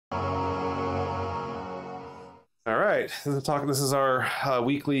right, this is our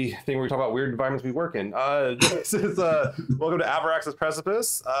weekly thing where we talk about weird environments we work in. This is welcome to Abraxas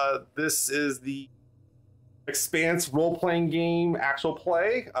Precipice. This is the Expanse role-playing game, actual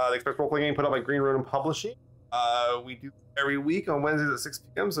play. The Expanse role-playing game put out by Green Ronin Publishing. We do every week on Wednesdays at 6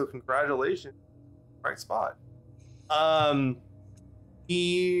 p.m. So congratulations, right spot.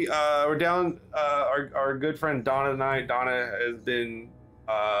 We're down. Our good friend Donna and I. Donna has been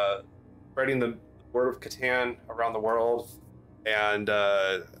spreading the word of Catan around the world, and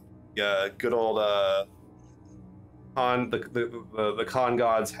good old Con the Con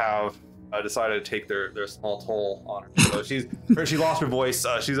gods have decided to take their small toll on her. So she lost her voice.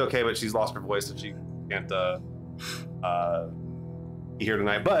 She's okay, but she's lost her voice, and she can't be here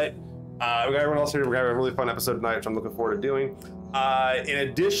tonight. But we got everyone else here. We're gonna have a really fun episode tonight, which I'm looking forward to doing. In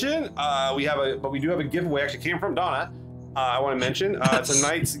addition, we do have a giveaway. Actually, came from Donna. I want to mention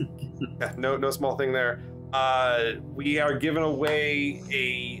tonight's no small thing there. We are giving away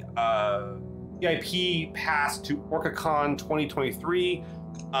a VIP pass to OrcaCon 2023.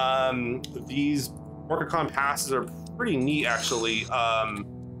 These OrcaCon passes are pretty neat, actually.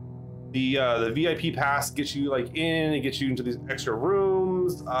 The VIP pass gets you it gets you into these extra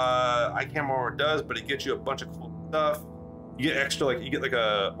rooms. I can't remember what it does, but it gets you a bunch of cool stuff. You get extra, you get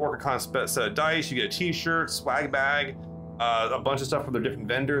a OrcaCon set of dice. You get a T-shirt, swag bag, a bunch of stuff from their different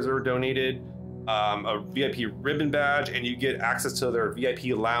vendors that were donated, a VIP ribbon badge, and you get access to their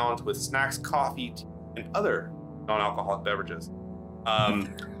VIP lounge with snacks, coffee, tea, and other non-alcoholic beverages. But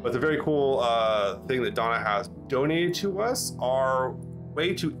it's a very cool thing that Donna has donated to us. Our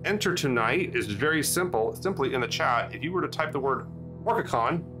way to enter tonight is very simple. Simply in the chat, if you were to type the word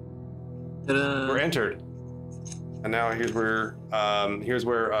OrcaCon, we're entered. And now here's where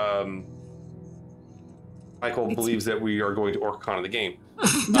Michael believes that we are going to OrcaCon in the game.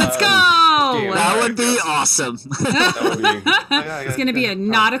 Let's go! That would be awesome. It's going to be a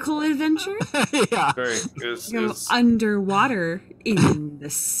nautical adventure. Yeah. Underwater in the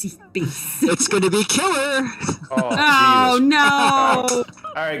sea space. It's going to be killer. Oh no!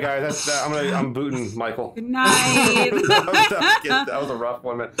 All right, guys, I'm booting Michael. Good night. That was a rough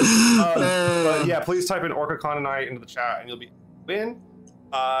one, man. But yeah, please type in OrcaCon tonight into the chat, and you'll be in.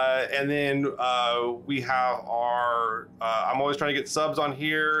 And then we have our. I'm always trying to get subs on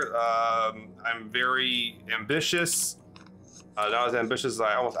here. I'm very ambitious. Not as ambitious as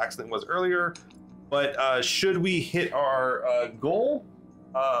I almost accidentally was earlier. But should we hit our goal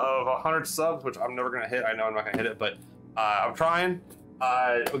of 100 subs, which I'm never gonna hit. I know I'm not gonna hit it, but I'm trying.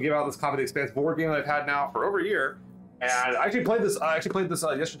 We'll give out this copy of the Expanse board game that I've had now for over a year. And I actually played this.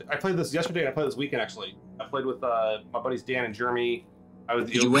 Yesterday. I played this yesterday, and I played this weekend actually. I played with my buddies Dan and Jeremy. I was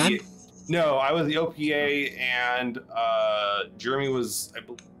the Did you OPA. win? No, I was the OPA, and Jeremy was, I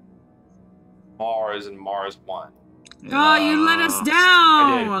believe, Mars, and Mars won. Oh, you let us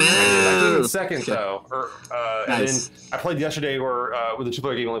down. I did in second, Shit. though. Nice. And then I played yesterday where with the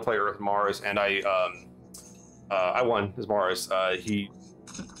two-player game, only play Earth and Mars, and I won as Mars.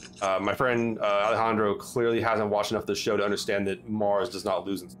 My friend Alejandro clearly hasn't watched enough of the show to understand that Mars does not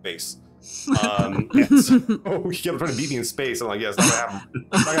lose in space. And so he kept trying to beat me in space. I'm like, yeah, it's not gonna happen.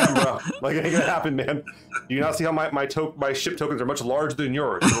 It's not gonna happen, bro. Like, it ain't gonna happen, man. Do you not see how my ship tokens are much larger than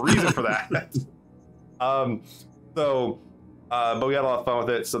yours? There's a reason for that. But we had a lot of fun with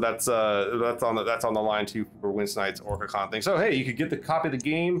it. So that's on the line too for Wednesday night's OrcaCon thing. So hey, you could get the copy of the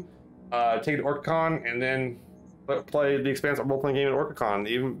game, take it to OrcaCon, and then play the Expanse role-playing game at OrcaCon.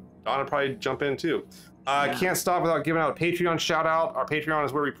 Even Donna probably jump in too. Can't stop without giving out a Patreon shout out. Our Patreon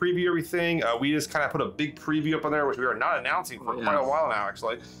is where we preview everything. We just kind of put a big preview up on there, which we are not announcing for quite a while now,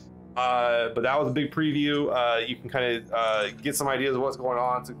 actually. But that was a big preview. You can kind of get some ideas of what's going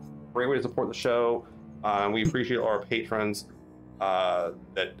on. It's a great way to support the show. We appreciate all our patrons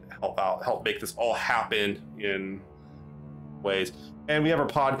that help make this all happen in ways. And we have our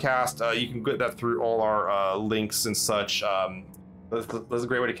podcast. You can get that through all our links and such. This is a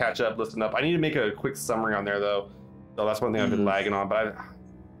great way to catch up, listen up. I need to make a quick summary on there, though. So that's one thing I've been lagging on. But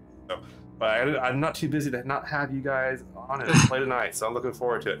I'm not too busy to not have you guys on it play tonight. So I'm looking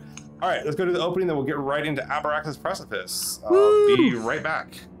forward to it. All right, let's go to the opening. Then we'll get right into Abraxas Precipice. I'll be right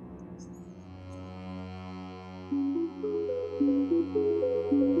back.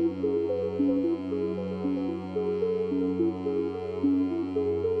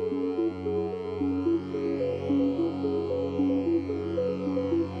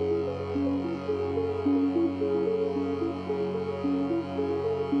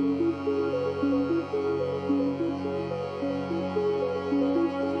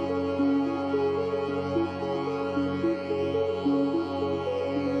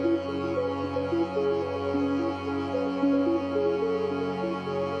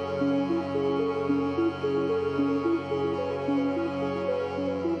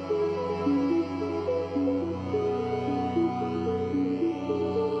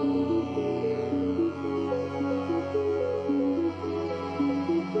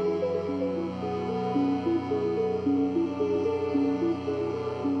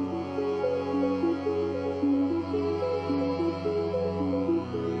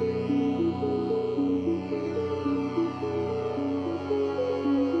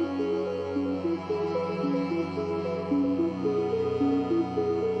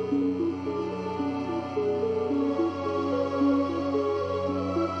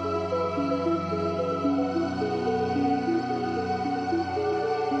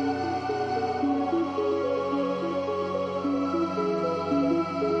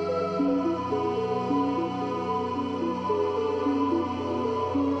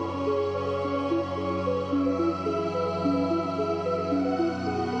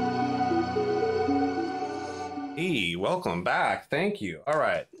 welcome back. Thank you. All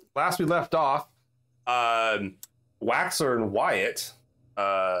right. Last we left off, Waxer and Wyatt,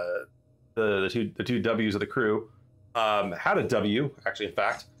 the two W's of the crew, had a W, actually, in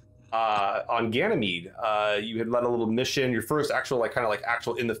fact, on Ganymede. You had led a little mission, your first actual,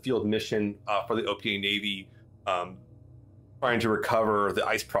 actual in the field mission for the OPA Navy, trying to recover the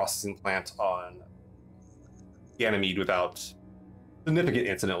ice processing plant on Ganymede without significant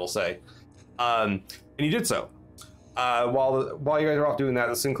incident, we'll say. And you did so. While you guys are off doing that,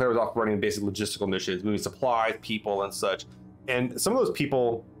 the Sinclair was off running basic logistical missions, moving supplies, people, and such. And some of those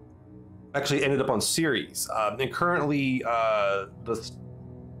people actually ended up on Ceres. And currently, you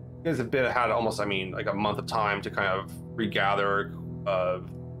guys have had almost, like a month of time to kind of regather,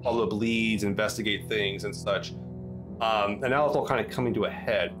 follow up leads, investigate things, and such. And now it's all kind of coming to a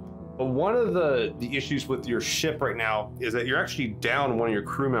head. But one of the issues with your ship right now is that you're actually down one of your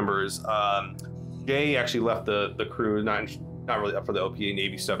crew members. Jay actually left the crew, not really up for the OPA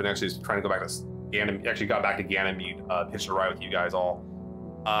Navy stuff, and actually is trying to go back to Ganymede. Actually got back to Ganymede, hitched a ride with you guys all,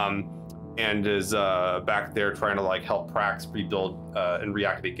 and is back there trying to help Prax rebuild and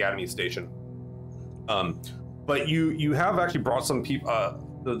reactivate Ganymede Station. But you have actually brought some people.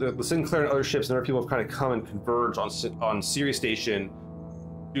 The Sinclair and other ships and other people have kind of come and converged on Ceres Station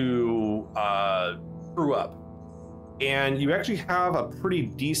to crew up, and you actually have a pretty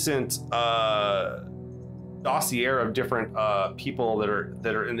decent dossier of different people that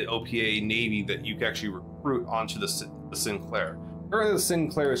are in the OPA Navy that you can actually recruit onto the Sinclair. Currently, the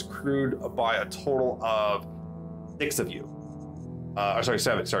Sinclair is crewed by a total of 6 of you.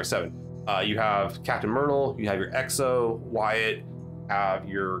 Seven. You have Captain Myrtle, you have your Exo, Wyatt, have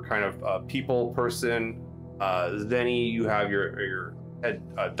your kind of people person, Zenny, you have your head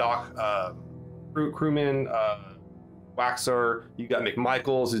dock crewman, Waxer, you got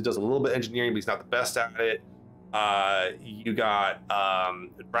McMichaels, who does a little bit of engineering, but he's not the best at it. You got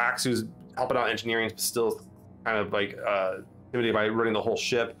Brax, who's helping out engineering, but still kind of intimidated by running the whole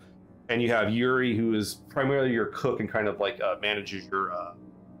ship. And you have Yuri, who is primarily your cook and kind of manages your a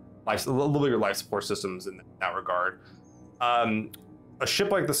little bit of your life support systems in that regard. A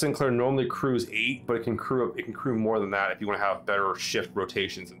ship like the Sinclair normally crews 8, but it can crew more than that if you want to have better shift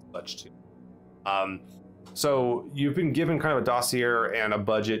rotations and such too. So you've been given kind of a dossier and a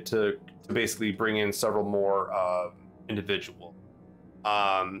budget to basically bring in several more individuals.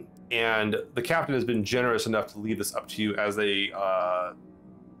 And the captain has been generous enough to leave this up to you as they go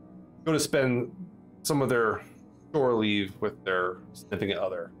to spend some of their shore leave with their significant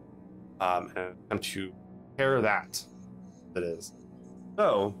other, and to pair that is.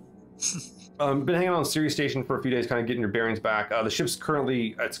 So, been hanging on Ceres Station for a few days, kind of getting your bearings back. The ship's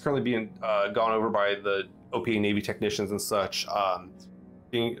currently being gone over by the OPA Navy technicians and such.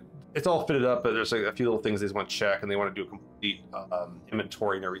 It's all fitted up, but there's a few little things they want to check, and they want to do a complete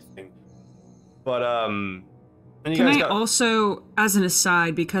inventory and everything. But and can I also, as an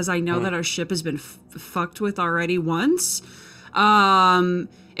aside, because I know that our ship has been fucked with already once.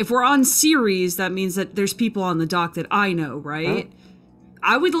 If we're on Ceres, that means that there's people on the dock that I know, right?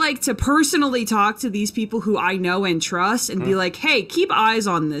 I would like to personally talk to these people who I know and trust and be like, hey, keep eyes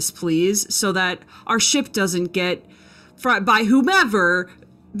on this, please, so that our ship doesn't get, by whomever,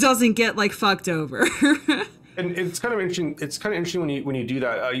 doesn't get fucked over. And it's kind of interesting. It's kind of interesting when you do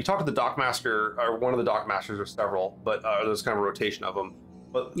that. You talk to the dockmaster, or one of the dockmasters, or several, but there's kind of a rotation of them.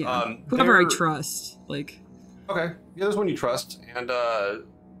 But yeah, whoever I trust, Okay, yeah, there's one you trust, and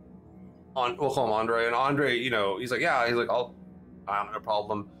we'll call him Andre. And Andre, he's like, yeah, he's like, I don't have no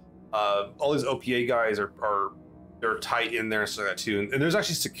problem. All these OPA guys they're tight in there and stuff like that too. And there's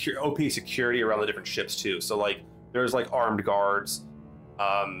actually OPA security around the different ships too. So there's armed guards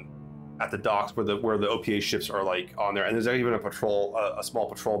at the docks where the OPA ships are on there. And there's even a small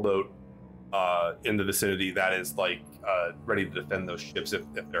patrol boat in the vicinity that is ready to defend those ships if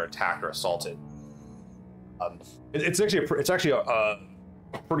they're attacked or assaulted. It's actually a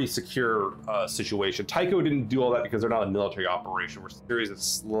pretty secure situation. Tycho didn't do all that because they're not a military operation. Where Ceres is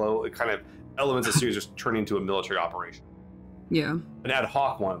slow. It kind of elements of Ceres just turn into a military operation. Yeah. An ad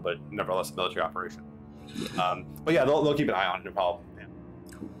hoc one, but nevertheless a military operation. Yeah. But yeah, they'll keep an eye on it. No problem. Yeah.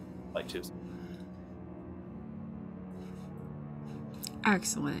 To.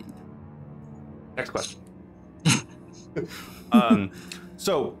 Excellent. Next question.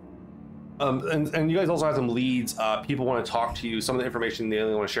 And you guys also have some leads. People want to talk to you. Some of the information they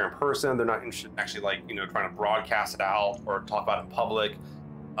only want to share in person. They're not interested in actually trying to broadcast it out or talk about it in public.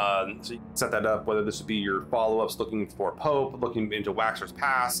 So you can set that up, whether this would be your follow-ups looking for Pope, looking into Waxer's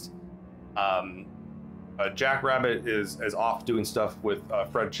past. Jackrabbit is off doing stuff with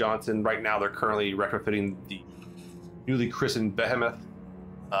Fred Johnson. Right now they're currently retrofitting the newly christened Behemoth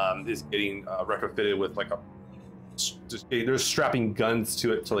is getting retrofitted with like they're strapping guns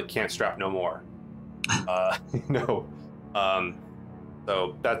to it till it can't strap no more.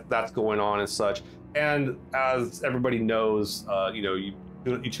 So that's going on and such. And as everybody knows, you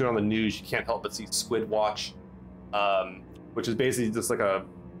turn on the news, you can't help but see Squid Watch, which is basically just like a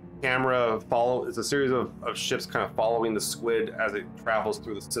camera it's a series of ships kind of following the squid as it travels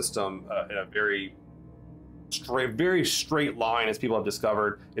through the system in a very straight line, as people have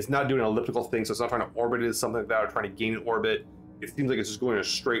discovered. It's not doing an elliptical thing, so it's not trying to orbit it as something like that or trying to gain an orbit. It seems like it's just going in a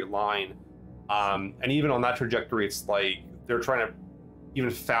straight line. And even on that trajectory, it's like they're trying to even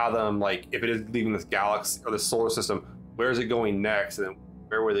fathom, like, if it is leaving this galaxy or the solar system, where is it going next, and then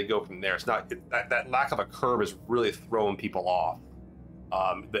where will they go from there? It's not that lack of a curve is really throwing people off.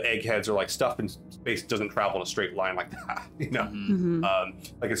 The eggheads are like, stuff in space doesn't travel in a straight line like that,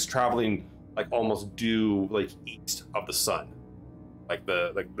 like it's traveling like almost due like east of the sun, like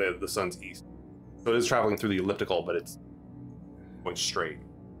the sun's east. So it is traveling through the elliptical, but it's going straight.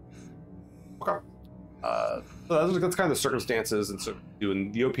 Okay. So that's kind of the circumstances, and so the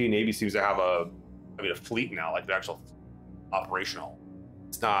European Navy seems to have a fleet now, like the actual operational.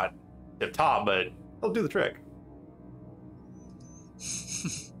 It's not tip top, but it'll do the trick.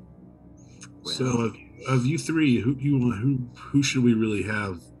 So, of you three, who should we really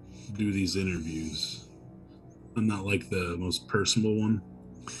have do these interviews? I'm not like the most personable one.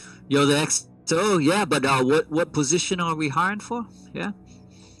 You're the XO, yeah, but what position are we hiring for? Yeah.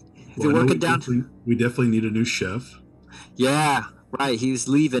 If you're working down. We definitely need a new chef. Yeah, right. He's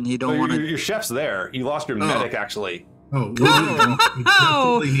leaving. He don't want to. Your chef's there. You lost your medic, actually. Oh, we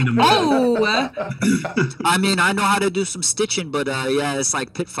definitely need a medic. I mean, I know how to do some stitching, but yeah, it's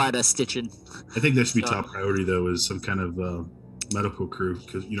like pit fighter stitching. I think that should be top priority, though, is some kind of medical crew,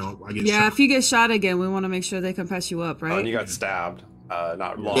 because I get shot. If you get shot again, we want to make sure they can patch you up, right? And you got stabbed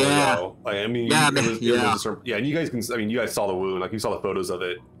not long ago. Like, I mean, and you guys you guys saw the wound. Like, you saw the photos of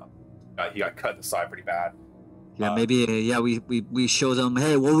it. He got cut in the side pretty bad. Yeah, maybe. We show them.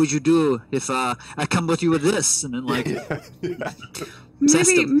 Hey, what would you do if I come with you with this? And then like,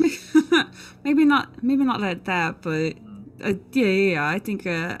 maybe not like that, but I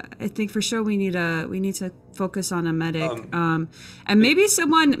think for sure we need to focus on a medic, and maybe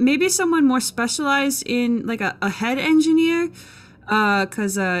someone more specialized in like a head engineer,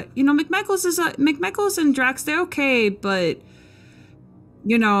 because McMichaels and Drax, they're okay, but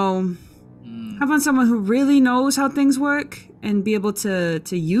having someone who really knows how things work and be able to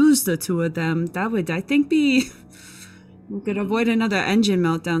use the two of them, that would, I think, we could avoid another engine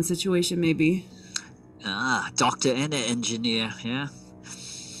meltdown situation, maybe. Doctor and an engineer, yeah.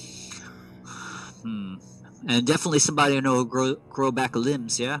 And definitely somebody who know grow back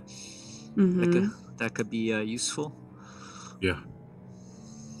limbs, yeah. That could be useful. Yeah.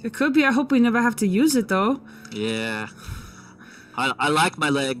 It could be. I hope we never have to use it, though. Yeah. I like my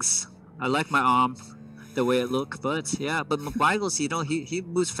legs. I like my arm, the way it looks. But yeah, but McMichaels, he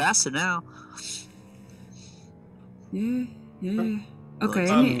moves faster now. Yeah.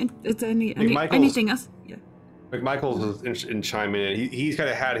 Okay. Anything else? Yeah. McMichaels is in chiming in. He's kind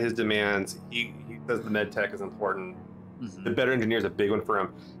of had his demands. He says the med tech is important. The better engineer is a big one for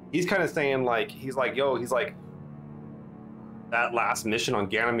him. He's kind of saying he's like that last mission on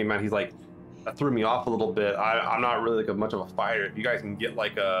Ganymede, man. He's like, that threw me off a little bit. I'm not really like much of a fighter. If you guys can get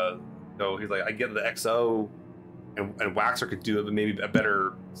like he's like, I get the XO and Waxer could do it, but maybe a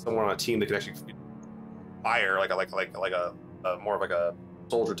better someone on a team that could actually fire like a more of like a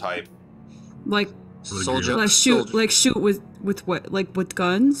soldier type. Like soldier. Like shoot with what? Like with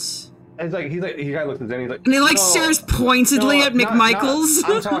guns? And he kind of looks at Zen. He's like, and he stares pointedly at McMichaels.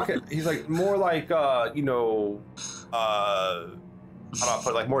 I'm talking. He's like more like how do I put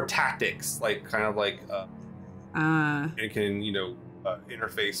it? Like more tactics, like kind of like and can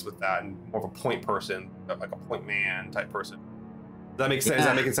interface with that, and more of a point person, like a point man type person. Does that make sense? Is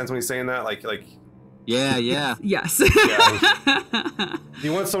that making sense when he's saying that? Like yeah. Yes. Yeah, he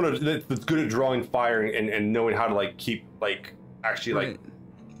wants someone that's good at drawing fire and knowing how to keep actually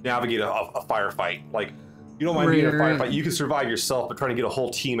navigate a firefight. Like, you don't mind being in a firefight, you can survive yourself, but trying to get a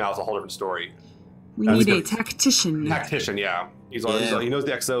whole team out is a whole different story. We need a tactician. Tactician, yeah. He knows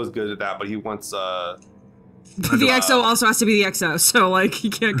the XO is good at that, but he wants the XO also has to be the XO, so he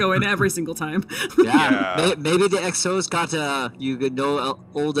can't go in every single time. Maybe the XO's got all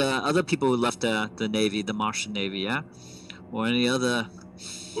the other people who left the Navy, the Martian Navy, yeah, or any other.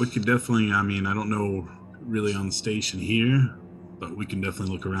 We could definitely. I mean, I don't know really on the station here, but we can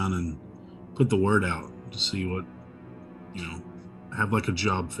definitely look around and put the word out to see what have like a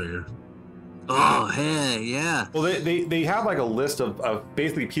job fair. Oh, hey, yeah. Well, they have like a list of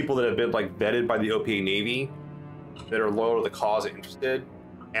basically people that have been like vetted by the OPA Navy that are loyal to the cause and interested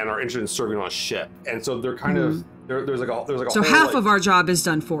and are interested in serving on a ship. And so they're kind of there's like a So whole, half like, of our job is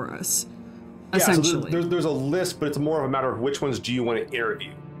done for us, essentially. So there's a list, but it's more of a matter of which ones do you want to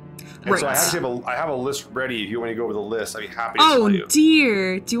interview. And so I have a list ready. If you want to go over the list, I'd be happy to tell you. Oh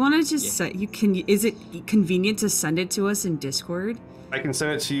dear, do you want to just set? Is it convenient to send it to us in Discord? I can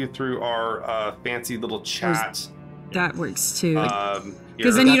send it to you through our fancy little chat. That works too.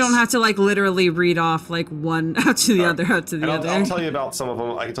 Because then you don't have to like literally read off like one out to the other, out to the other. I'll tell you about some of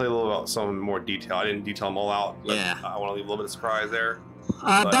them. I can tell you a little about some in more detail. I didn't detail them all out. But I want to leave a little bit of surprise there.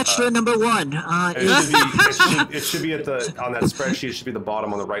 Bachelor number 1. It should be on that spreadsheet. It should be the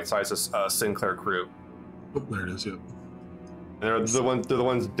bottom on the right side. Says Sinclair crew. Oh, there it is. Yep. And they're the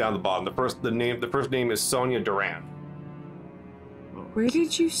ones down the bottom. The first name is Sonia Duran. Where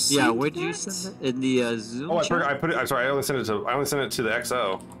did you send Yeah, where did you send it? In the Zoom chat? I put it. I'm sorry. I only sent it to the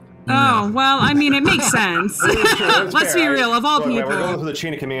XO. Oh well, I mean it makes sense. Let's be real. Of all people, we're going through the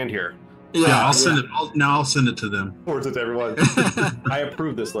chain of command here. Yeah, I'll send it. I'll send it to them. Forwards it to everyone. I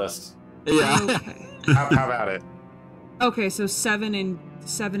approve this list. Yeah. Okay. Have at it. Okay, so 7 and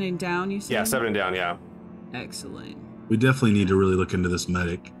down. You said. Yeah, 7 and down. Yeah. Excellent. We definitely need to really look into this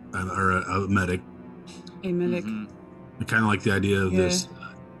medic or a medic. A medic. I kind of like the idea of this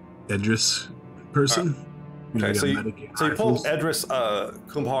Edris person. Okay, so you pulled Edris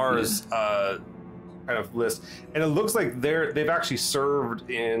Kumhar's kind of list, and it looks like they've actually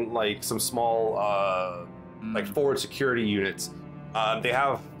served in like some small like forward security units. They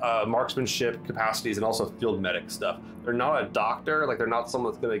have marksmanship capacities and also field medic stuff. They're not a doctor, like they're not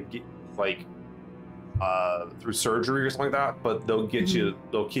someone that's gonna get like through surgery or something like that, but they'll get you,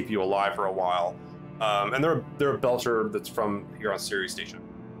 they'll keep you alive for a while. And they're a belter that's from here on Sirius Station.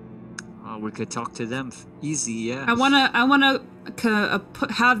 We could talk to them easy, yeah. I wanna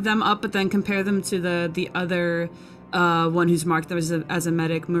have them up, but then compare them to the other one who's marked as a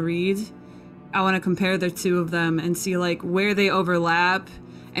medic, Marid. I want to compare the two of them and see like where they overlap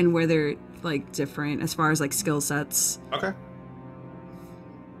and where they're like different as far as like skill sets. Okay.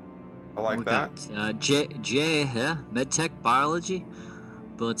 I like that. J, yeah, medtech biology,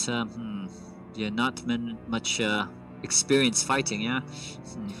 but yeah, not much experience fighting, yeah.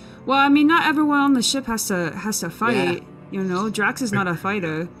 Well, I mean, not everyone on the ship has to fight. Yeah. You know, Drax is not a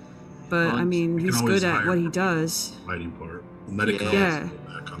fighter, but I mean, he's good at what he does. Fighting part. The medic can always go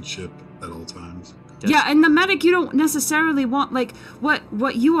back on ship at all times. Yeah, and the medic, you don't necessarily want like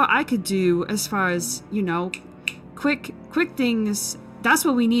what you or I could do as far as, you know, quick things. That's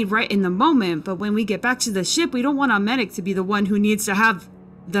what we need right in the moment. But when we get back to the ship, we don't want our medic to be the one who needs to have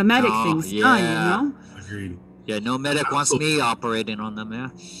the medic things done, you know? Agreed. Yeah, no medic wants me operating on them, yeah.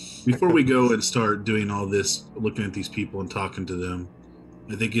 Before we go and start doing all this, looking at these people and talking to them,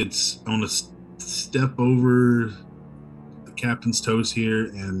 I think I want to step over the captain's toes here,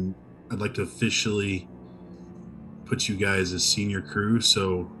 and I'd like to officially put you guys as senior crew.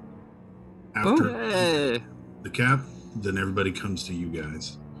 So after the cap, then everybody comes to you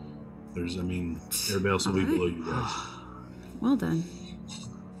guys. Everybody else will be below you guys. Well then.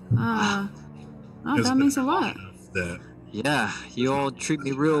 That means a lot. Yeah, you all treat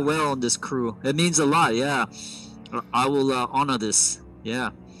me real well on this crew. It means a lot, yeah. I will honor this, yeah.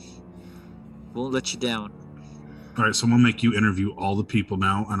 Won't let you down. All right, so I'm going to make you interview all the people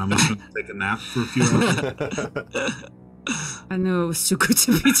now, and I'm just going to take a nap for a few hours. I know it was too good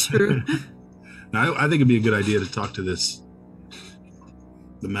to be true. Now, I think it'd be a good idea to talk to the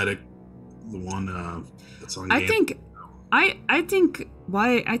medic, the one that's on game. I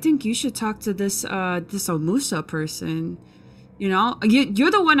think you should talk to this Omusa person. You know,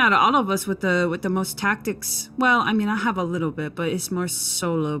 you're the one out of all of us with the most tactics. Well, I mean, I have a little bit, but it's more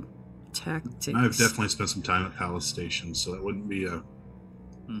solo tactics. I've definitely spent some time at Palace Station, so that wouldn't be I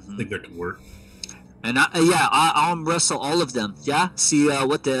think that could work. And I'll wrestle all of them. Yeah, see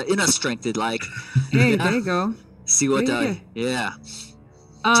what the inner strength is like. Hey, there you go. See what Test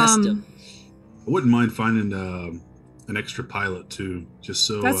them. I wouldn't mind finding an extra pilot too, just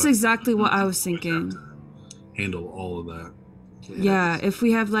so that's exactly what I was thinking. Handle all of that. Yeah, if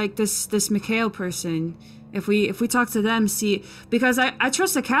we have like this Mikhail person, if we talk to them, see, because I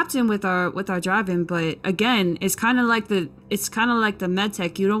trust the captain with our driving, but again, it's kind of like the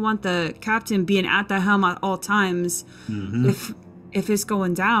medtech. You don't want the captain being at the helm at all times. If it's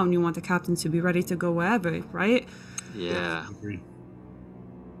going down, you want the captain to be ready to go wherever, right? Yeah. Agreed.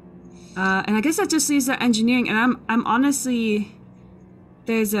 And I guess that just leaves the engineering, and I'm honestly,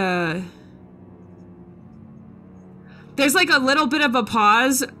 there's There's like a little bit of a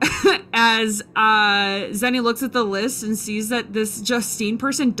pause as Zenny looks at the list and sees that this Justine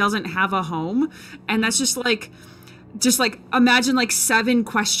person doesn't have a home, and that's just like imagine like 7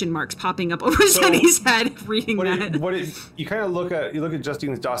 question marks popping up over Zenny's head reading that. You kind of look at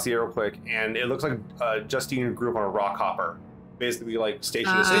Justine's dossier real quick, and it looks like Justine grew up on a rock hopper, basically like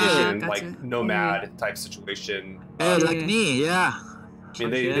station to station, gotcha. like nomad type situation. Like me, yeah. I mean,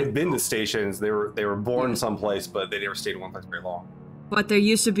 they've been to stations. They were born someplace, but they never stayed in one place very long. But they're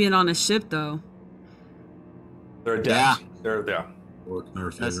used to being on a ship, though. They're adept. Yeah.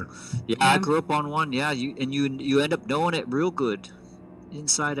 Yeah, I grew up on one. Yeah, you end up knowing it real good,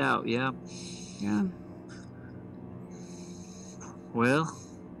 inside out. Yeah. Yeah. Well,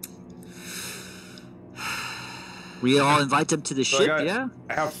 we all invite them to the ship. Yeah.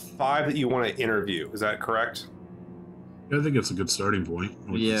 I have 5 that you want to interview. Is that correct? I think it's a good starting point.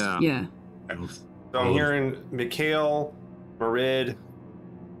 Yeah. Yeah. So I'm hearing Mikhail, Marid,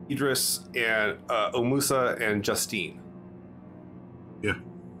 Idris, and Omusa and Justine. Yeah.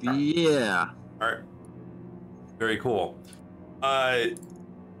 Yeah. All right. Very cool.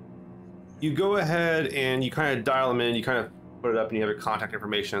 You go ahead and you kind of dial them in. You kind of put it up, and you have your contact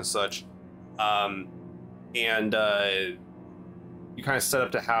information and such. You kind of set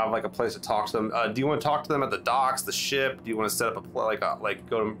up to have like a place to talk to them. Do you want to talk to them at the docks, the ship? Do you want to set up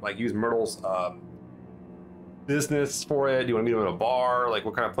use Myrtle's business for it? Do you want to meet them at a bar? Like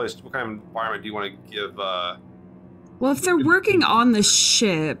what kind of place? What kind of environment do you want to give? Well, if they're working on the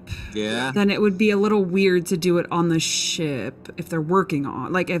ship, then it would be a little weird to do it on the ship if they're working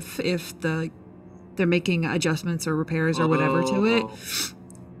on, like if they're making adjustments or repairs or whatever to it.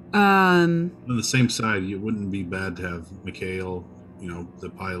 On the same side, it wouldn't be bad to have Mikhail, the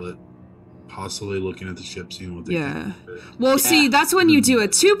pilot, possibly looking at the ship, seeing what they think. Well, see, that's when you do a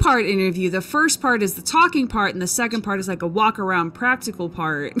 2-part interview. The first part is the talking part, and the second part is like a walk-around practical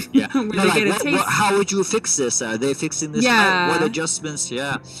part. Yeah. Where they get a taste. How would you fix this? Are they fixing this? Yeah. What adjustments?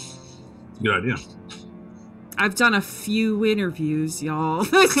 Yeah. Good idea. I've done a few interviews, y'all.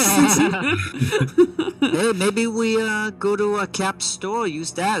 Hey, maybe we go to a Cap store,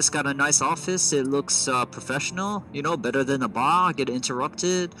 use that. It's got a nice office. It looks professional, better than a bar. Get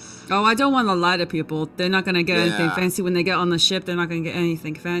interrupted. Oh, I don't want to lie to people. They're not going to get anything fancy when they get on the ship. They're not going to get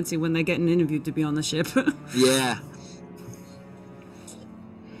anything fancy when they get an interview to be on the ship. Yeah.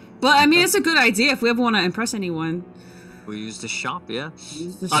 But, I mean, it's a good idea if we ever want to impress anyone. We use the shop, yeah.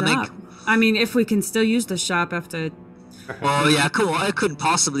 Use the shop. I mean, if we can still use the shop after... Oh, yeah, come on. I couldn't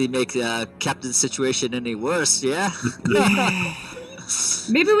possibly make the captain's situation any worse, yeah?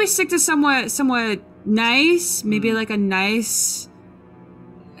 Maybe we stick to somewhat nice. Maybe like a less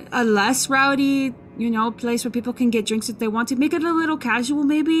rowdy, place where people can get drinks if they want to. Make it a little casual,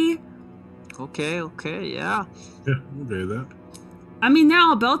 maybe. Okay, yeah. Yeah, we'll do that. I mean,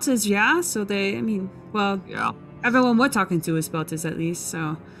 now Beltas, so yeah. Everyone we're talking to is Beltas at least,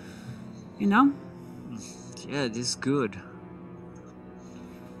 so, Yeah, this is good.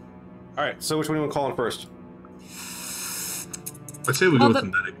 All right, so which one do you want to call in first? I'd say we go with the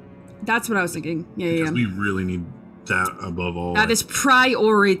medic. That's what I was thinking. Yeah, because we really need that above all. That is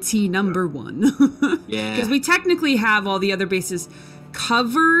priority number 1. Yeah. Because we technically have all the other bases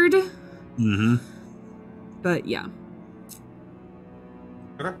covered. Mm-hmm. But, yeah.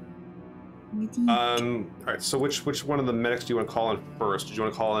 Okay. All right, so which one of the medics do you want to call in first? Do you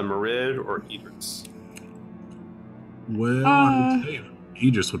want to call in Marid or Idris? Well, I would say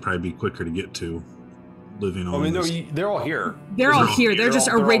Idris would probably be quicker to get to, living on. I mean, they're all here. They're all here. They're just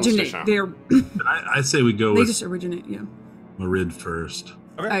originate. I'd say we go. They just originate. Yeah. Marid first.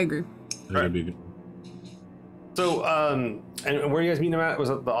 Okay. I agree. That'd be good. So, and where are you guys meeting them at? Was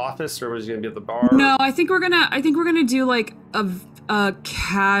it the office or was it gonna be at the bar? No, I think we're gonna do like a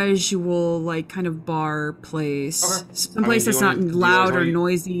casual like kind of bar place. Okay. Someplace that's not loud or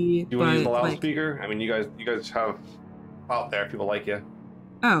noisy. Do you want to use the loudspeaker? I mean, you guys have out there. People like you.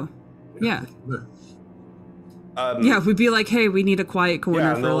 Oh, yeah. We'd be like, hey, we need a quiet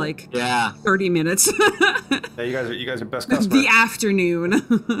corner for like 30 minutes. Yeah, you guys are best customers. The afternoon.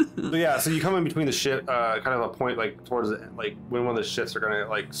 So you come in between the ship, kind of a point like towards like when one of the ships are gonna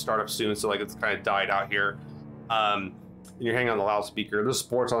like start up soon, so like it's kind of died out here. And you're hanging on the loudspeaker. There's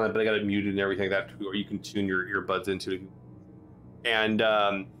sports on it, but they got it muted and everything like that, or you can tune your earbuds into it. And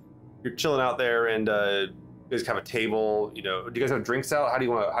you're chilling out there, and you guys have a table. Do you guys have drinks out? How do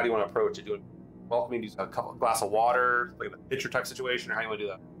you want to approach it? Do you welcoming? Do you have a glass of water, like a pitcher type situation, or how do you want to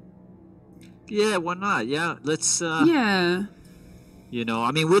do that? Yeah, why not? Yeah, let's. Yeah.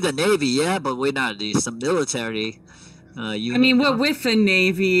 I mean, we're the Navy, but we're not some military. I mean, we're with the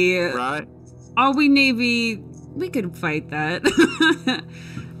Navy, right? Are we Navy we could fight that.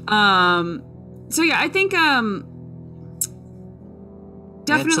 So yeah, I think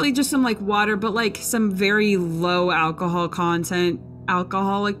definitely just some like water, but like some very low alcohol content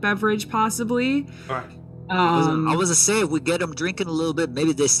alcoholic beverage possibly. All right. I was to say, if we get them drinking a little bit,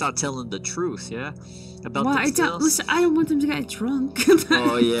 maybe they start telling the truth, yeah, about Well, themselves. listen, I don't want them to get drunk.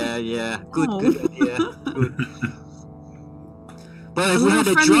 Oh yeah, good Oh. idea. Good. But A if we little had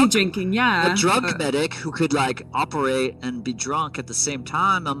a friendly drinking, yeah. a drunk medic who could like operate and be drunk at the same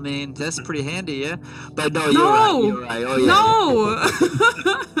time, I mean, that's pretty handy, yeah. But no, you're right. Oh yeah. No.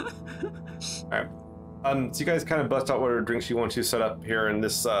 All right. So you guys kind of bust out whatever drinks you want to set up here, and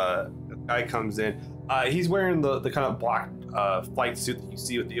this guy comes in. He's wearing the kind of black flight suit that you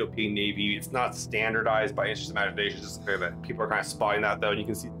see with the European Navy. It's not standardized by any stretch of imagination. It's just clear that people are kind of spotting that, though. And you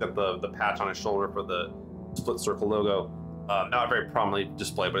can see that the patch on his shoulder for the split circle logo, not very prominently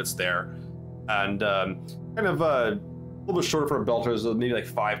displayed, but it's there. And kind of a little bit shorter for a belter, so maybe like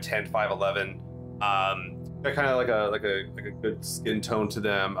 5'10", 5'11". They're kind of like a good skin tone to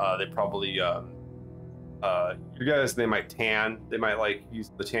them. They probably you guys, they might tan. They might like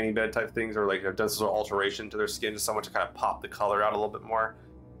use the tanning bed type things, or like have done some sort of alteration to their skin to somewhat to kind of pop the color out a little bit more.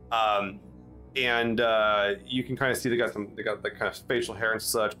 And you can kind of see they got the kind of facial hair and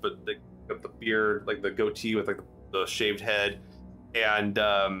such, but they got the beard, like the goatee with like the shaved head, and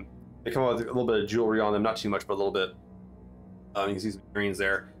they come out with a little bit of jewelry on them, not too much, but a little bit. You can see some earrings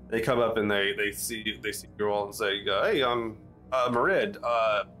there. They come up and they see you all and say, "Hey, I'm Marid,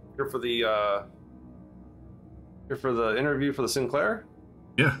 here for the interview for the Sinclair."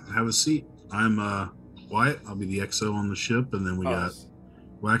 Yeah, have a seat. I'm Wyatt. I'll be the XO on the ship, and then we got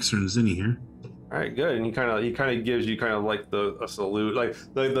Waxer and Zinni here. All right, good. And he kind of gives you kind of like a salute, like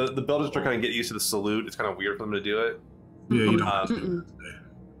the Belgians are kind of get used to the salute. It's kind of weird for them to do it. Yeah, you don't have to do it today.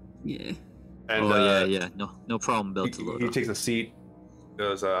 Yeah. And, yeah. No problem, Beltalowda. He takes a seat.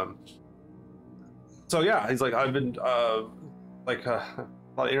 Goes, so yeah, he's like, I've been a lot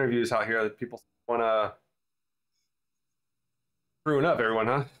of interviews out here that people want to screwing up everyone,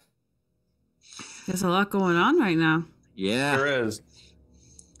 huh? There's a lot going on right now. Yeah. There is.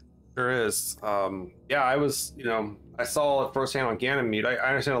 Yeah, I was, I saw it firsthand on Ganymede. I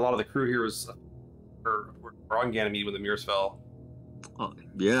understand a lot of the crew here were on Ganymede when the mirrors fell. Oh,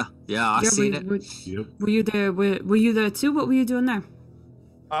 yeah, I seen it. Yep. Were you there? Were you there too? What were you doing there?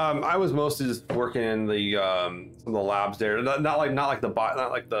 I was mostly just working in the some of the labs there. Not like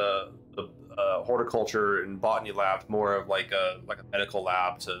the horticulture and botany labs. More of like a medical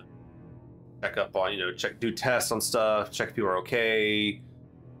lab to check up on, do tests on stuff, check if people are okay.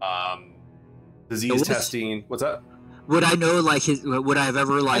 Disease testing. What's that? Would I know would I have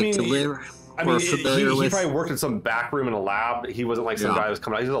ever delivered? He probably worked in some back room in a lab. He wasn't like some guy who was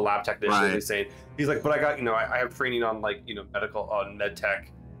coming out. He was a lab technician. Right. He's like, but I got, I have training on medical, on med tech.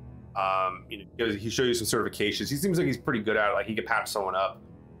 He showed you some certifications. He seems like he's pretty good at it. Like he could patch someone up.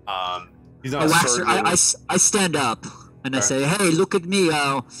 He's not a surgeon. I stand up and I say, hey, look at me.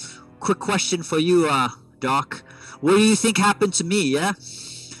 Quick question for you, Doc. What do you think happened to me? Yeah.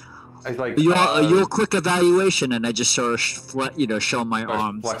 I like your quick evaluation, and I just sort of show my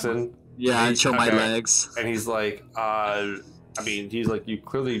arms. Flexing. Yeah, and show my legs. And he's like, he's like, you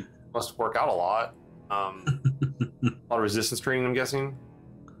clearly must work out a lot. A lot of resistance training, I'm guessing.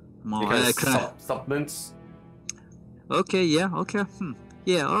 Supplements. Okay, yeah, okay.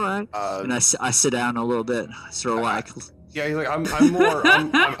 Yeah, all right. And I sit down a little bit, sort of like. Yeah, he's like, I'm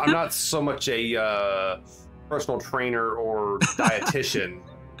not so much a personal trainer or dietitian,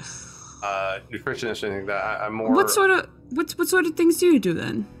 nutritionist or anything like that. I'm more. What sort of things do you do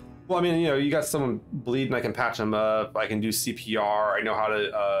then? Well, I mean, you got someone bleeding, I can patch them up. I can do CPR. I know how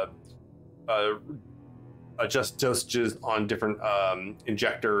to adjust dosages on different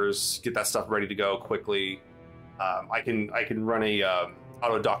injectors, get that stuff ready to go quickly. I can run a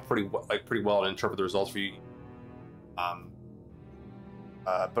auto doc pretty well and interpret the results for you.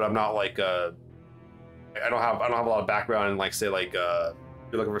 But I'm not like I don't have a lot of background in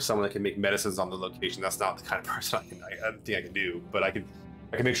you're looking for someone that can make medicines on the location. That's not the kind of person I think I can do. But I can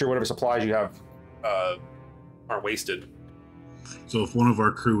make sure whatever supplies you have aren't wasted. So if one of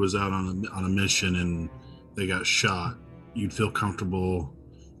our crew was out on a mission and they got shot, you'd feel comfortable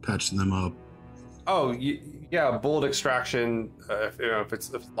patching them up? Oh, yeah, bullet extraction. If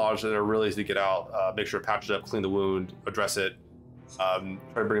it's lodged and they're really easy to get out, make sure to patch it up, clean the wound, address it. Try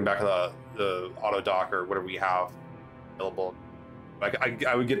to bring back the auto doc or whatever we have available.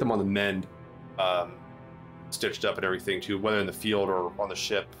 I would get them on the mend, stitched up and everything too, whether in the field or on the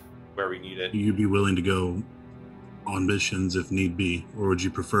ship, where we need it. You'd be willing to go on missions if need be, or would you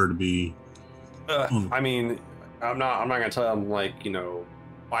prefer to be? I mean, I'm not gonna tell him like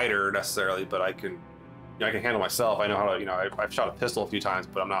fighter necessarily, but I can I can handle myself. I know how to I've shot a pistol a few times,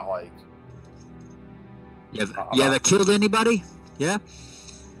 but I'm not like. You ever killed anybody? Yeah.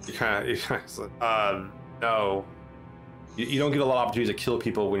 No. You don't get a lot of opportunities to kill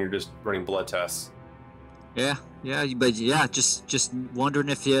people when you're just running blood tests. Yeah, but just wondering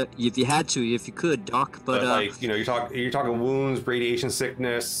if you had to, if you could, Doc. But like you're talking wounds, radiation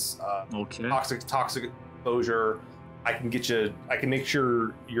sickness, okay, toxic exposure. I can make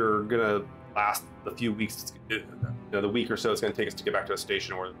sure you're gonna last a few weeks. The week or so it's gonna take us to get back to a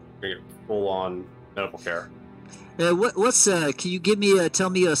station where we're gonna get full on medical care. What's can you tell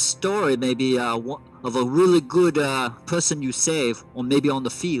me a story maybe of a really good person you saved, or maybe on the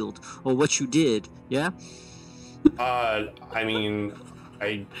field, or what you did? Yeah. I mean,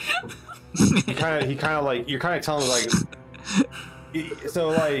 you're kind of telling me like, so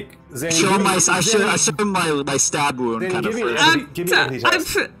like, Zanny, show my stab wound. Zanny, kind of give me an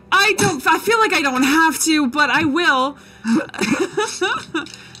test. I feel like I don't have to, but I will.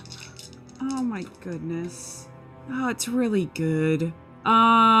 Oh my goodness. Oh, it's really good.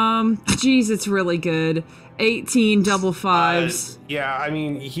 Geez, it's really good. 18 double fives. Yeah, I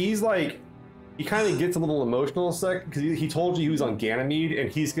mean, he's like, he kind of gets a little emotional a sec because he told you he was on Ganymede,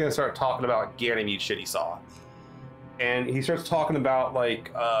 and he's gonna start talking about Ganymede shit he saw, and he starts talking about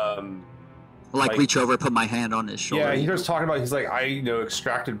like reach over, put my hand on his shoulder. Yeah, he starts talking about, he's like, I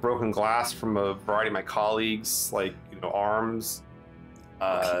extracted broken glass from a variety of my colleagues, like arms.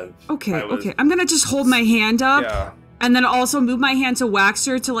 Okay. I'm gonna just hold my hand up. Yeah. And then also move my hand to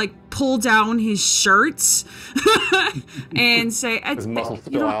Waxer to like pull down his shirts and say, his muscles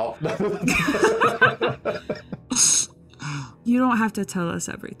spill out. You don't have to tell us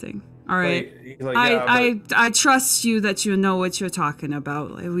everything. All right. Like, I trust you that you know what you're talking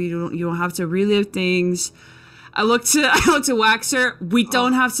about. Like, you don't have to relive things. I look to Waxer. We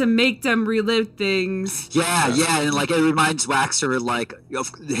don't have to make them relive things. Yeah, and like it reminds Waxer like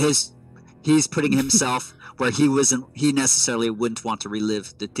of he's putting himself where he necessarily wouldn't want to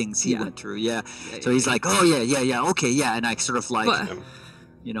relive the things he went through. Yeah. So he's like, oh yeah, okay, yeah, and I sort of like,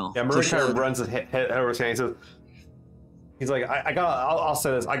 Yeah, Murray kind of runs his head over his hand. He says, he's like, I'll say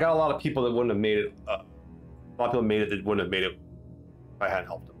this. I got a lot of people that wouldn't have made it. A lot of people made it that wouldn't have made it if I hadn't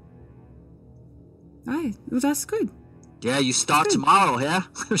helped them. Alright, well, that's good. Yeah, you start tomorrow, yeah?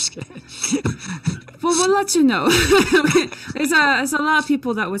 Well, we'll let you know. There's a lot of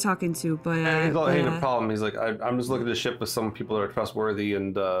people that we're talking to, but... he's like, hey, no problem. He's like, I'm just looking to ship with some people that are trustworthy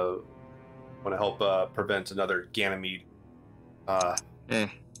and want to help prevent another Ganymede. Yeah,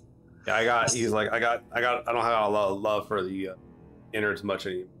 I don't have a lot of love for the innards much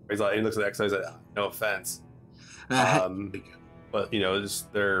anymore. He's like, he looks at the exercise, like, no offense. But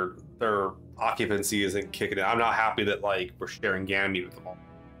just their occupancy isn't kicking in. I'm not happy that like we're sharing Ganymede with them all.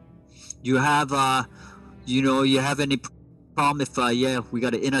 You have you have any problem if we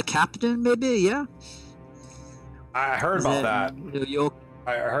got an inner captain maybe? Yeah. I heard about that.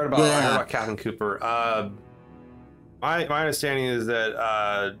 I heard about Captain Cooper. My understanding is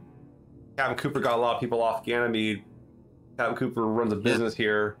that Captain Cooper got a lot of people off Ganymede. Captain Cooper runs a business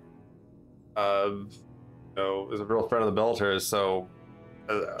here. Is a real friend of the Belters, so.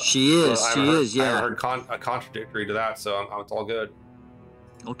 She is. Yeah. I heard contradictory to that, so it's all good.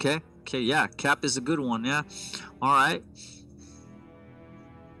 Okay. Yeah. Cap is a good one. Yeah. All right.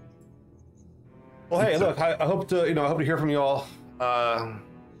 Well, hey, look. I hope to hear from you all.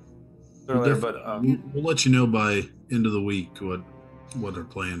 We'll let you know by end of the week what our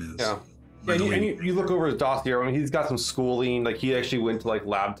plan is. Yeah. And you look over his dossier. I mean, he's got some schooling. Like he actually went to like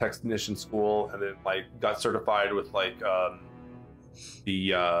lab technician school, and then like got certified with like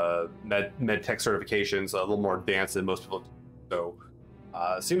the med tech certifications, a little more advanced than most people. So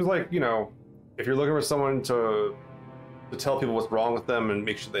it seems like if you're looking for someone to tell people what's wrong with them and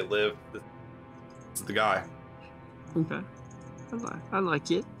make sure they live, this is the guy. Okay, I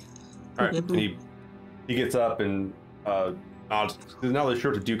like it. All right, and he gets up and nods. He's not really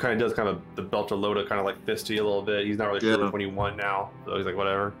sure what to do. Kind of does kind of the Belter Loda kind of like fist to you a little bit. He's not really sure which one you want now, so he's like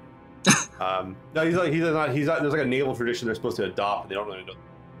whatever. No, he's not. There's like a naval tradition they're supposed to adopt. They don't really know.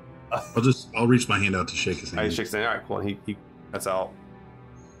 I'll reach my hand out to shake his hand. He shakes his hand. All right, cool. And he cuts out.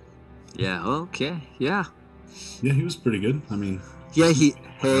 Yeah. Okay. Yeah. Yeah, he was pretty good. I mean. Yeah.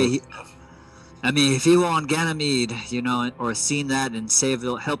 I mean, if he were on Ganymede, or seen that and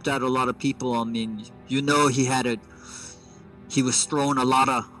helped out a lot of people, I mean, he he was throwing a lot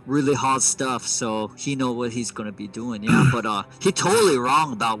of really hard stuff, so he know what he's gonna be doing. Yeah, but he totally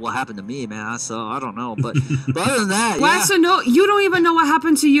wrong about what happened to me, man. So I don't know, but other than that, Well, so no, you don't even know what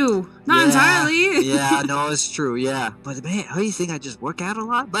happened to you. Not entirely. Yeah, no, it's true. Yeah, but man, how do you think I just work out a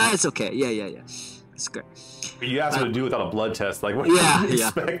lot? But it's okay. Yeah. It's good. You asked him to do without a blood test. Like, what do you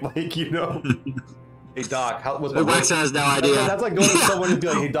expect? Like, you know. Hey Doc, what's my blood? Has no idea. That's like going to someone and be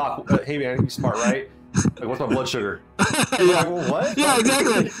like, "Hey Doc, hey man, you smart, right? Like, what's my blood sugar?" Yeah. Like, well, what? Yeah,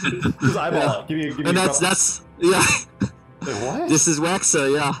 exactly. Just eyeball it. Give me. And that's yeah. Like, what? This is Waxa.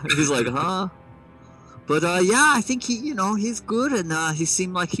 Yeah, he's like, huh? But yeah, I think he's good, and he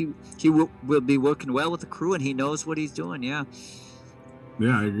seemed like he will be working well with the crew, and he knows what he's doing. Yeah.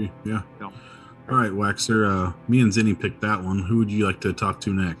 Yeah, I agree. Yeah. All right, Waxer. Me and Zinni picked that one. Who would you like to talk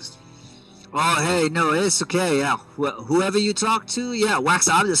to next? Oh, hey, no, it's okay, yeah. Whoever you talk to, yeah, Wax,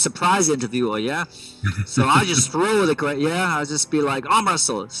 I'm the surprise interviewer, yeah? So I just throw the great, yeah, I'll just be like, arm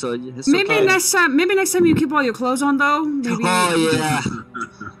wrestle, so it's maybe okay. next time you keep all your clothes on, though. Maybe. Oh, yeah.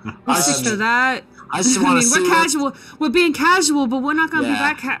 We'll stick to that. I just want to see we're casual. We're being casual, but we're not gonna be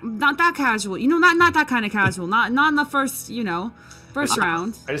Yeah. not that casual. You know, not that kind of casual. Not in the first, first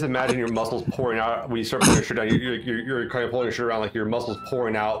round. I just imagine your muscles pouring out when you start pulling your shirt down. You're kind of pulling your shirt around like your muscles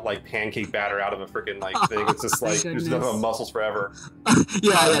pouring out like pancake batter out of a freaking like thing. It's just like there's nothing but muscles forever.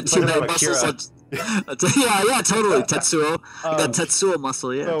 Yeah, too many like muscles. Yeah, totally. Tetsuo. That Tetsuo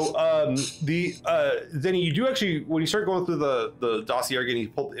muscle, yeah. So, Zenny, you do actually, when you start going through the dossier again, you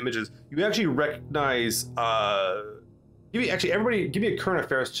pull the images, you actually recognize, everybody, give me a current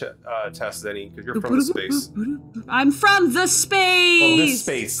affairs test, Zenny, because you're from the space. I'm from the space! Oh, this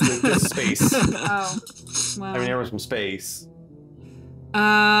space. This space. Oh, well. I mean, everyone's from space.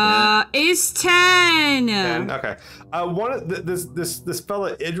 Is 10. 10, okay. This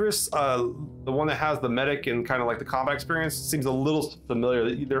fella Idris, the one that has the medic and kind of like the combat experience, seems a little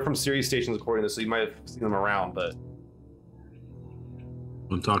familiar. They're from series stations according to this, so you might have seen them around, but.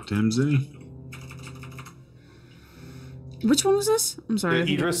 Want to talk to him, Zinni? Which one was this? I'm sorry.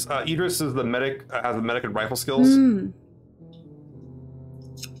 Idris is the medic, has the medic and rifle skills.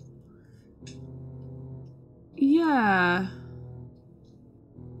 Yeah.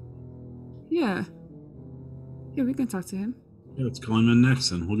 Yeah, we can talk to him. Yeah, let's call him in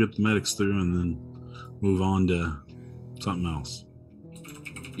next, and we'll get the medics through, and then move on to something else.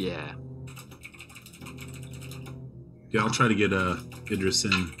 Yeah. Yeah, I'll try to get Idris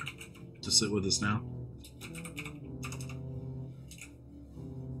in to sit with us now.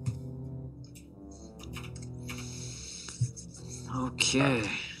 Okay.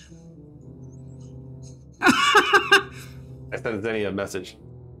 I sent Zenny a message.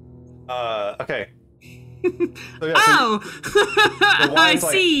 Okay. So, yeah, I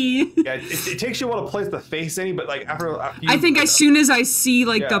see. Yeah, it takes you a while to place the face in, but like after I think as soon as I see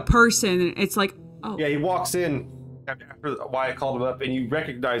like the person, it's like, oh. Yeah, he walks in after why I called him up, and you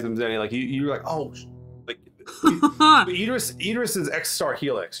recognize him, Zenny. Like you're like, oh, like Idris is X-Star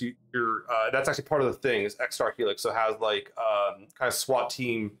Helix. You're that's actually part of the thing is X-Star Helix. So it has like kind of SWAT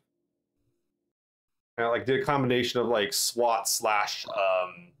team. Kind of like did a combination of like SWAT /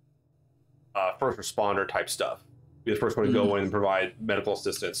 first responder type stuff. Be the first one to go in and provide medical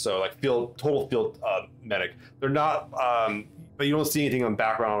assistance. So like total field medic. They're not, but you don't see anything on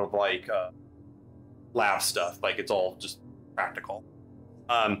background of like lab stuff. Like it's all just practical.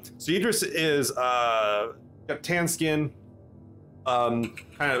 So Idris is got tan skin, kind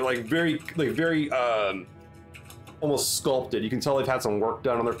of like very almost sculpted. You can tell they've had some work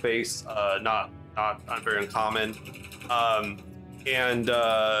done on their face. Not very uncommon.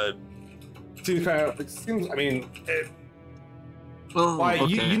 Seems kind of. I mean,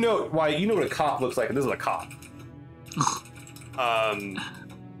 okay. you know what a cop looks like, and this is a cop.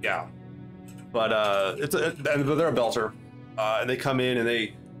 Yeah, but they're a belter, and they come in and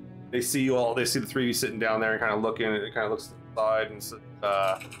they see you all. They see the three of you sitting down there and kind of looking, and it kind of looks to the side and says,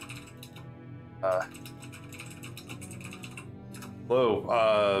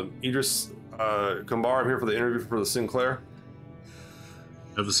 "Hello, Idris Kambar. I'm here for the interview for the Sinclair."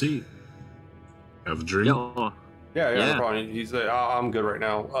 Have a seat. Have a drink. Yeah. No problem. He's like, I'm good right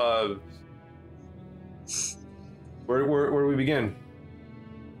now. Where do we begin?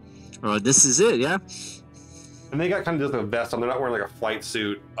 This is it, yeah. And they got kind of just a vest on. They're not wearing like a flight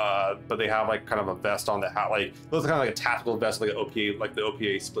suit, but they have like kind of a vest on that like looks kind of like a tactical vest, like an OPA, like the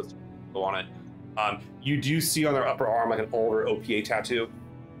OPA splits go on it. You do see on their upper arm like an older OPA tattoo.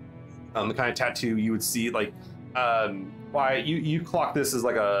 The kind of tattoo you would see like why you clock this as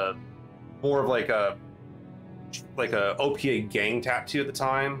like a more of like a OPA gang tattoo at the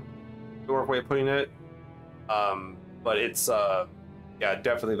time, or way of putting it. but it's yeah,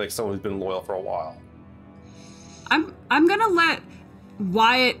 definitely like someone who's been loyal for a while. I'm gonna let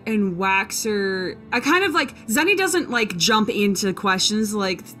Wyatt and Waxer. I kind of like Zenny doesn't like jump into questions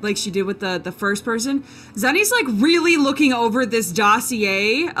like she did with the first person. Zenny's like really looking over this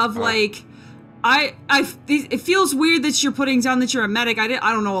dossier of like. It feels weird that you're putting down that you're a medic. I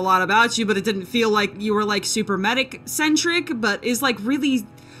don't know a lot about you, but it didn't feel like you were like super medic centric, but is like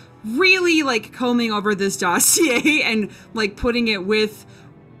really like combing over this dossier and like putting it with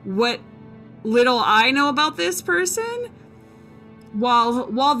what little I know about this person,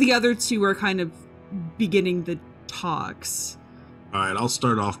 while the other two are kind of beginning the talks. All right, I'll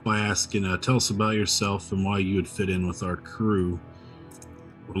start off by asking, tell us about yourself and why you would fit in with our crew.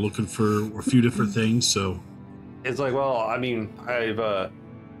 We're looking for a few different things, so... It's like, well, I mean, I've kind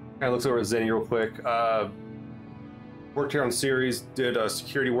of looked over at Zenny real quick. Worked here on Ceres, did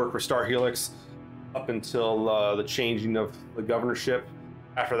security work for Star Helix up until the changing of the governorship.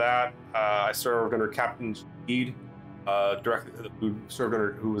 After that, I served under Captain Speed,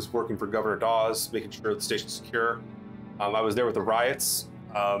 who was working for Governor Dawes, making sure the station's secure. I was there with the riots.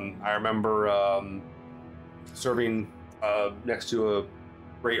 I remember serving next to a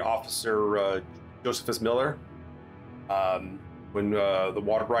great officer, Josephus Miller. When the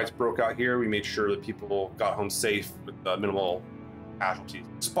water riots broke out here, we made sure that people got home safe with minimal casualties,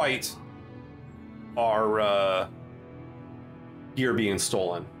 despite our gear being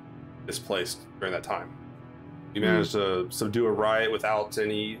stolen, misplaced during that time. We managed to subdue a riot with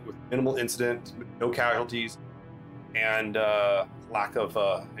minimal incident, no casualties, and lack of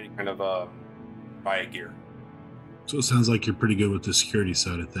any kind of riot gear. So it sounds like you're pretty good with the security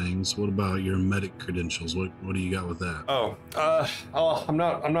side of things. What about your medic credentials? What do you got with that? I'm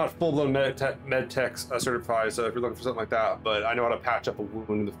not full-blown med tech certified, so if you're looking for something like that, but I know how to patch up a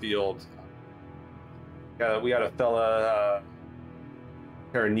wound in the field. We had a fella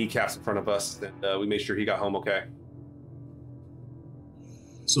pair of kneecaps in front of us, and we made sure he got home okay.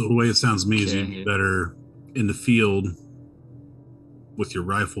 So the way it sounds to me is you'd be better in the field with your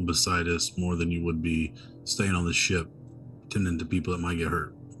rifle beside us more than you would be staying on the ship tending to people that might get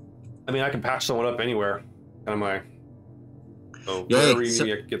hurt. I mean, I can patch someone up anywhere. Kind of my... So wherever you need to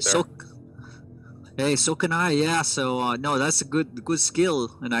get there. So can I, yeah. So no, that's a good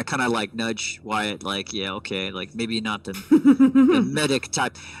skill, and I kind of like nudge Wyatt, like, yeah, okay, like maybe not the, the medic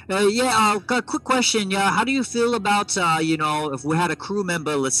type. Got a quick question. Yeah, how do you feel about if we had a crew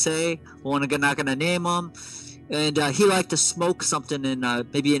member, let's say, we're not gonna name him, and he liked to smoke something in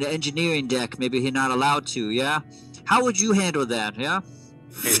maybe an engineering deck, maybe he's not allowed to. Yeah, how would you handle that? Yeah,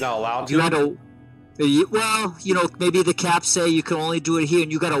 he's not allowed to. You had to. Well, maybe the caps say you can only do it here,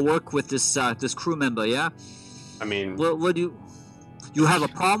 and you got to work with this crew member. Yeah. I mean, what do you have a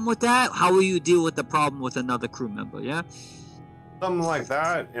problem with that? How will you deal with the problem with another crew member? Yeah. Something like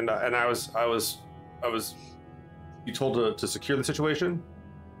that, and I was you told to secure the situation.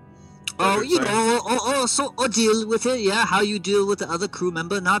 So deal with it. Yeah, how you deal with the other crew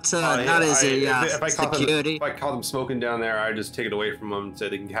member, not security. If I caught them smoking down there, I just take it away from them and say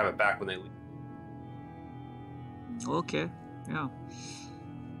they can have it back when they leave. Okay, yeah.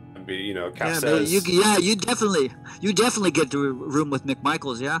 Cap says... you definitely get to room with Mick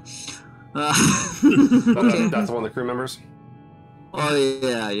Michaels, yeah. Okay. That's one of the crew members. Oh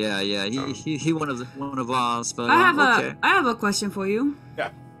yeah. He one of us. But I have a question for you. Yeah.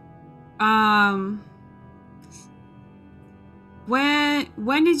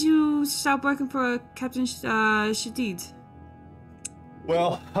 When did you stop working for Captain Shadid?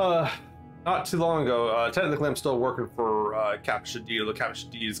 Well, not too long ago. Technically, I'm still working for Captain Shadid. Although Captain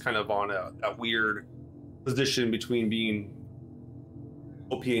Shadid is kind of on a weird position between being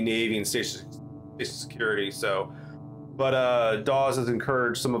OPA Navy and station security. So, but Dawes has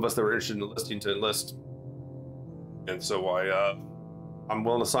encouraged some of us that were interested in enlisting to enlist, and so I'm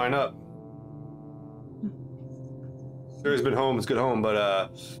willing to sign up. There's been home, it's good home,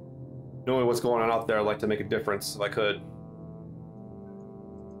 but knowing what's going on out there, I'd like to make a difference if I could.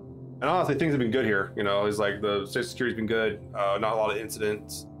 And honestly, things have been good here. It's like the state security's been good. Not a lot of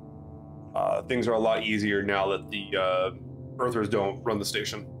incidents. Things are a lot easier now that the Earthers don't run the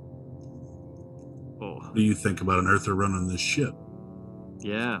station. What do you think about an Earther running this ship?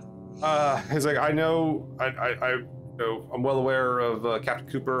 Yeah. It's like I'm well aware of Captain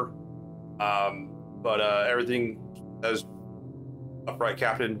Cooper, but everything as upright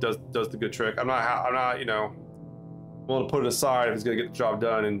captain does the good trick. I'm not willing to put it aside if he's going to get the job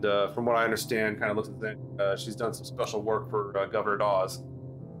done. And from what I understand, kind of looks at that, she's done some special work for Governor Dawes.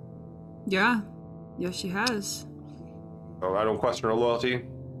 Yeah, she has. So I don't question her loyalty.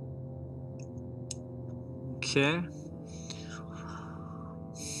 Okay.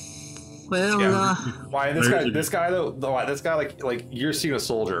 Well, Yeah. Why this guy though? Why this guy like you're seeing a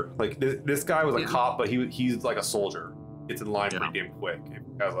soldier. Like this guy was a cop, but he's like a soldier. Gets in line pretty damn quick. It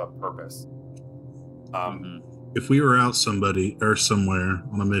has a purpose. If we were out somebody or somewhere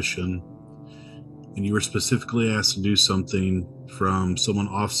on a mission, and you were specifically asked to do something from someone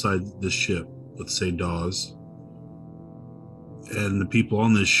offside the ship, let's say Dawes, and the people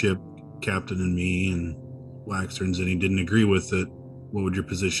on this ship, Captain and me and Waxer and Zenny, didn't agree with it, what would your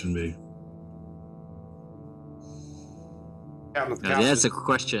position be? That's a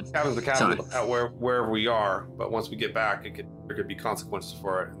question. Captain's the captain at wherever we are, but once we get back, there could be consequences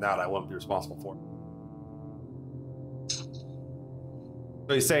for it, and that I won't be responsible for.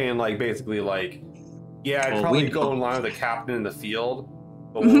 So he's saying, like, basically, like, yeah, I'd probably go in line with the captain in the field.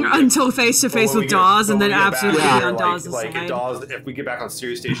 Until face to face with Dawes, and then absolutely on Dawes' like side. if we get back on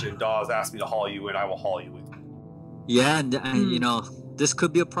Sirius Station and Dawes asks me to haul you in, I will haul you in. Yeah, and you know, this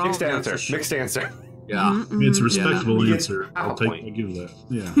could be a problem. Mixed answer. Yeah, it's a respectable answer. I'll give that.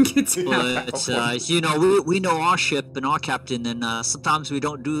 Yeah. But you know, we know our ship and our captain, and sometimes we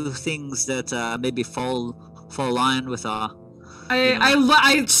don't do things that maybe fall line with our.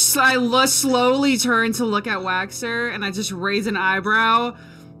 I slowly turn to look at Waxer, and I just raise an eyebrow.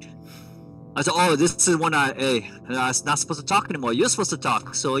 I said, "Oh, this is when I'm not supposed to talk anymore. You're supposed to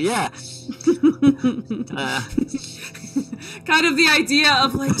talk." So yeah. Kind of the idea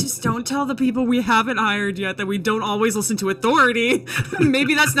of like, just don't tell the people we haven't hired yet that we don't always listen to authority.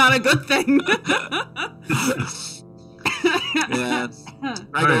 Maybe that's not a good thing. Yeah.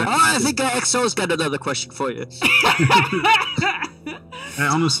 I think XO's got another question for you.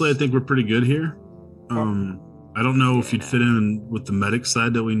 Honestly, I think we're pretty good here. I don't know if you'd fit in with the medic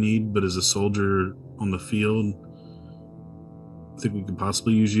side that we need, but as a soldier on the field, I think we could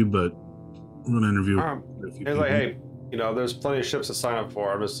possibly use you, but we're going to interview a few people. Like, hey, you know, there's plenty of ships to sign up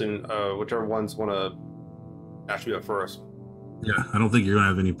for. I'm assuming whichever ones want to ask you up first. Yeah, I don't think you're going to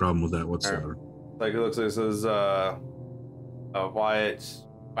have any problem with that whatsoever. Right. Like, it looks like this is Wyatt,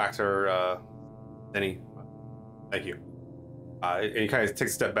 Waxer, Denny. Thank you. And he kind of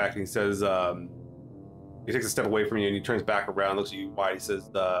takes a step back and he says, he takes a step away from you and he turns back around, looks at you wide. He says,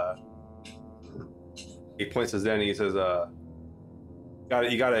 he points to Zenny. He says,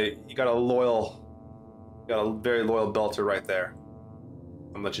 you got a very loyal belter right there.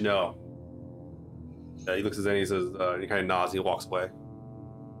 I'll let you know. He looks at Zenny. He says, he kind of nods. And he walks away.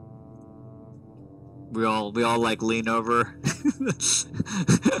 We all like lean over.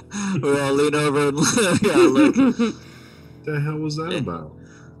 We all lean over and look. What the hell was that about?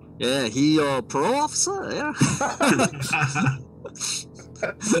 Yeah, he parole officer. Yeah.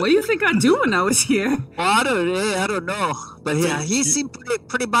 What do you think I do when I was here? Well, I don't know, but yeah, he seemed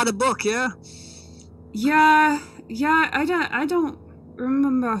pretty by the book. Yeah. Yeah. I don't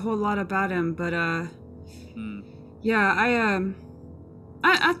remember a whole lot about him, but yeah,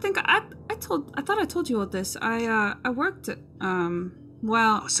 I think I thought I told you all this. I worked at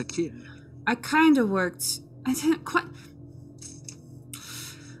well, as a kid. I kind of worked. I didn't quite.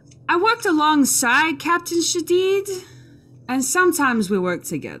 I worked alongside Captain Shadid, and sometimes we worked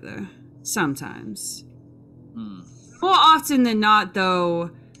together. Sometimes. More often than not,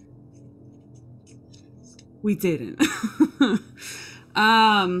 though, we didn't.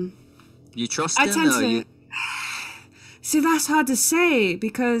 You trust I him? tend to. See, that's hard to say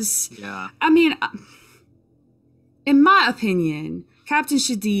because. Yeah. I mean, in my opinion, Captain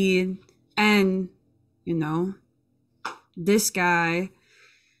Shadid and, you know, this guy,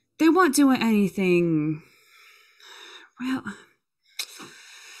 they weren't doing anything. Well,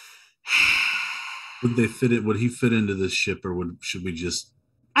 Would they fit it? Would he fit into this ship, or should we just?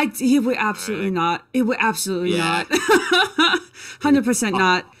 He would absolutely not. It would absolutely not. 100%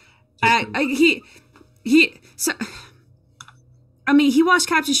 not. So. I mean, he watched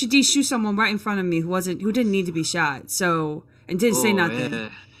Captain Shadid shoot someone right in front of me who didn't need to be shot. So, and didn't say nothing. Yeah.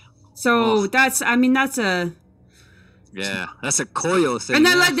 So that's a. Yeah, that's a Koyo thing. And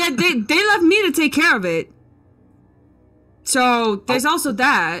they left me to take care of it. So there's also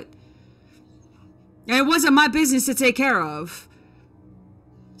that. And it wasn't my business to take care of.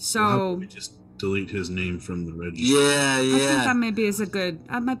 So how can we just delete his name from the register? Yeah. I think that maybe is a good.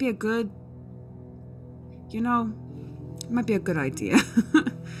 That might be a good. You know, it might be a good idea.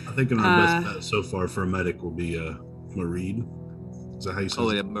 I think our best bet so far for a medic will be Mareed. Is that how you say it?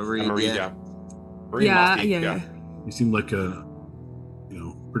 Oh yeah, Mareed. Yeah. Yeah. He seemed like a,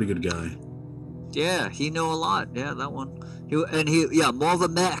 pretty good guy. Yeah, he knew a lot. Yeah, that one. More of a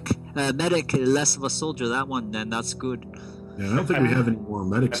medic, less of a soldier. That one, then that's good. Yeah, I don't think we have any more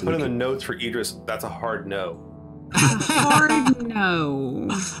medics. I put in the notes for Idris. That's a hard no. Hard no.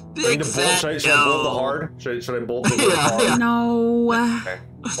 Big fat should I bold the hard? Should I bold the Yeah, hard? yeah. No. Okay.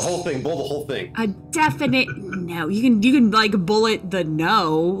 The whole thing. Bold the whole thing. A definite no. You can like bullet the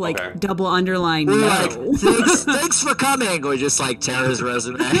no, like Okay. double underline We're no. like, thanks for coming. Or just like tear his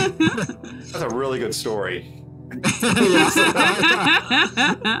resume. That's a really good story. All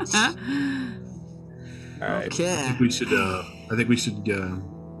right. Okay. I think we should. I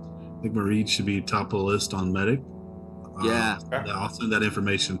think Marie should be top of the list on medic. Yeah. I'll send that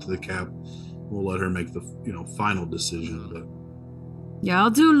information to the cap. We'll let her make the final decision. But Yeah,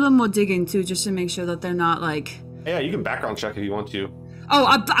 I'll do a little more digging too, just to make sure that they're not like. Yeah, you can background check if you want to.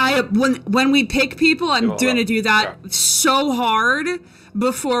 Oh, when we pick people, I'm gonna do that so hard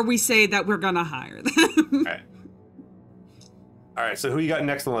before we say that we're gonna hire them. All right. So who you got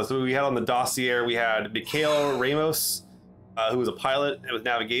next on the list? So we had on the dossier. We had Mikhail Ramos, who was a pilot with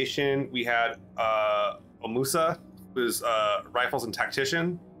navigation. We had Omusa, who was rifles and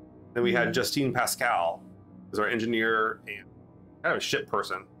tactician. Then we had Justine Pascal, who's our engineer and kind of a ship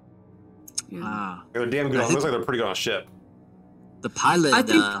person. They're damn good. Looks like they're pretty good on a ship. The pilot. I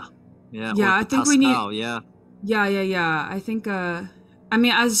think. I think we need. Yeah. I think. I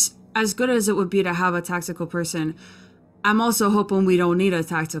mean, as good as it would be to have a tactical person, I'm also hoping we don't need a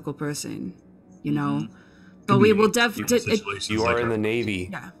tactical person. You know, but we will definitely. You are in the Navy.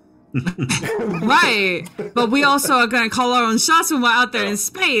 Yeah. Right, but we also are going to call our own shots when we're out there in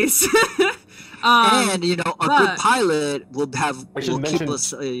space. And a good pilot will keep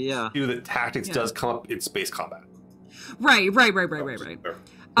us. That tactics does come up in space combat. Right. I think we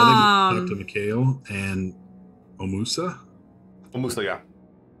talk to Mikhail and Omusa. Omusa,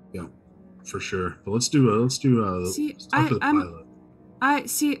 yeah, for sure. But let's talk to the pilot. I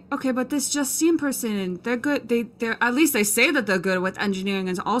see. Okay, but this Justine person, they're good. They're at least they say that they're good with engineering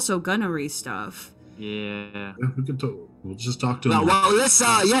and also gunnery stuff. Yeah. We can talk. We'll just talk to them. Well, let's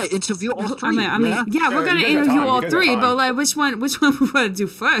interview all three. I mean, we're gonna interview all three, but like, which one we want to do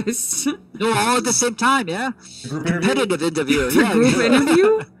first? No, all at the same time. Yeah. Competitive interview. Yeah. Group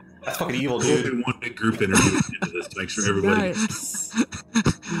interview. That's fucking evil, We'll dude. do one big group interview into this to make sure everybody. Yes.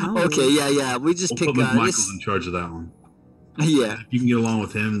 Okay. Yeah. We just We'll pick. put Michael's in charge of that one. Yeah. If you can get along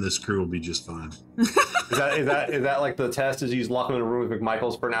with him, this crew will be just fine. Is that like the test? Is you just lock him in a room with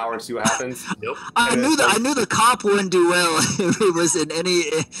McMichaels for an hour and see what happens? Yep. I knew the cop wouldn't do well if he was in any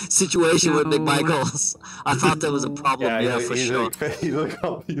situation with McMichaels. I thought that was a problem. Yeah, for sure. He's gonna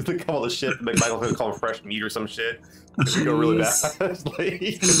come on the ship. McMichael's gonna call him fresh meat or some shit. It's gonna go really bad. It's gonna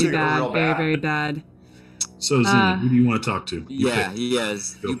be bad, very, very bad. So Zenny, who do you want to talk to? You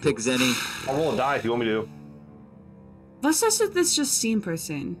pick Zenny. I'll roll a die if you want me to. Let's test with this Justine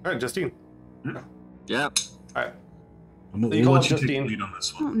person. All right, Justine. Yeah. All right. We'll let you take the lead on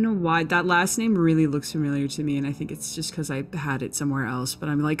this I one. don't know why that last name really looks familiar to me, and I think it's just because I had it somewhere else. But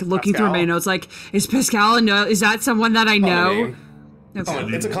I'm like looking through my notes, like, is Pascal? No, is that someone that I know? Okay.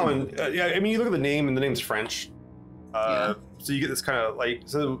 It's a common. I mean, you look at the name, and the name's French. So you get this kind of like.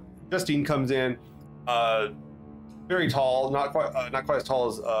 So Justine comes in, very tall, not quite as tall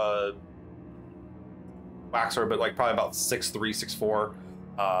as Waxer, but like probably about 6'3",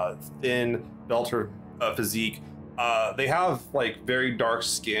 6'4", thin, belter physique. They have like very dark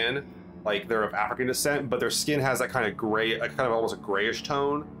skin, like they're of African descent, but their skin has that kind of gray, kind of almost a grayish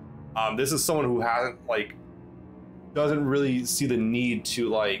tone. This is someone who doesn't really see the need to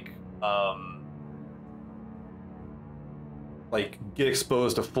like get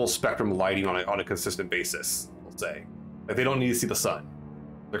exposed to full spectrum lighting on a consistent basis. We'll say, like they don't need to see the sun.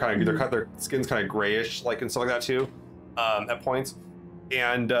 Their skin's kind of grayish, like and stuff like that too, at points,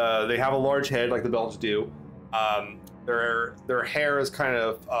 and they have a large head like the Belts do. Their hair is kind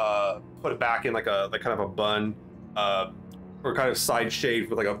of put back in like kind of a bun, or kind of side shaved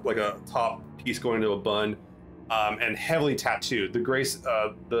with like a top piece going into a bun, and heavily tattooed.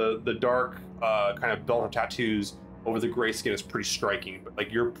 The dark kind of belt of tattoos over the gray skin is pretty striking, but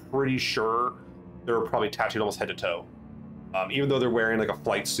like you're pretty sure they're probably tattooed almost head to toe. Even though they're wearing like a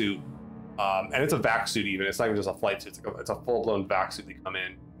flight suit, and it's a vac suit even. It's not even just a flight suit. It's a full-blown vac suit they come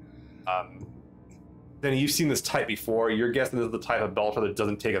in. Then you've seen this type before. You're guessing this is the type of belter that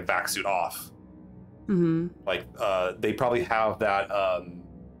doesn't take a vac suit off. Mm-hmm. Like they probably have that.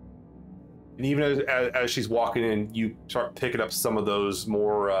 And even as she's walking in, you start picking up some of those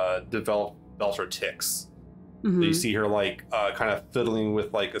more developed belter ticks. Mm-hmm. So you see her like kind of fiddling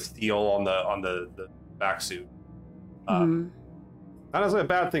with like a steel on the vac suit. Not necessarily a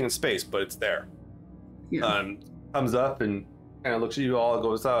bad thing in space, but it's there. Yeah. Comes up and kind of looks at you all and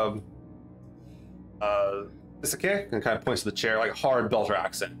goes, "It's okay," and kind of points to the chair, like a hard belter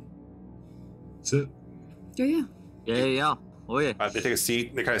accent. That's it. Yeah. Yeah. Oh yeah. They take a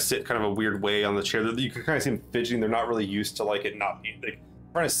seat. They kind of sit kind of a weird way on the chair. You can kind of see them fidgeting. They're not really used to like it not being like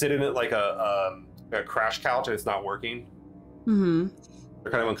trying to sit in it like a crash couch, and it's not working. Mm-hmm.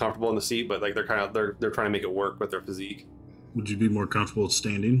 They're kind of uncomfortable in the seat, but like they're trying to make it work with their physique. Would you be more comfortable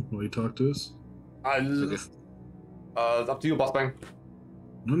standing while you talk to us? It's up to you, Boss Bang.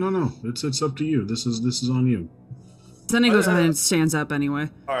 No. It's up to you. This is on you. Then he goes ahead and stands up anyway.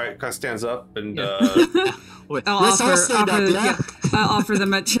 All right, kind of stands up and. Wait, I'll let's all stand up, yeah? I'll offer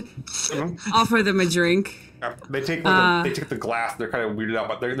them a drink. They take the glass. They're kind of weirded out,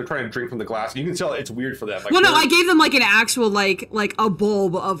 but they're trying to drink from the glass. You can tell it's weird for them. Like, well, no, I gave them like an actual like a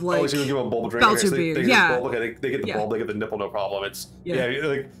bulb of like. Oh, so you give them a bulb of drink. Belcher beer. Yeah. Okay, they get the bulb. They get the nipple. No problem. It's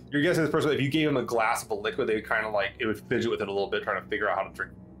like you're guessing this person. If you gave them a glass of a liquid, they would kind of like it would fidget with it a little bit, trying to figure out how to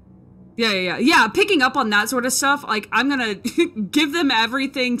drink. Yeah. Picking up on that sort of stuff, like I'm gonna give them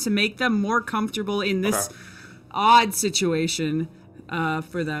everything to make them more comfortable in this odd situation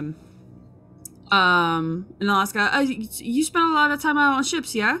for them. And I'll ask, you spent a lot of time out on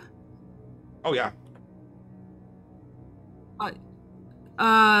ships, yeah? Oh yeah. Uh,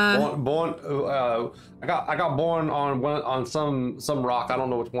 I got born on some rock. I don't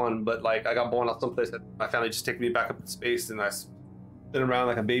know which one, but like I got born on some place that my family just took me back up in space, and I've been around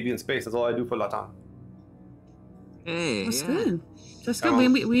like a baby in space. That's all I do for a lot of time. Hey, that's good. That's good.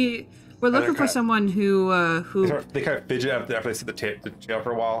 We're looking for someone who they kind of fidget after they sit the chair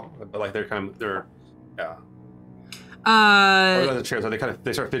for a while, but like they're yeah. Or the chair, so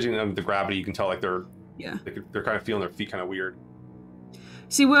they start fidgeting under the gravity. You can tell like they're kind of feeling their feet kind of weird.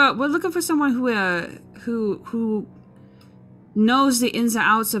 See, we're looking for someone who knows the ins and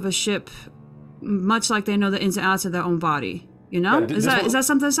outs of a ship, much like they know the ins and outs of their own body. You know, is that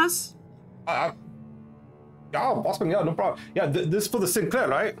something that says? Yeah, Boston. Yeah, no problem. Yeah, this is for the Sinclair,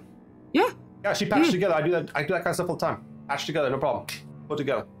 right? Yeah. Yeah, she patched together. I do that kind of stuff all the time. Patch together, no problem. Put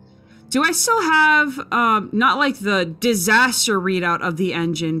together. Do I still have not like the disaster readout of the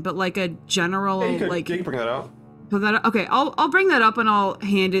engine, but like a general you can bring that out. Put that up? Okay, I'll bring that up and I'll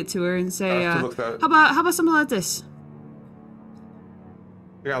hand it to her and say, how about something like this?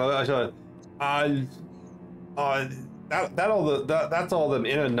 Yeah, that's all the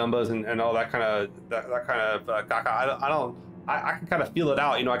inner numbers and all that kind of I can kind of feel it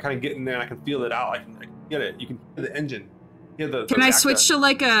out. You know, I kind of get in there and I can feel it out. I can get it. You can hear the engine. Can I switch to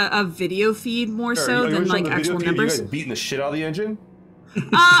like a video feed more so than like actual numbers? You guys beating the shit out of the engine?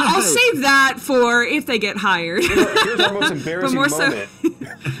 I'll save that for if they get hired. Here's our most embarrassing moment.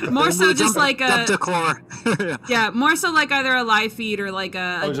 More so just like a core. Yeah, more so like either a live feed or like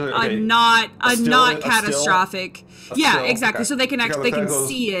a not catastrophic. Yeah, exactly. Okay. So they can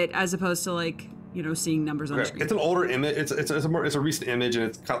see it as opposed to like, you know, seeing numbers on the screen. It's an older image. It's a recent image, and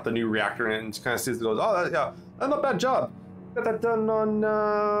it's got the new reactor in it, and it kind of sees it, goes, oh that's not a bad job. Got that done on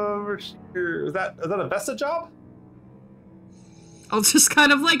is that a Vesta job? I'll just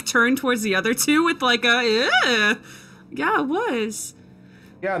kind of like turn towards the other two with like yeah, it was.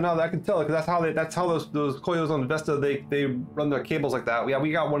 Yeah, no, I can tell because that's how those coils on Vesta they run their cables like that. Yeah,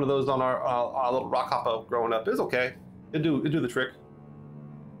 we got one of those on our little rock hopper growing up. It's okay. It do the trick.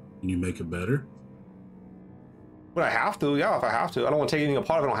 Can you make it better? But I have to, yeah. If I have to, I don't want to take anything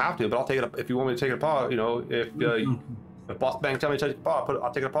apart if I don't have to. But I'll take it up if you want me to take it apart. You know, if Boss Bang tell me to take it apart,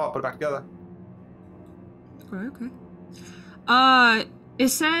 I'll take it apart, put it back together. Okay. It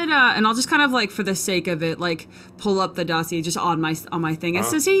said, and I'll just kind of like for the sake of it, like pull up the dossier just on my thing. It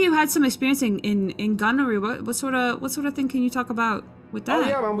says here you had some experience in gunnery. What sort of thing can you talk about with that? Oh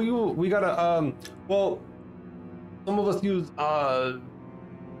yeah, man. We got a well, some of us use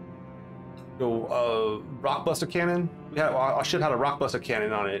rockbuster cannon. Our ship had a rockbuster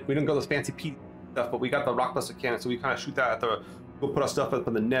cannon on it. We didn't go this fancy P stuff, but we got the rockbuster cannon, so we kind of shoot that go put our stuff up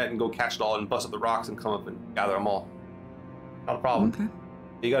in the net and go catch it all and bust up the rocks and come up and gather them all. Not a problem. Okay.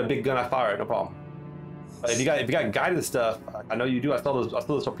 You got a big gun, I fire it, no problem. If you got guided stuff, I know you do. I saw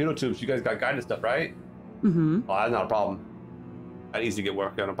those torpedo tubes. You guys got guided stuff, right? Mm-hmm. Well, that's not a problem. That's easy to get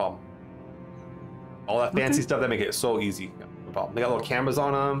work, no problem. All that fancy stuff, that make it so easy, no problem. They got little cameras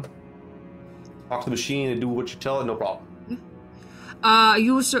on them. Talk to the machine and do what you tell it, no problem.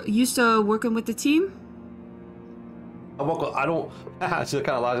 You were used to working with the team? I don't. It's just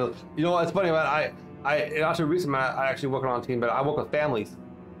kind of logical. You know what? It's funny, man. Actually, recently, I actually work on a team, but I work with families.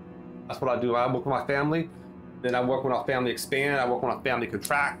 That's what I do. I work with my family. Then I work when our family expand. I work when our family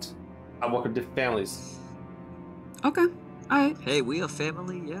contract. I work with different families. Okay. All right. Hey, we a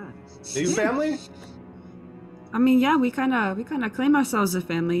family, yeah. Are you family? I mean, yeah, we kind of claim ourselves a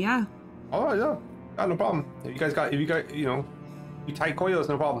family, yeah. Oh yeah, no problem. If you guys, you tight coils,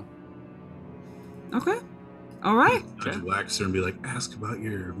 no problem. Okay. All right. I'd Waxer and be like, ask about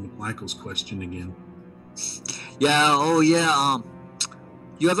your McMichael's question again. Yeah. Oh yeah.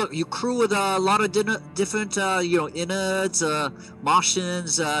 You crew with a lot of different innards,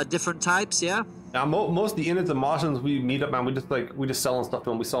 Martians, different types. Yeah. Now, most of the innards and Martians we meet up, man. We just selling stuff to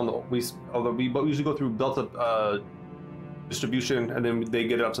them. We sell them. But we usually go through Delta distribution, and then they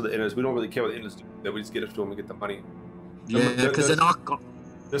get it up to the innards. We don't really care what the innards do. That we just get it to them and get the money. Yeah, because they're not.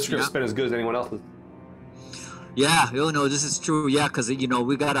 This script's been as good as anyone else's. Yeah, this is true. Yeah, because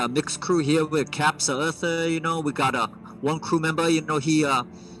we got a mixed crew here with Caps Arthur. We got one crew member. He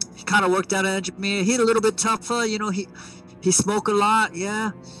kind of worked out an engineer. He's a little bit tougher. He smoke a lot.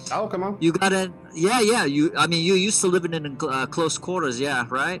 Yeah. Oh, come on. You got it. Yeah. You used to living in close quarters. Yeah,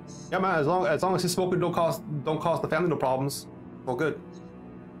 right. Yeah, man. As long as his smoking don't cause the family no problems, all good.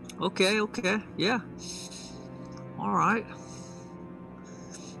 Okay. Yeah. All right.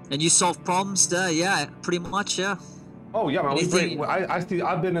 And you solve problems there, yeah, pretty much, yeah. Oh yeah, man.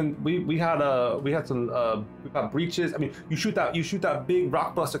 I've been in. We had some we got breaches. I mean, you shoot that big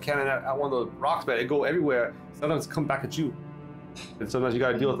rock buster cannon at one of the rocks, man. It go everywhere. Sometimes it come back at you, and sometimes you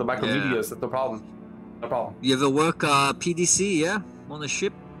gotta deal with the micrometeors. That's the problem. No problem. You ever work PDC, yeah, on the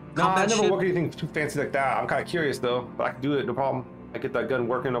ship? No, I never work anything too fancy like that. I'm kind of curious though, but I can do it, no problem. I get that gun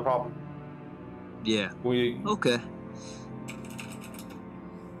working, no problem. Yeah. Okay.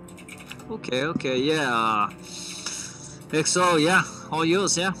 Okay, yeah. XO, yeah, all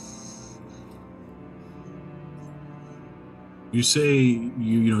yours, yeah. You say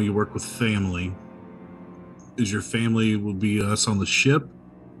you work with family. Is your family will be us on the ship,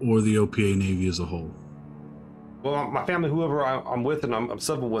 or the OPA Navy as a whole? Well, my family, whoever I'm with and I'm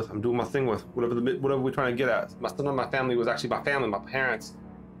subbing with, I'm doing my thing with, whatever we're trying to get at. None of my family was actually my family, my parents,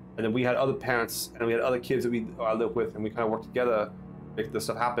 and then we had other parents and we had other kids that I lived with, and we kind of worked together to make this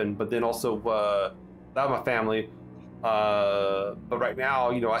stuff happen. But then also that was my family. But right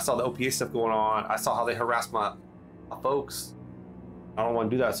now, I saw the OPA stuff going on. I saw how they harassed my folks. I don't want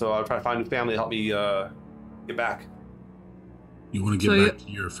to do that, so I'll try to find a new family to help me get back. You want to get back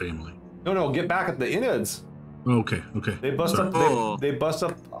to your family? No, get back at the innards. Oh, okay. They bust up. They bust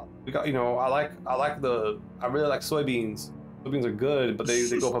up. We got. I really like soybeans. Soybeans are good, but they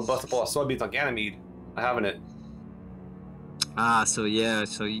go up and bust up all the soybeans on Ganymede. I'm having it.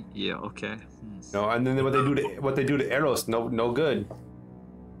 Okay. And then what they do to Eros, no good.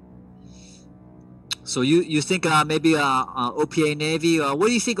 So you think maybe OPA Navy? What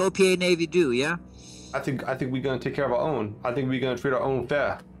do you think OPA Navy do? Yeah. I think we're gonna take care of our own. I think we're gonna treat our own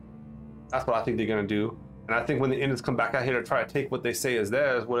fair. That's what I think they're gonna do. And I think when the Indians come back out here to try to take what they say is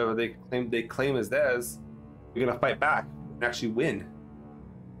theirs, whatever they claim is theirs, we're gonna fight back and actually win.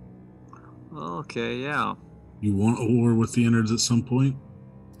 Okay, yeah. You want a war with the innards at some point?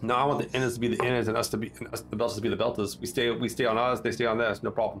 No, I want the innards to be the innards and us the belters to be the belters. We stay on ours, they stay on theirs,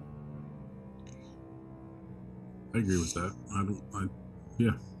 no problem. I agree with that.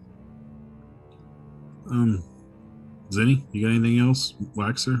 Yeah. Zenny, you got anything else?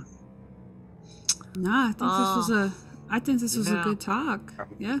 Waxer? Nah, I think this was a good talk.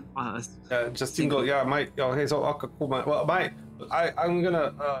 Yeah. Just single. Yeah, Mike. Okay, so cool, man. Well, Mike, I'm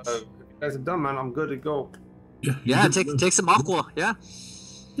gonna. If you guys are done, man, I'm good to go. Yeah. Take some aqua. Yeah.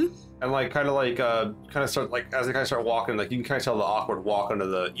 And kind of start as they kind of start walking, you can kind of tell the awkward walk under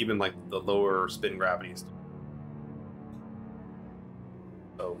the the lower spin gravities.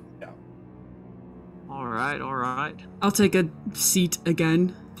 So yeah. All right. I'll take a seat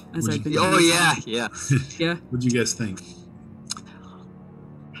again. Oh yeah. Yeah. What'd you guys think?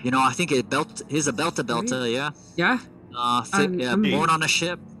 I think he's a belter, yeah. Yeah. Born on a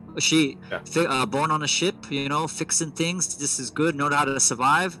ship. Born on a ship, fixing things. This is good. Know how to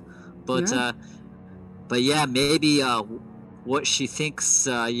survive, but yeah, maybe what she thinks,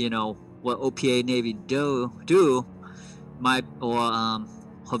 what OPA Navy do might, or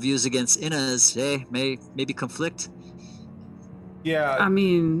her views against inners, maybe conflict. Yeah. I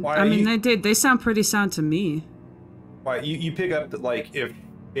mean, they sound pretty sound to me. Why you pick up that if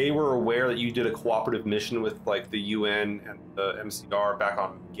they were aware that you did a cooperative mission with the UN and the MCR back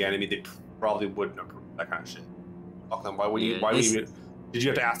on Ganymede, they probably wouldn't approve that kind of shit. Fuck them. Why would you? Did you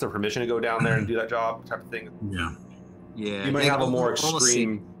have to ask their permission to go down there and do that job type of thing? Yeah. Yeah. You might have a more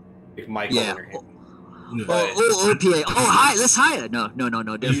extreme Michael on your hand. OPA. Oh, hi. Let's hire. No.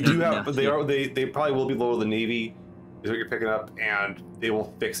 Definitely. They probably will be lower than Navy. Is what you're picking up, and they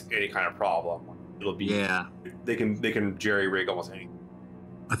will fix any kind of problem. It'll be They can jerry rig almost anything.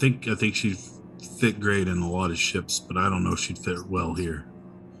 I think she'd fit great in a lot of ships, but I don't know if she'd fit well here.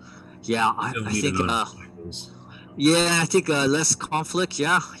 Yeah, I think Yeah, I think less conflict.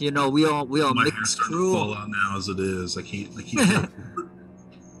 Yeah, you know, we all My hair's mixed starting to crew. fall out now as it is. I can't. help it.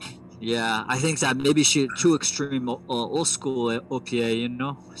 Yeah, I think that maybe she too extreme old school OPA, you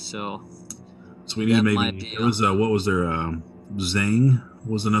know. So So we need that maybe. might be. There was what was there? Zhang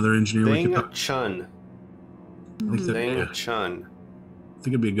was another engineer we could Zhang talk. Chun. I think that'd be Zhang Chun. I think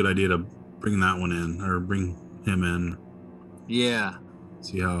it'd be a good idea to bring that one in or bring him in. Yeah.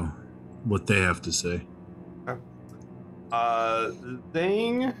 See what they have to say.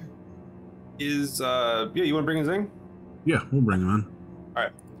 Zhang is yeah, you want to bring in Zhang? Yeah, we'll bring him in. All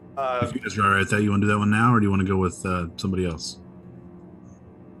right. If you guys are all right with that, you want to do that one now, or do you want to go with somebody else?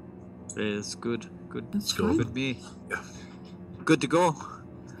 It's good. Good. That's go. fine. Good me. Yeah. Good to go.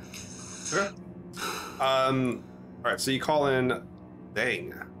 Okay. All right. So you call in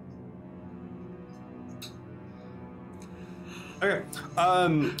Zhang. Okay.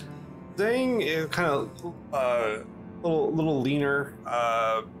 Zhang is kind of little leaner,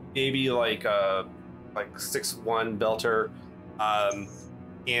 maybe like 6'1" belter,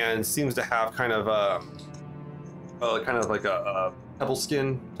 and seems to have kind of like a pebble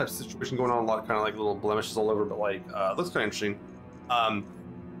skin type of situation going on. A lot of kind of like little blemishes all over, but like looks kind of interesting.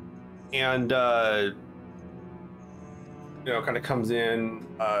 And you know, kind of comes in,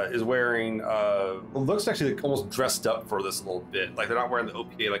 is wearing looks actually like almost dressed up for this a little bit. Like they're not wearing the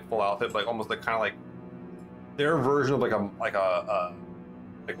OPA like full outfit, but like almost like kind of like their version of like what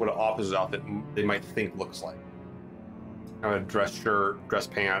an officer's outfit they might think looks like. Kind of dress shirt, dress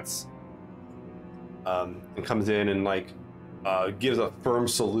pants, and comes in and like gives a firm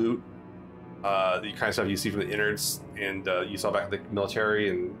salute. The kind of stuff you see from the innards and you saw back in the military,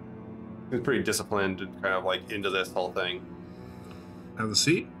 and he's pretty disciplined and kind of like into this whole thing. Have a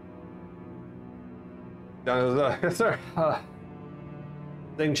seat. Yes, sir.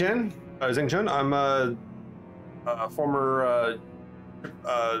 Zheng Chun. I'm a former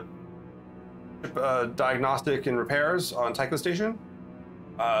diagnostic and repairs on Tycho Station.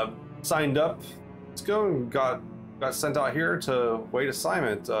 Signed up. Let's go and got sent out here to wait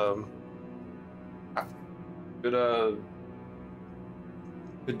assignment. Good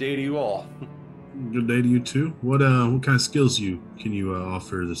day to you all. Good day to you too. What kind of skills can you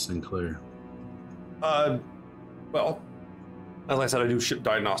offer the Sinclair? Well, as I said, I do ship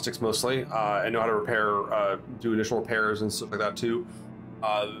diagnostics mostly. I know how to repair, do initial repairs and stuff like that too.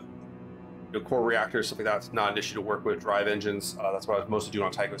 Core reactors, stuff like that's not an issue to work with. Drive engines, that's what I was mostly doing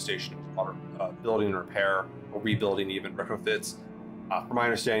on Tycho Station. A lot of building and repair, or rebuilding even, retrofits. From my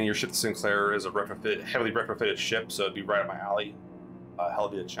understanding, your ship, the Sinclair, is a heavily retrofitted ship, so it'd be right up my alley. Hell,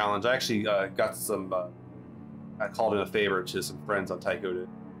 it'd be a challenge. I actually got some. I called in a favor to some friends on Tycho to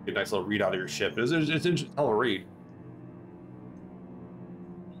get a nice little readout of your ship. It's a hell of a read.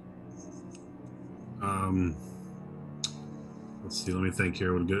 Let's see. Let me think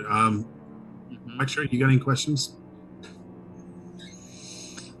here. What good. Mike, sure. You got any questions?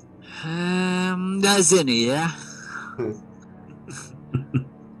 There's any, yeah.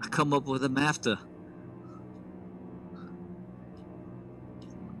 I come up with them after.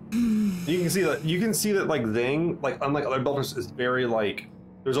 You can see that like Zhang, like unlike other builders, is very like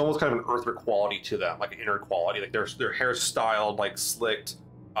there's almost kind of an earther quality to them, like an inner quality. Like their hair styled, like slicked.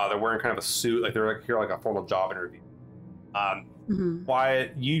 They're wearing kind of a suit, like they're like here like a formal job interview.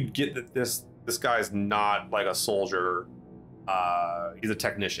 Why you get that this guy's not like a soldier. He's a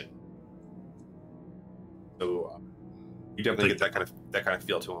technician. So you definitely get that kind of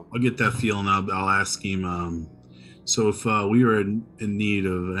feel to him. I'll get that feel, and I'll ask him. So if we were in need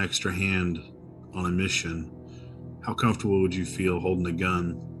of an extra hand on a mission, how comfortable would you feel holding a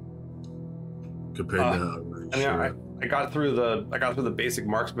gun compared to? I mean, I got through the basic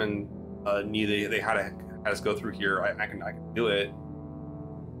marksman need they had us go through here. I can do it.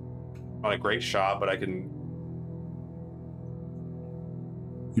 Not a great shot, but I can.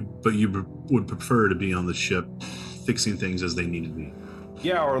 But you would prefer to be on the ship, fixing things as they need to be.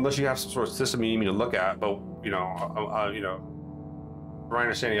 Yeah, or unless you have some sort of system you need me to look at. But from my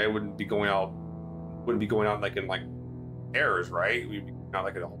understanding, I wouldn't be going out like in like pairs, right? We'd be not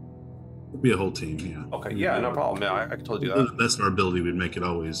like a whole. It'd be a whole team, yeah. Okay, yeah, no problem. Yeah, I can totally do that. That's our ability. We'd make it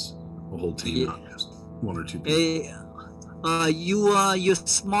always a whole team, not just one or two people. You're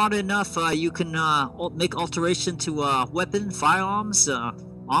smart enough. You can make alteration to weapon, firearms,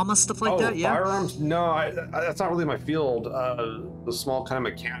 armor, stuff like that. Yeah. Firearms? No, that's not really my field. The small kind of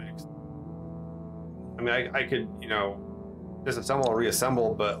mechanics. I mean, I could disassemble or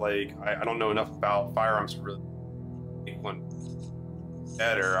reassemble, but like I don't know enough about firearms to really make one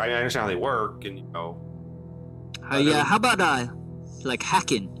better. I understand how they work, and yeah. How about like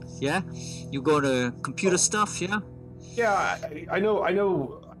hacking? Yeah, you go to computer stuff. Yeah. Yeah, I know. I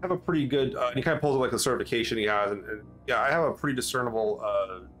have a pretty good. He kind of pulls up like the certification he has, and yeah, I have a pretty discernible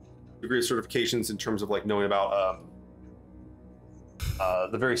degree of certifications in terms of like knowing about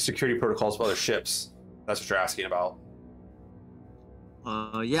the various security protocols of other ships. That's what you're asking about.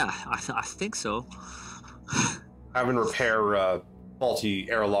 Yeah, I think so. Having to repair faulty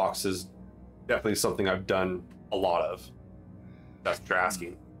airlocks is definitely something I've done a lot of. That's what you're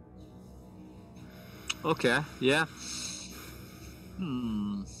asking. Okay. Yeah.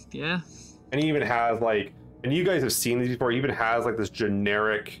 Yeah. And he even has like, and you guys have seen these before. He even has like this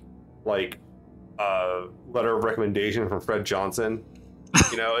generic, like, letter of recommendation from Fred Johnson.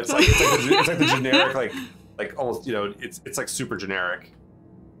 You know, it's like the generic like almost, you know, it's like super generic.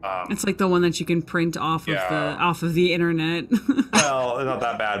 It's like the one that you can print off of the internet. Well, not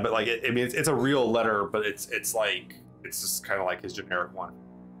that bad, but like I mean, it's a real letter, but it's just kind of like his generic one.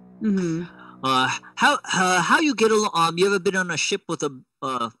 Mm-hmm. How you get along? You ever been on a ship with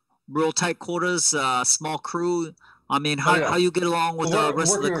a real tight quarters, small crew? I mean, how you get along with the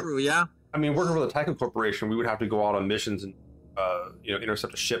rest of the crew? Yeah. I mean, working for the Tycoon Corporation, we would have to go out on missions and you know,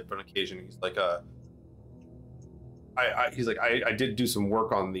 intercept a ship on occasion. He's like I did do some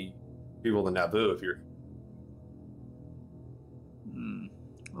work on the people in Naboo. If you're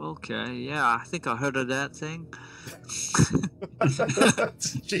okay, yeah, I think I heard of that thing.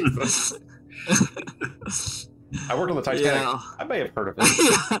 Jesus. I worked on the Titanic. Yeah. I may have heard of it.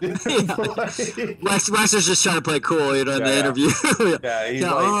 Yeah. Waxer's just trying to play cool, you know, in the interview. Yeah, he's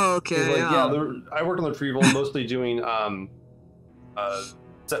like, oh, okay. He's like, I worked on the retrieval, mostly doing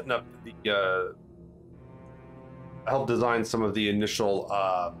setting up the I helped design some of the initial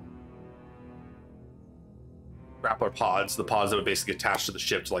grappler pods, the pods that would basically attach to the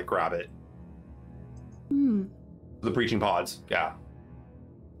ship to like grab it. The breaching pods, yeah.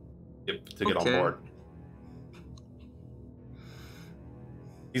 To get on board.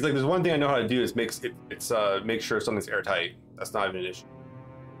 He's like, there's one thing I know how to do is make sure something's airtight. That's not even an issue.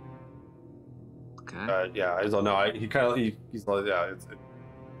 Okay. Yeah, I don't know. He's like, yeah,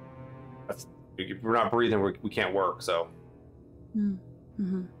 that's if we're not breathing, we can't work. So.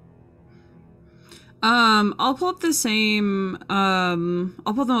 Mm-hmm. I'll pull up the same.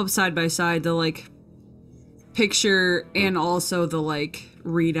 I'll pull them up side by side. The like picture and also the like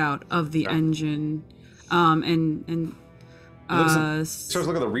readout of the engine. And starts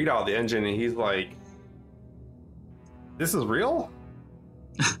looking at the readout of the engine, and he's like, "This is real."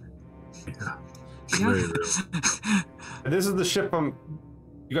 Yeah. Very real. And this is the ship you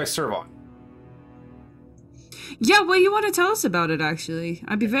guys serve on. Yeah, well, you want to tell us about it, actually.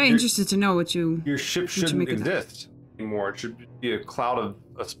 I'd be very interested to know what you... Your ship shouldn't exist anymore. It should be a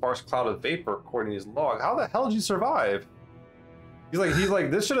sparse cloud of vapor, according to his log. How the hell did you survive? He's like,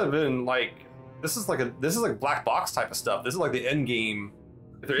 this should have been like, this is like black box type of stuff. This is like the end game.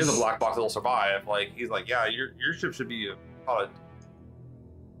 If there is a black box, it'll survive. Like, he's like, yeah, your ship should be what are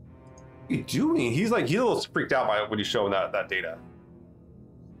you doing? He's a little freaked out by when he's showing that data.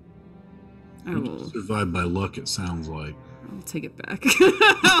 I will survive by luck, it sounds like. I'll take it back.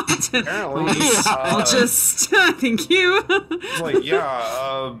 Apparently, I'll just thank you. It's like, yeah,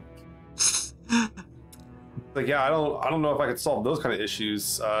 I don't know if I could solve those kind of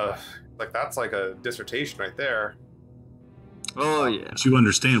issues. Like, that's like a dissertation right there. Oh yeah. But you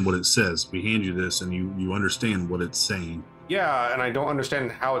understand what it says. We hand you this, and you understand what it's saying. Yeah, and I don't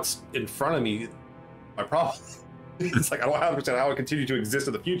understand how it's in front of me. My problem. It's like I don't understand how it continue to exist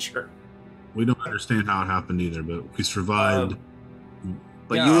in the future. We don't understand how it happened either, but we survived.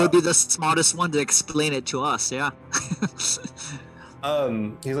 But you will be the smartest one to explain it to us, yeah.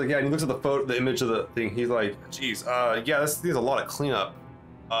 He's like, yeah, and he looks at the image of the thing. He's like, geez, yeah, this needs a lot of cleanup.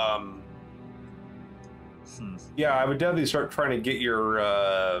 Yeah, I would definitely start trying to get your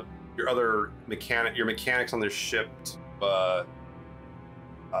other mechanics on this ship to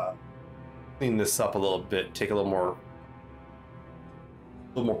clean this up a little bit, take a little more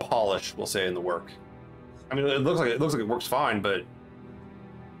polish, we'll say, in the work. I mean, it looks like it works fine, but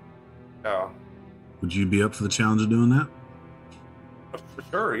yeah. Would you be up for the challenge of doing that? For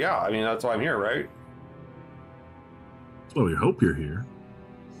sure, yeah. I mean, that's why I'm here, right? Well, we hope you're here.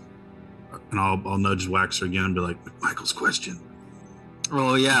 And I'll nudge Waxer again and be like, Michael's question.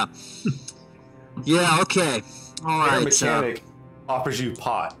 Oh yeah. Yeah. Okay. All right. Air mechanic offers you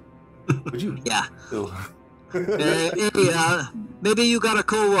pot. Would you? Yeah. Maybe you got a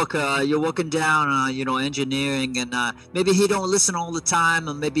coworker. You're working down, engineering, and maybe he don't listen all the time,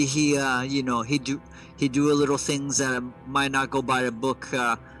 and maybe he do a little things that might not go by the book.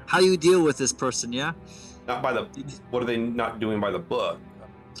 How you deal with this person? Yeah. Not by the. What are they not doing by the book?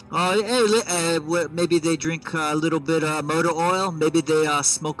 Maybe they drink a little bit of motor oil. Maybe they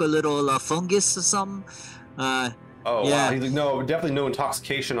smoke a little fungus or something. Oh Yeah. wow, he's like, no, definitely no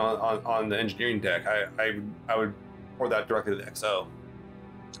intoxication on the engineering deck. I would report that directly to the XO.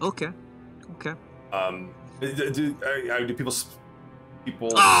 Okay. Do people?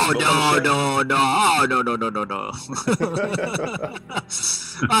 Oh smoke on the no!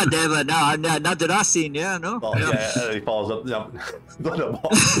 Oh never, no, not that I seen. Yeah, no. Oh, yeah, he follows up. No,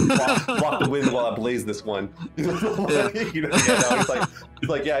 block the wind while I blaze this one. He's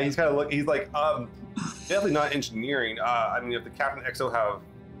like, yeah, he's kind of he's like, definitely not engineering. I mean, if the Captain XO have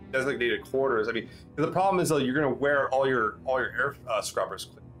designated quarters, I mean, the problem is though, you're gonna wear all your air scrubbers.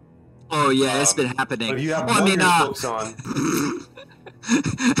 Oh yeah, it's been happening. But if you have one of your folks on.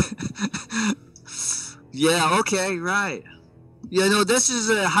 Yeah. Okay. Right. This is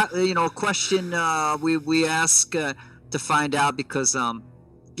a question we ask to find out because our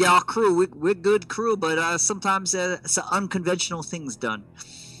crew we're good crew, but sometimes some unconventional things done,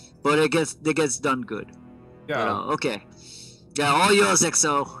 but it gets done good. Yeah. Okay. Yeah. All yours,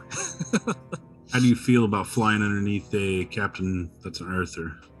 XO. How do you feel about flying underneath a captain that's an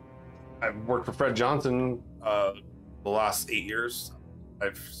Earther? I've worked for Fred Johnson the last 8 years.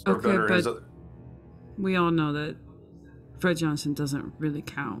 I've served Okay, under his. but we all know that Fred Johnson doesn't really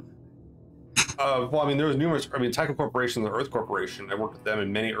count. Well, I mean, there was numerous. I mean, Tycho Corporation, the Earth Corporation. I worked with them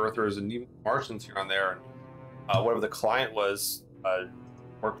and many Earthers and even Martians here on there. And whatever the client was,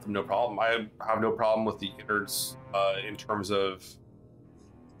 worked with them no problem. I have no problem with the innards in terms of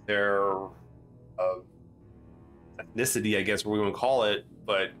their ethnicity, I guess, what we want to call it.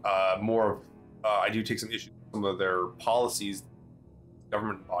 But more of, I do take some issues with some of their policies,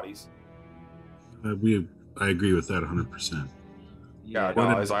 government bodies. I agree with that 100%. Yeah, no,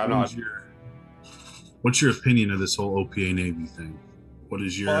 I'm not. What's your opinion of this whole OPA Navy thing? What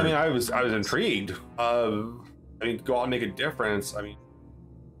is your? Well, I mean, I was intrigued. I mean, go out and make a difference. I mean,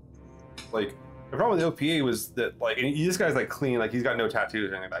 like the problem with the OPA was that like, and this guy's like clean, like he's got no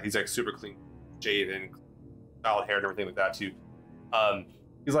tattoos or anything like that. He's like super clean, shaven, styled hair and everything like that too.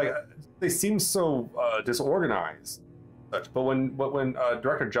 He's like, they seem so disorganized. But when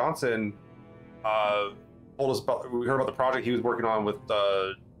Director Johnson told us about, we heard about the project he was working on with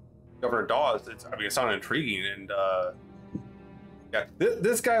Governor Dawes. It sounded intriguing, and yeah,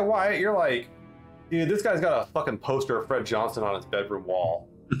 this guy Wyatt, you're like, dude, this guy's got a fucking poster of Fred Johnson on his bedroom wall.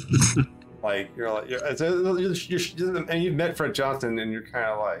 Like and you've met Fred Johnson, and you're kind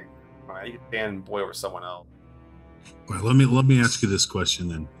of like, man, you can stand boy over someone else. Well, let me ask you this question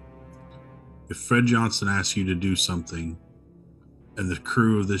then. If Fred Johnson asked you to do something and the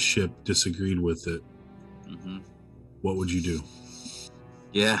crew of this ship disagreed with it, what would you do?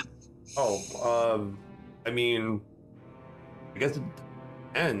 Yeah. Oh, I mean, I guess it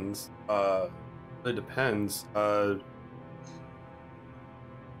depends. It depends. I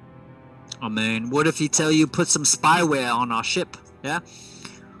mean, what if he tell you put some spyware on our ship? Yeah.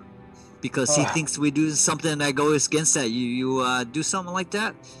 Because he thinks we do something that goes against that. You do something like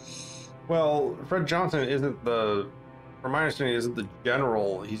that? Well, Fred Johnson isn't from my understanding, isn't the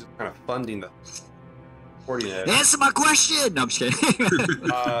general. He's kind of funding the coordinate. Answer my question! No, I'm just kidding.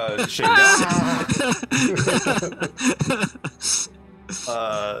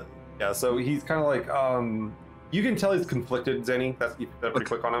 Yeah, so he's kind of like, you can tell he's conflicted, Zenny. That's pretty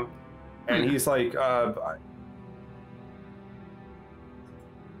quick on him. And he's like,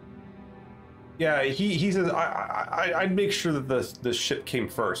 yeah, he says, I'd make sure that the ship came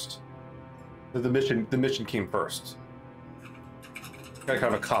first. That the mission came first. Kind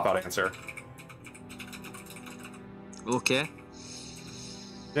of a cop-out answer. Okay.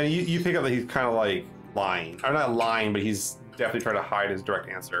 Then you pick up that he's kind of like lying. Or not lying, but he's definitely trying to hide his direct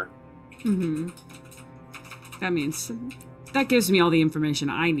answer. That gives me all the information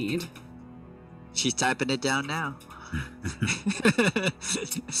I need. She's typing it down now.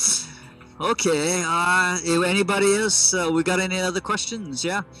 Okay. Anybody else? We got any other questions?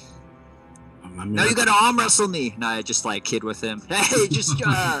 Yeah. Now you gotta arm wrestle me. No, I just like kid with him. Hey, just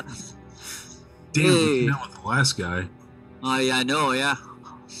damn, you know with the last guy. Oh yeah, I know. Yeah,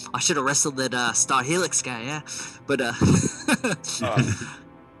 I should have wrestled that Star Helix guy. Yeah, but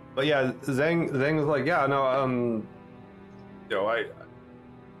but yeah, Zhang was like, yeah, no, I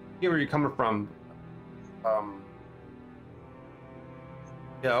get where you're coming from.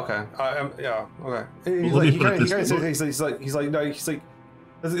 Yeah, okay. Yeah, okay. He's like,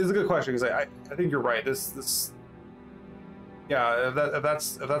 this is a good question. He's like, I think you're right. This, yeah, if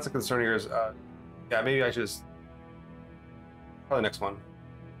that's a concern of yours, yeah, maybe I should just probably next one.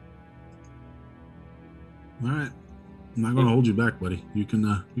 All right. I'm not going to hold you back, buddy. You can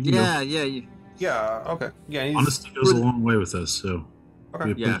go. Yeah. Okay. Yeah. Honesty goes a long way with us. So.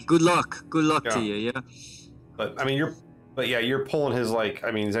 Okay. Yeah. Good luck. Good luck to you. Yeah. But I mean, you're pulling his like.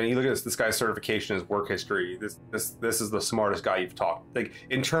 I mean, you look at this guy's certification, his work history. This is the smartest guy you've talked. Like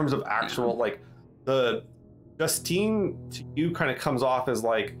in terms of actual like the Justine to you kind of comes off as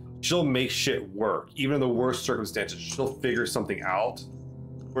like she'll make shit work even in the worst circumstances. She'll figure something out.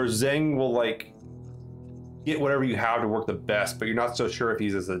 Where Zeng will like get whatever you have to work the best, but you're not so sure if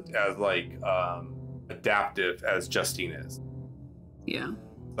he's as adaptive as Justine is. Yeah.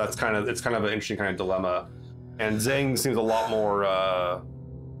 It's kind of an interesting kind of dilemma. And Zeng seems a lot more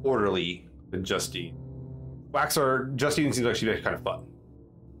orderly than Justine. Justine seems like she'd be kind of fun.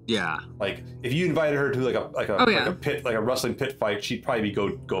 Yeah. Like if you invited her to like a wrestling pit fight, she'd probably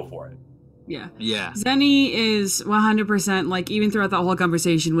go for it. Yeah. Yeah. Zenny is 100% like even throughout that whole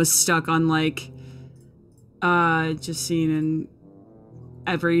conversation was stuck on like Justine, and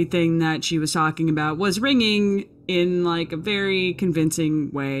everything that she was talking about was ringing in like a very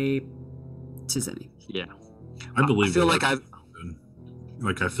convincing way to Zenny. Yeah. I believe.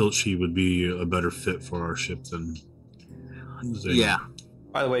 I felt she would be a better fit for our ship than Zeng. Yeah.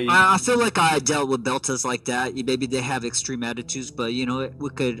 By the way, I feel like I dealt with Beltas like that. Maybe they have extreme attitudes, but you know,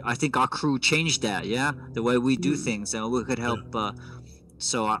 I think our crew changed that. Yeah, the way we do things, and we could help.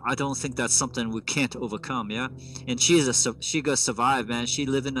 So I don't think that's something we can't overcome. Yeah, and she gonna survive, man. She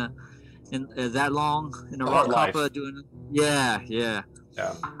live in that long in a rock hopper doing it. Yeah.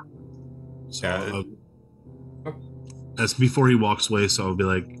 So that's before he walks away. So I'll be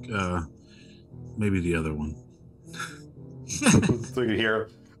like, maybe the other one. So you can hear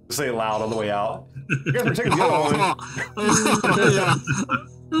say it loud on the way out. You guys are taking the other one.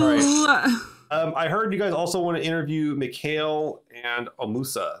 All right. I heard you guys also want to interview Mikhail and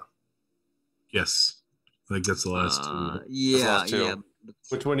Omusa. Yes, I think that's the last two. Yeah.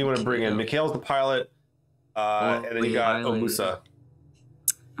 Which one do you want to bring in? Mikhail's the pilot, and then you got Omusa.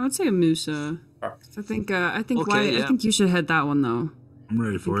 I would say Omusa. I think Wyatt, I think you should head that one though. I'm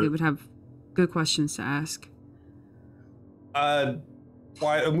ready for it. They would have good questions to ask. Wyatt,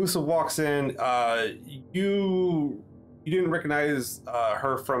 Omusa walks in. You didn't recognize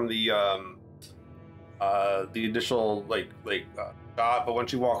her from the initial shot, but when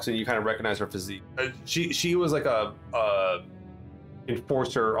she walks in, you kind of recognize her physique. She was like a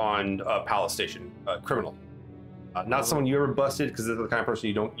enforcer on Palace Station, criminal. Not someone you ever busted, because they're the kind of person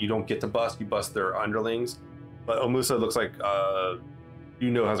you don't get to bust. You bust their underlings. But Omusa looks like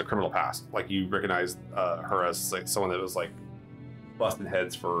has a criminal past. Like you recognize her as like someone that was like busting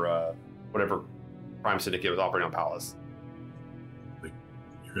heads for whatever crime syndicate was operating on Palace.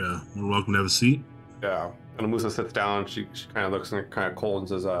 You're welcome to have a seat. Yeah. And Omusa sits down. She kind of looks kind of cold and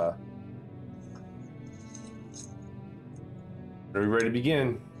says, "Are we ready to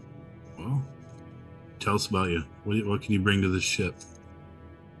begin?" Well, tell us about you. What can you bring to this ship?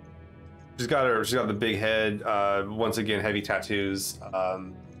 She's got the big head. Once again, heavy tattoos.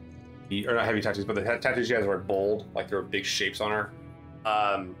 Or not heavy tattoos, but the tattoos she has are bold, like there are big shapes on her.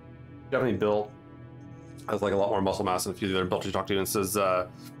 Definitely built. Has like a lot more muscle mass than a few of the other builds you talk to, and says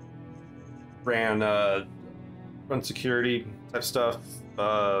run security type stuff.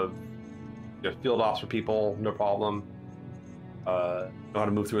 Field ops for people, no problem. Know how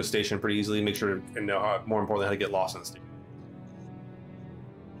to move through a station pretty easily. Make sure to know how, more importantly, how to get lost in the station.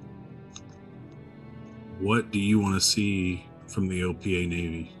 What do you want to see from the OPA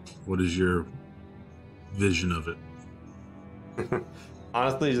Navy? What is your vision of it?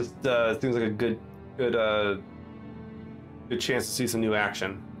 Honestly, just seems like a good chance to see some new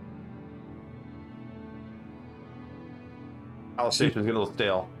action. Palace Station is getting a little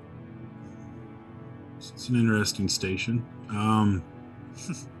stale. It's an interesting station.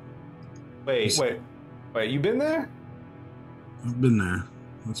 Wait, you been there? I've been there.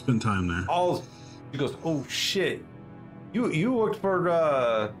 I've spent time there. She goes, "Oh shit, you worked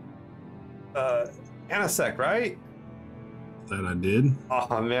for Anasec, right?" That I did.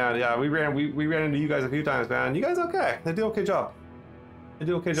 Oh man, yeah, we ran into you guys a few times, man. You guys okay? They do okay job.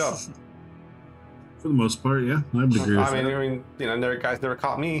 For the most part, yeah. I would agree with that. I mean, guys never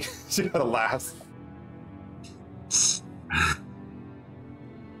caught me. She got a laugh. It's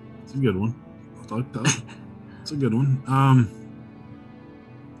a good one. I like that. It's a good one.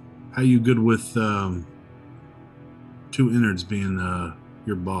 How you good with two innards being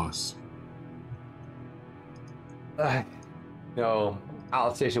your boss?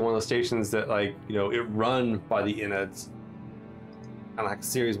 Palace Station, one of those stations that it run by the innards, kind of like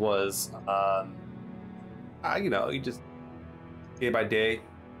series was. You just day by day,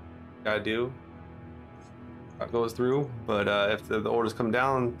 gotta do. goes through. But if the orders come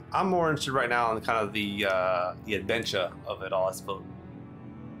down, I'm more interested right now in kind of the adventure of it all, I suppose.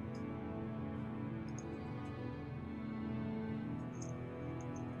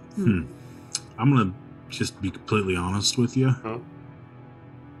 I'm gonna just be completely honest with you.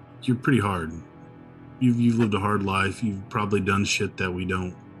 You're pretty hard. You've lived a hard life. You've probably done shit that we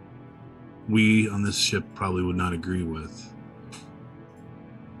on this ship probably would not agree with.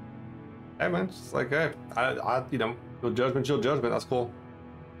 Hey man, it's like, hey, I your judgment, your judgment. That's cool.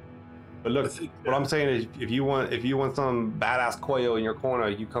 But look, what I'm saying is, if you want some badass Koyo in your corner,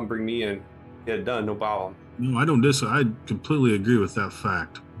 you come bring me in, get it done, no problem. No, I don't I completely agree with that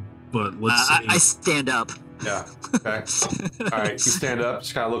fact. But let's say I stand up. Yeah. Okay. All right. You stand up.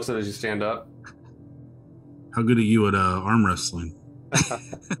 Just kind of looks at it as you stand up. How good are you at arm wrestling? Kind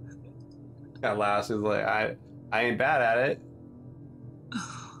of laughs. He's like, I ain't bad at it.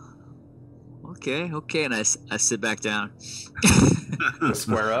 Okay, and I sit back down.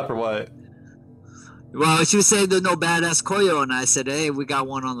 Square up or what? Well, she was saying there's no badass Koyo, and I said, hey, we got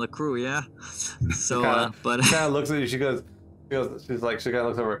one on the crew, yeah. So, but kind of looks at you. She kind of looks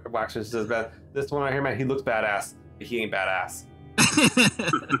over at Wax. She says, "Man, this one right here, man, he looks badass, but he ain't badass."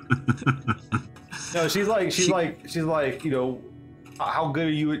 No, she's like, how good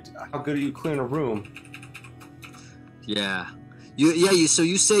are you clearing a room? Yeah. So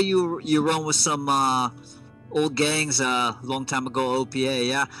you say you run with some old gangs long time ago, OPA,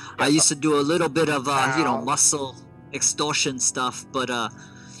 yeah? I used to do a little bit of muscle extortion stuff, but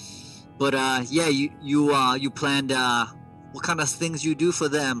you planned what kind of things you do for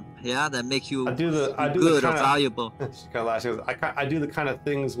them, yeah, that make you good or valuable. She kind of laughs. She goes, I do the kind of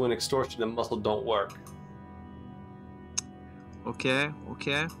things when extortion and muscle don't work. Okay.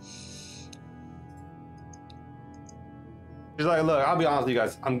 She's like, look, I'll be honest with you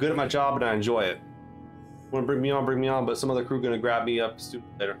guys. I'm good at my job and I enjoy it. Want to bring me on, but some other crew gonna grab me up sooner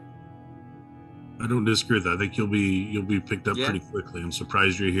or later. I don't disagree with that. I think you'll be picked up pretty quickly. I'm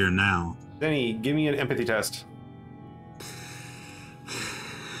surprised you're here now. Denny, give me an empathy test.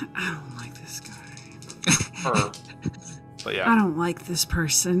 I don't like this guy. Her. But yeah. I don't like this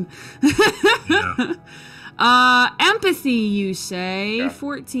person. Yeah. Empathy, you say? Yeah.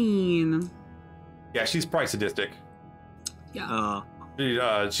 14. Yeah, she's probably sadistic. Yeah.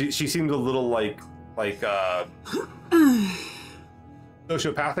 She seems a little like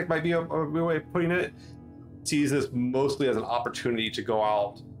sociopathic might be a way of putting it. Sees this mostly as an opportunity to go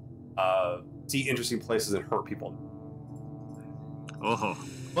out, see interesting places and hurt people. Oh.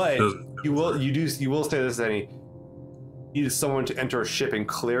 But you will say this, Denny. Need someone to enter a ship and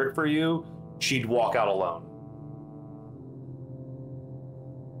clear it for you. She'd walk out alone.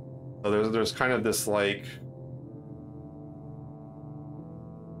 So there's kind of this like.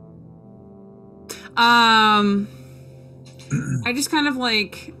 I just kind of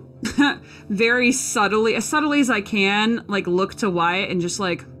like very subtly, as subtly as I can, like look to Wyatt and just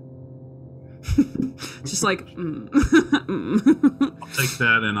like I'll take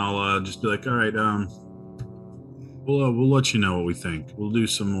that and I'll just be like, all right, we'll let you know what we think. We'll do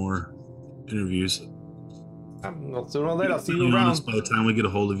some more interviews. Sooner or later, I'll see you around. Honest, by the time we get a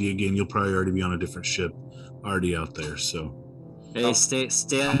hold of you again, you'll probably already be on a different ship, already out there. So, hey, stay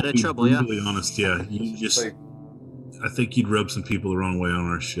out of trouble, yeah. Really honest, yeah. You just, I think you'd rub some people the wrong way on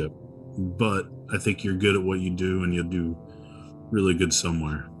our ship, but I think you're good at what you do, and you'll do really good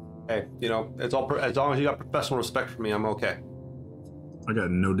somewhere. Hey, it's all as long as you got professional respect for me, I'm okay. I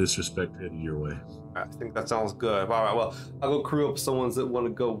got no disrespect headed your way. I think that sounds good. All right, well, I'll go crew up some ones that want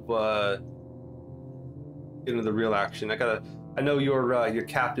to go get into the real action. I know your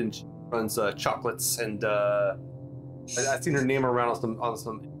captain runs chocolates, and I've seen her name around on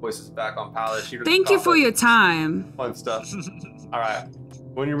some invoices back on Palace. Thank you for your time. Fun stuff. All right,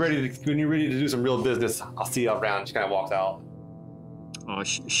 when you're ready to do some real business, I'll see you around. She kind of walks out. Oh,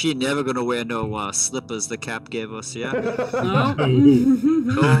 she never gonna wear no slippers the Cap gave us, yeah? No.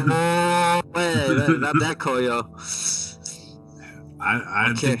 Oh, wait, not that Koyo.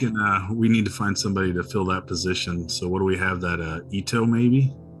 I'm thinking we need to find somebody to fill that position. So what do we have? That Ito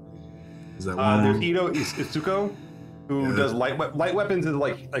maybe? Is that one? There's Ito Itsuko, who does light weapons and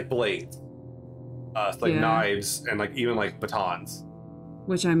like blades, it's like knives and like even like batons.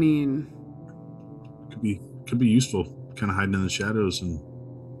 Which I mean, could be useful. Kind of hiding in the shadows and.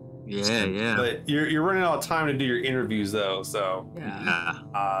 Yeah. But you're running out of time to do your interviews though, so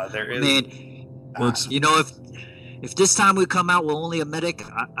there is. Man, if this time we come out with only a medic,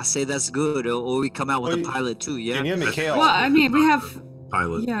 I say that's good. Or we come out with a pilot too, yeah? And you have Mikhail. well, I mean, we have...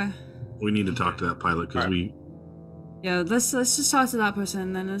 Pilot. Yeah. We need to talk to that pilot because Yeah, let's just talk to that person,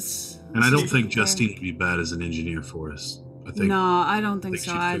 and then let's. And I don't think Justine would be bad as an engineer for us. I think. No, I don't think so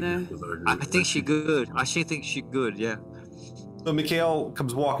she'd fit either. with our group. I think she good. I actually think she good. Yeah. So Mikhail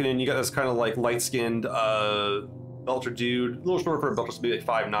comes walking in. You got this kind of like light-skinned belter dude, a little shorter for a belter, to be like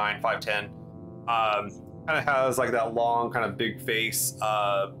 5'9", 5'10". Kind of has like that long, kind of big face.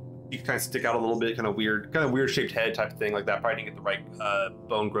 He kind of stick out a little bit, kind of weird shaped head type of thing, like that. Probably didn't get the right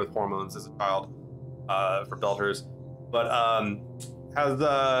bone growth hormones as a child for belters, but has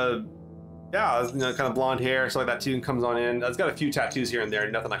you know, kind of blonde hair, so like that too, and comes on in. It's got a few tattoos here and there,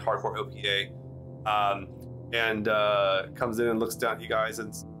 nothing like hardcore OPA. And comes in and looks down at you guys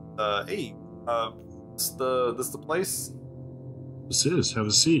and hey, this the place? This is. Have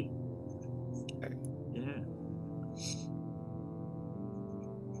a seat. Okay. Yeah.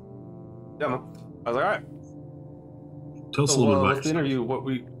 Yeah, man. I was like, all right. Tell us a So, little bit what's about the yourself. interview?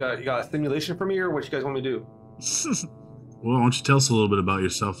 What you got a simulation for me, or what you guys want me to do? Well, why don't you tell us a little bit about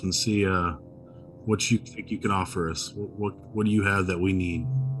yourself and see what you think you can offer us? What do you have that we need?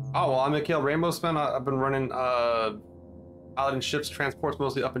 Oh, well, I'm Mikhail Rainbowsman. I've been running piloting ships, transports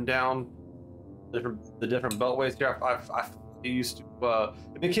mostly up and down the different beltways here. I used to.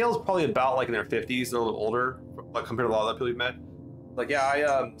 Mikhail's probably about like in their 50s. They're a little older, like compared to a lot of the people we've met. Like,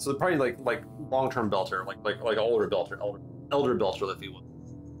 yeah, so probably like long-term belter, like older belter, elder belter, if you will.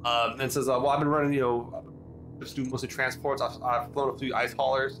 And says, well, I've been running, you know, just doing mostly transports. I've flown a few ice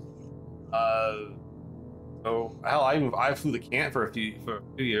haulers. So hell, I flew the Cant for a few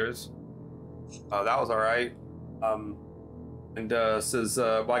years. That was all right. And says,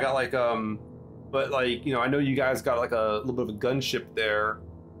 well, I got like but like, you know, I know you guys got like a little bit of a gunship there.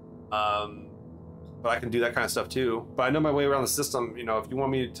 But I can do that kind of stuff too. But I know my way around the system. You know, if you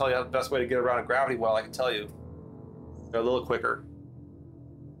want me to tell you how the best way to get around a gravity well, I can tell you. They're a little quicker.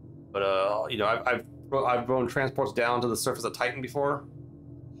 But you know, I've flown transports down to the surface of Titan before.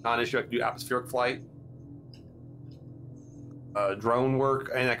 Not an issue. I can do atmospheric flight, drone work,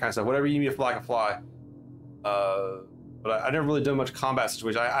 any that kind of stuff. Whatever you need me to fly, I can fly. But I never really done much combat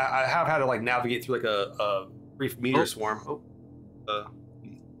situation. I have had to like navigate through like a brief meteor swarm.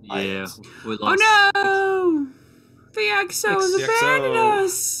 Yeah. We Oh lost. no! The EXO has The abandoned EXO.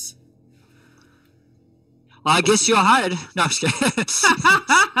 us. I guess you're hired. No, I'm just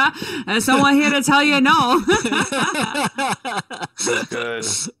kidding. There's someone here to tell you no. Good.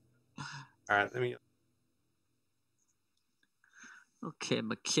 All right, let me. Okay,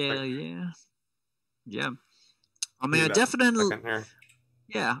 Mikhail, yeah. Yeah. I mean, I Back- definitely, back in here.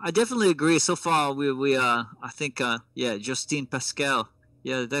 yeah, I definitely agree. So far, we I think, yeah, Justine Pascal,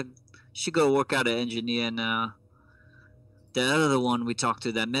 yeah, that she go work out an engineer, and the other one we talked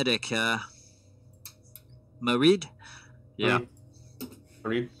to, that medic, Marid, yeah,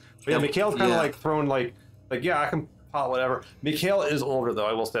 Read. But yeah, Mikhail's kind of like thrown like yeah, I can pilot whatever. Mikhail is older though,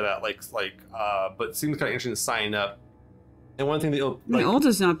 I will say that. But seems kind of interested in signing up. And one thing that I mean, old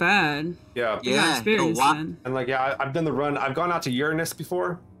is not bad. yeah, You got experience what? then. and like yeah, I've done the run. I've gone out to Uranus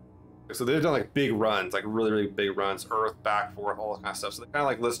before, so they've done like big runs, like really big runs, Earth, back, forth, all that kind of stuff. So they kind of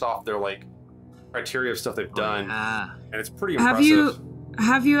like list off their like criteria of stuff they've done, Ah, and it's pretty impressive.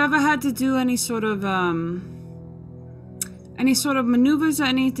 Have you ever had to do any sort of maneuvers or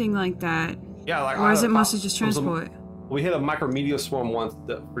anything like that? Yeah, like Or is it mostly just transport? We hit a micrometeor swarm once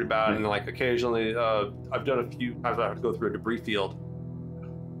that pretty bad, and like occasionally, I've done a few times I have to go through a debris field.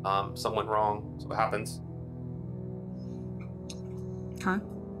 Something went wrong, so it happens. Okay.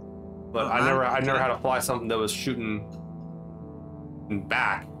 But I never had to fly something that was shooting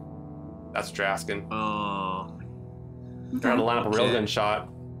back. That's Draskin. oh, I had to line up a Okay. railgun shot.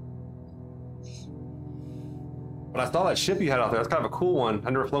 But I saw that ship you had out there. That's kind of a cool one.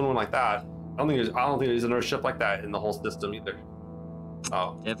 I've never flown one like that. I don't think there's another ship like that in the whole system either.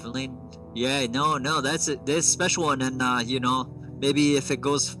 Oh, definitely, yeah, no, that's a special one, and you know, maybe if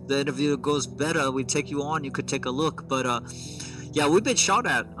the interview goes better, we take you on, you could take a look, but yeah, we've been shot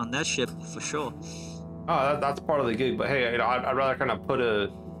at on that ship for sure. that's part of the gig. But hey, you know, I'd rather kind of put a,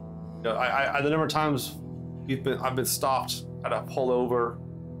 you know, I the number of times I've been stopped, had to pull over,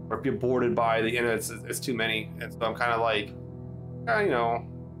 or be boarded by the it's too many, and so I'm kind of like, you know,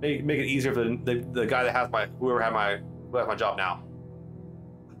 make it easier for the guy that has who has my job now.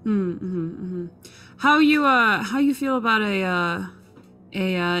 How you feel about and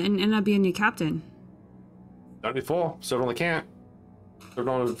being your captain? Done it before. Served on the Cant. Served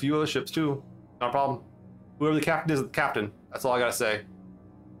on a few other ships too. Not a problem. Whoever the captain is the captain. That's all I gotta say.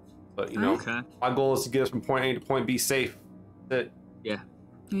 But you know, Okay. my goal is to get us from point A to point B safe. That's it. Yeah.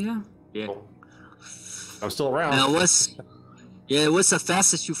 Yeah. I'm still around. Now what's the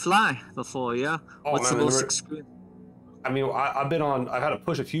fastest you fly before? Yeah. Oh, What's man, the the most number- extreme? I mean, I've had to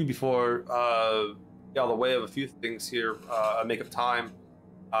push a few before, get out of the way of a few things here, make up time.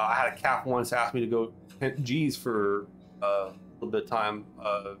 I had a cap once ask me to go 10 G's for a little bit of time.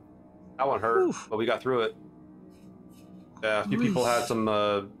 That one hurt, Oof. but we got through it. Yeah, a few people had some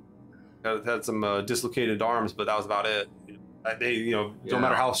dislocated arms, but that was about it. No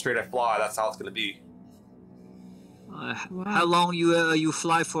matter how straight I fly, that's how it's going to be. Wow. How long you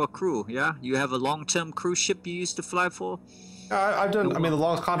fly for a crew? Yeah, you have a long-term cruise ship you used to fly for. I've done. I mean, the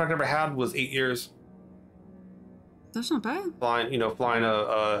longest contract I ever had was 8 years. That's not bad. Flying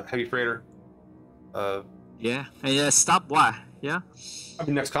a heavy freighter. Yeah, and stop. Why? Yeah. I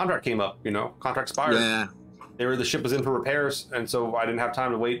mean, next contract came up. Contract expired. Yeah. The ship was in for repairs, and so I didn't have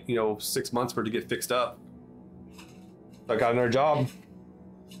time to wait. 6 months for it to get fixed up. So I got another job.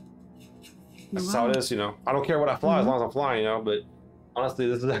 That's how it is. I don't care what I fly as long as I'm flying. But honestly,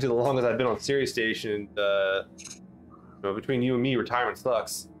 this is actually the longest I've been on Sirius Station. Between you and me, retirement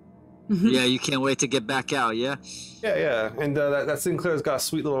sucks. Yeah, you can't wait to get back out. Yeah. Yeah, and that Sinclair's got a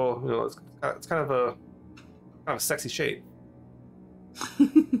sweet little. It's kind of a sexy shape.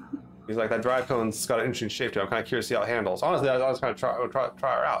 He's like, that drive cone's got an interesting shape to it. I'm kind of curious to see how it handles. Honestly, I was kind of try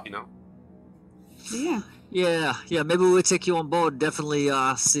her out. Yeah. Yeah. Maybe we'll take you on board. Definitely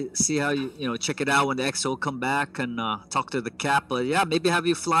see how you check it out when the XO come back and talk to the cap. But yeah, maybe have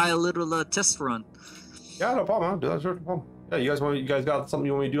you fly a little test run. Yeah, no problem. I'll do that. Sure, no problem. Yeah, you guys got something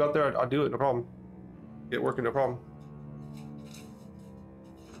you want me to do out there? I'll do it. No problem. Get working. No problem.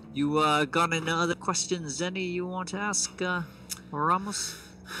 You got any other questions, Zenny, you want to ask Ramos?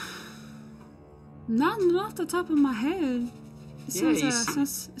 Not off the top of my head. It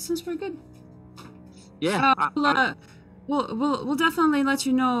sounds pretty good. Yeah. We'll definitely let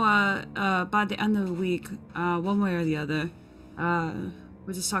you know by the end of the week, one way or the other.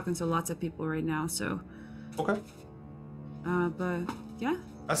 We're just talking to lots of people right now, so. Okay. But yeah.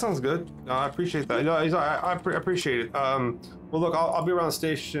 That sounds good. I appreciate that. I appreciate it. Well, look, I'll be around the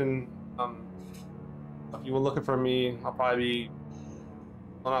station. If you were looking for me, I'll probably be,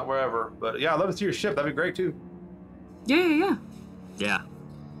 well, not wherever. But yeah, I'd love to see your ship. That'd be great too. Yeah. Yeah.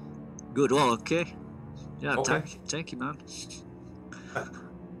 Good. Well, okay. Yeah. Okay. Thank you, man.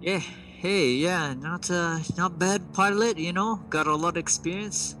 Yeah. Hey. Yeah. Not bad pilot. Got a lot of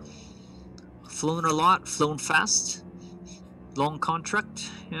experience. Flown a lot. Flown fast. Long contract.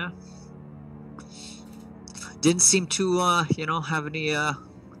 Yeah. Didn't seem to have any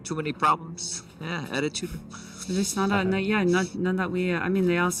too many problems. Yeah. Attitude. At least none that we. I mean,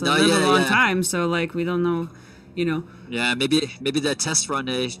 they also live a long time, so like we don't know. Yeah. Maybe that test run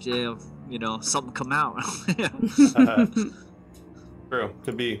is. Something come out. True.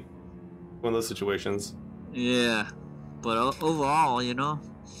 Could be one of those situations. Yeah. But overall,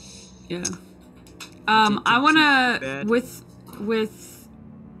 Yeah. I wanna with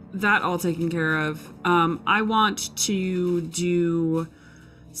that all taken care of. I want to do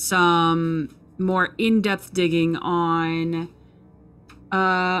some more in-depth digging on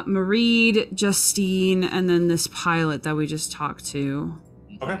Mareed, Justine, and then this pilot that we just talked to.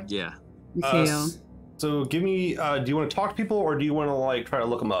 Okay. Yeah. Mikhail. So give me. Do you want to talk to people, or do you want to try to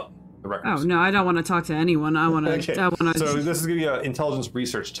look them up? The records? Oh no, I don't want to talk to anyone. I want to. Okay. So this is gonna be an intelligence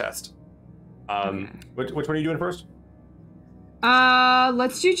research test. Okay. Which one are you doing first?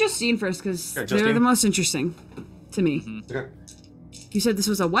 Let's do Justine first because they're the most interesting to me. Mm-hmm. Okay. You said this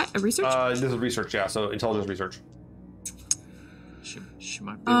was a what? A research? This is research, yeah. So intelligence research. She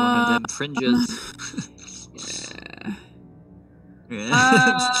might be one of them fringes. Yeah.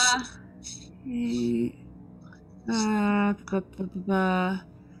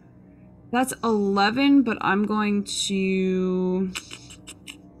 That's 11, but I'm going to.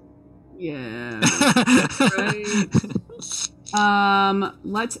 Yeah. Right.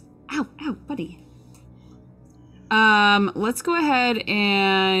 Let's. Ow, buddy. Let's go ahead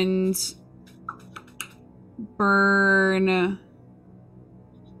and burn.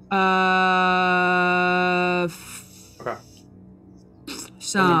 Okay.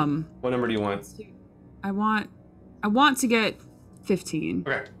 Some. What number do you want? I want to get 15.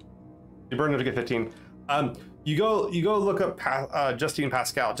 Okay. You burn enough to get 15. You go look up Justine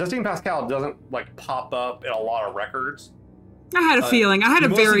Pascal. Justine Pascal doesn't pop up in a lot of records. I had a feeling. I had a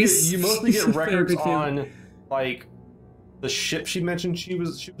very. You mostly get records on the ship she mentioned she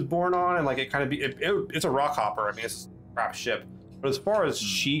was born on, and it kind of it's a rock hopper. I mean, it's a crap ship. But as far as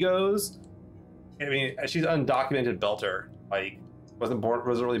she goes, I mean, she's an undocumented belter. Wasn't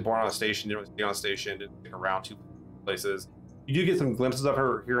really born on a station. Didn't really stay on a station. Didn't stick around two places. You do get some glimpses of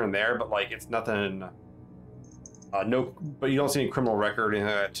her here and there, but it's nothing No, but you don't see any criminal record or anything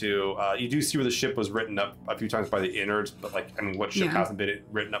like that too. You do see where the ship was written up a few times by the innards, but like, I mean, what ship hasn't been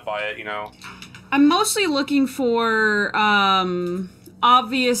written up by it, you know? I'm mostly looking for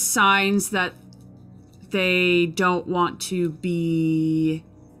obvious signs that they don't want to be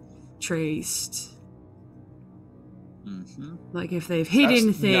traced. Mm-hmm. Like if they've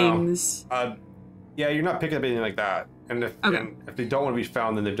hidden things. No. Yeah, you're not picking up anything like that. And if they don't want to be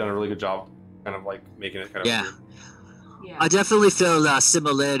found, then they've done a really good job, kind of like making it kind of weird. Yeah. I definitely feel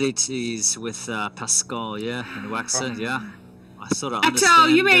similarities with Pascal, and Waxer, I sort of understand. Axel,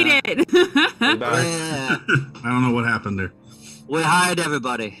 you made it! Yeah. I don't know what happened there. We hired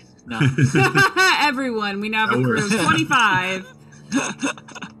everybody. No. Everyone. We now have a crew of 25.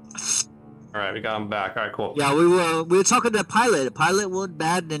 All right, we got him back. All right, cool. Yeah, we were talking to the pilot. The pilot went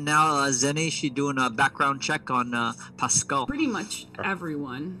bad, and now Zenny, she doing a background check on Pascal. Pretty much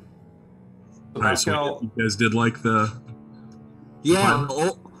everyone. So Nice. Pascal, You guys did like the. Yeah,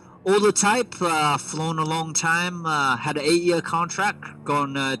 older type, flown a long time, had an 8-year contract,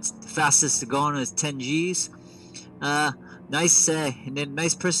 going fastest going is 10 Gs. Nice, and then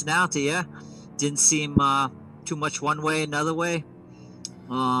nice personality. Yeah, didn't seem too much one way, another way.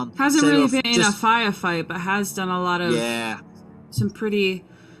 Hasn't really been in a firefight, but has done a lot of some pretty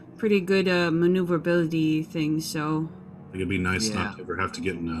good maneuverability things. So It'd be nice not to ever have to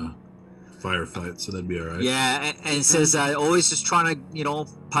get in a firefight, so that'd be all right. Yeah, and it says always just trying to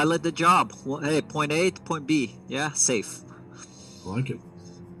pilot the job. Hey, point A to point B. Yeah, safe. I like it.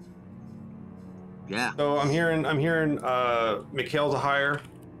 Yeah. so I'm hearing Mikhail's a hire.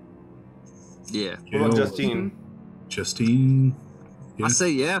 Yeah. What about Justine? Justine. Yeah. I say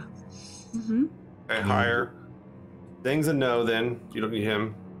yeah. Mm-hmm. Okay, hire. Thing's a no. Then you don't need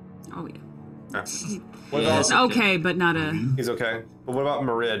him. Oh yeah. Okay. What about, It's okay, but not a. he's okay. But what about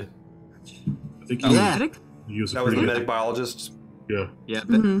Marid? I think Medic? he was a That was the pretty medic biologist. good. Yeah.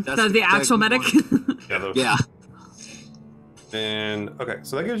 But Mm-hmm. The actual medic. Yeah. Yeah. And okay,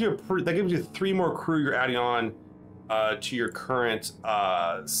 so that gives you 3 more crew you're adding on to your current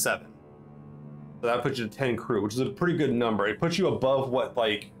 7. So that puts you to 10 crew, which is a pretty good number. It puts you above what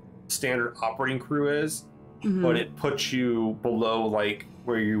like standard operating crew is, but it puts you below like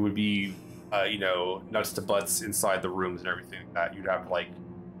where you would be, nuts to butts inside the rooms and everything like that. You'd have like,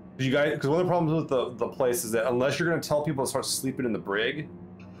 because one of the problems with the place is that unless you're going to tell people to start sleeping in the brig,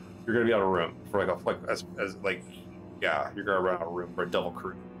 you're going to be out of room for you're going to run out of room for a double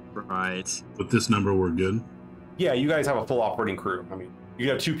crew. Right. With this number, we're good. Yeah, you guys have a full operating crew. I mean, you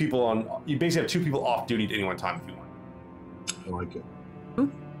have 2 people you basically have 2 people off duty at any one time if you want. I like it.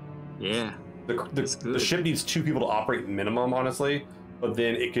 Yeah. The ship needs 2 people to operate minimum, honestly, but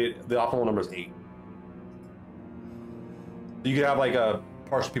then the optimal number is 8. You could have like a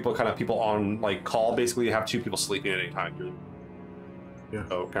partial people on like call, basically you have 2 people sleeping at any time. Yeah.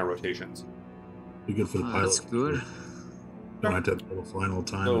 So kind of rotations. Be good for the pilot. That's good. Don't have to have people flying all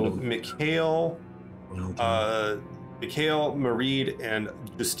the time. So Mikhail, Marid, and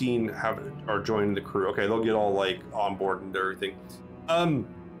Justine are joining the crew. Okay, they'll get all like on board and everything. So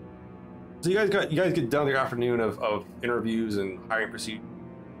you guys get done your afternoon of interviews and hiring procedures.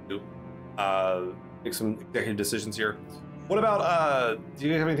 Make some executive decisions here. What about do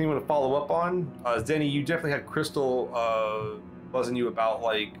you guys have anything you want to follow up on? Zenny, you definitely had Crystal buzzing you about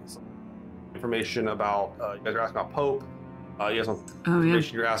like some information about you guys are asking about Pope. You have some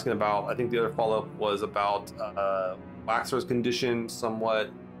information you're asking about. I think the other follow-up was about Waxer's condition somewhat.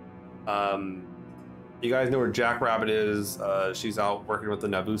 You guys know where Jackrabbit is. She's out working with the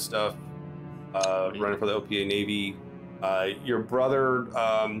Naboo stuff, running for the OPA Navy. Your brother,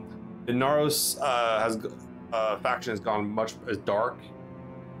 the Naros faction has gone much as dark.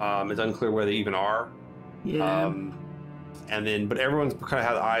 It's unclear where they even are. Yeah. But everyone's kind of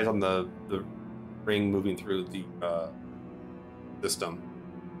had eyes on the ring moving through the system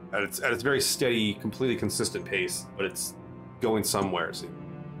at its very steady, completely consistent pace, but it's going somewhere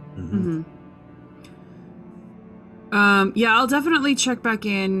soon. Yeah, I'll definitely check back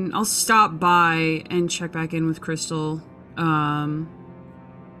in. I'll stop by and check back in with Crystal, so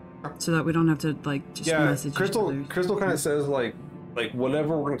that we don't have to like just message each other. Crystal kind of says like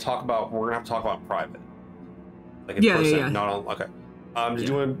whatever we're gonna talk about, we're gonna have to talk about in private. Like in person, not on. Okay. Did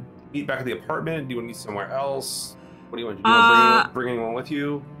you want to meet back at the apartment? Do you want to meet somewhere else? What do you want to do? Do you want to bring anyone with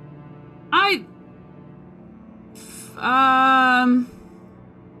you?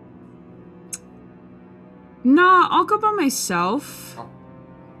 No, I'll go by myself.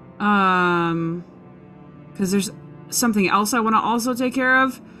 Because there's something else I want to also take care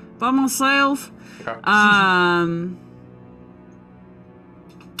of by myself. Okay.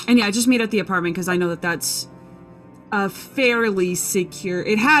 And yeah, just meet at the apartment because I know that's a fairly secure.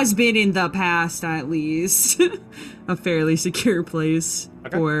 It has been in the past, at least, a fairly secure place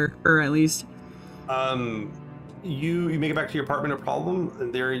for her, at least. You make it back to your apartment, no problem,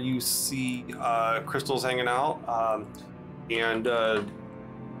 and there you see Crystal's hanging out, and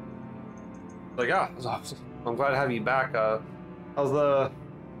like, I'm glad to have you back. How's the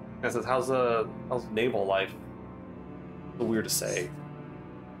naval life? It's weird to say.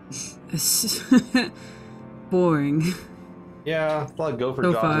 Boring. Yeah, it's a lot of gopher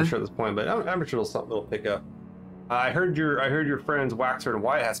jobs, I'm sure at this point, but I'm sure something will pick up. I heard your friends Waxer and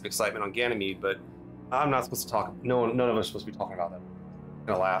Wyatt had some excitement on Ganymede, but I'm not supposed to talk. None of us are supposed to be talking about that.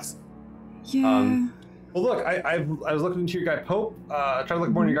 Gonna last. Yeah. Well, look, I was looking into your guy Pope. I tried to look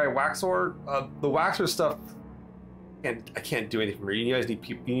more into your guy Waxor. The Waxor stuff, I can't do anything for you. You guys need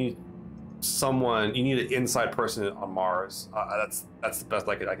people. You need someone. You need an inside person on Mars. That's the best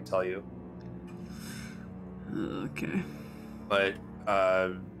I can tell you. Okay. But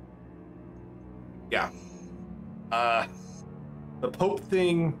yeah. The Pope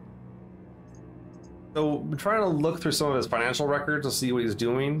thing. So I'm trying to look through some of his financial records to see what he's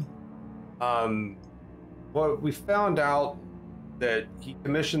doing. Well, we found out that he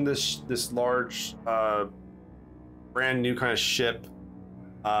commissioned this large, brand new kind of ship,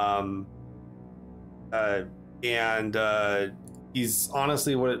 and he's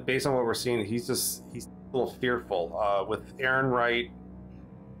honestly based on what we're seeing, he's a little fearful with Aaron Wright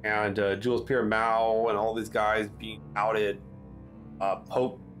and Jules Pierre Mao and all these guys being outed.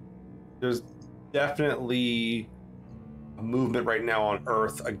 Pope, there's definitely a movement right now on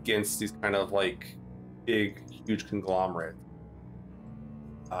Earth against these kind of like big, huge conglomerates.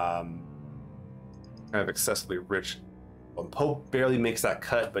 Kind of excessively rich. Well, Pope barely makes that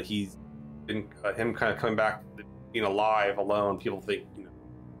cut, but he's been him kind of coming back, being alive alone. People think,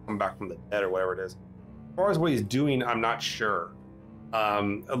 coming back from the dead or whatever it is. As far as what he's doing, I'm not sure. I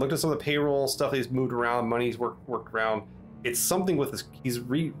looked at some of the payroll stuff that he's moved around, money he's worked around. It's something with his, he's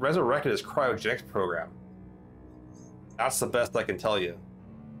resurrected his cryogenics program. That's the best I can tell you.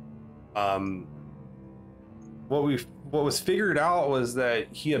 What was figured out was that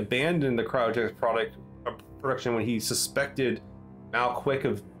he abandoned the cryogenics production when he suspected Malquick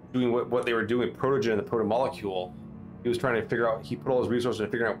of doing what they were doing with Protogen and the protomolecule. He was trying to figure out, he put all his resources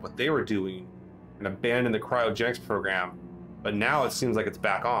into figuring out what they were doing and abandoned the cryogenics program. But now it seems like it's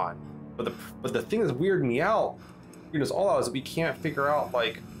back on. But the thing that's weirding me out, all out, is that we can't figure out,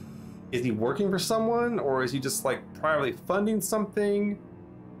 like, is he working for someone or is he just like privately funding something?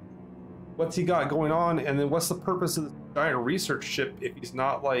 What's he got going on? And then what's the purpose of this giant research ship if he's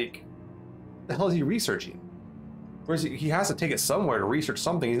not, like, what the hell is he researching? Where's he has to take it somewhere to research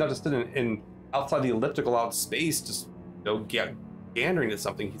something. He's not just sitting in outside the elliptical out space, just gandering at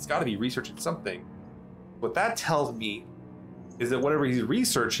something. He's got to be researching something. What that tells me is that whatever he's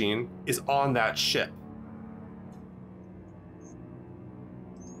researching is on that ship.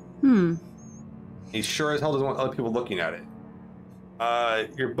 He sure as hell doesn't want other people looking at it.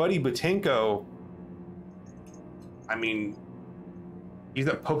 Your buddy Butenko, I mean, he's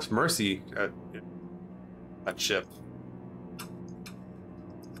at Pope's mercy at that ship.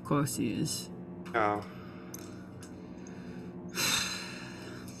 Of course he is. Yeah.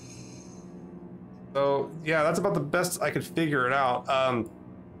 So yeah, that's about the best I could figure it out.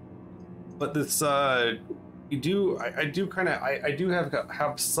 But this, I do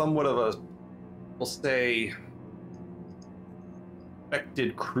have somewhat of a, we'll say,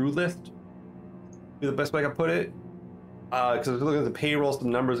 expected crew list. Be the best way I can put it. Because I was looking at the payroll,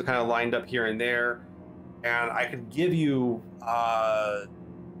 some numbers are kind of lined up here and there, and I could give you a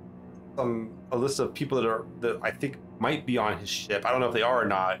list of people that I think might be on his ship. I don't know if they are or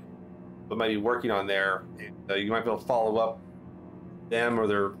not, but might be working on there. And, you might be able to follow up them or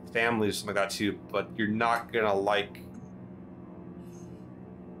their families, something like that too. But you're not gonna like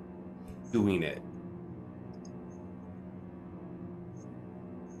doing it.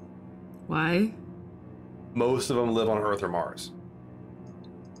 Why? Most of them live on Earth or Mars.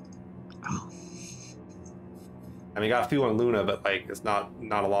 Oh. I mean, got a few on Luna, but like it's not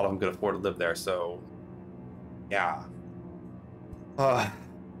a lot of them could afford to live there. So, yeah,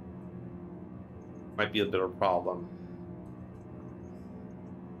 might be a bit of a problem.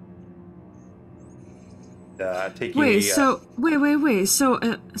 Wait. So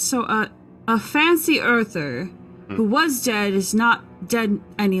a fancy Earther who was dead is not dead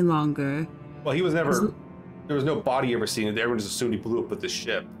any longer. Well, he was never. There was no body ever seen. Everyone just assumed he blew up with this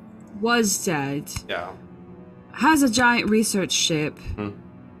ship. Was dead. Yeah. Has a giant research ship,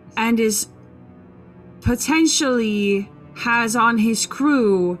 and is potentially has on his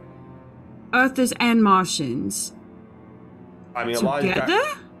crew Earthers and Martians. I mean, a lot of these Together?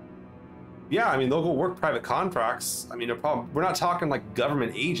 guys, yeah, I mean, they'll go work private contracts. I mean, no problem. We're not talking like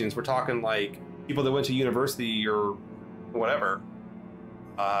government agents. We're talking like people that went to university or whatever.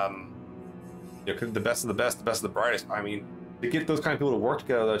 You know, the best of the best, the best of the brightest. I mean, to get those kind of people to work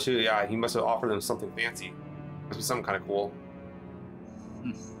together, though, too, yeah, he must have offered them something fancy. Must be something kind of cool.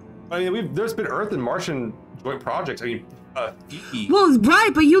 I mean, there's been Earth and Martian joint projects. I mean, well,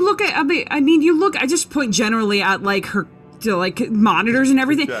 right, but you look at, I just point generally at like her, like monitors and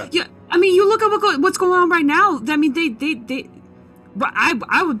everything. Yeah, I mean, you look at what's going on right now. I mean,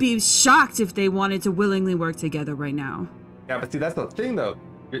 I would be shocked if they wanted to willingly work together right now. Yeah, but see, that's the thing, though.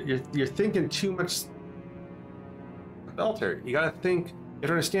 You're thinking too much military. You gotta think. You have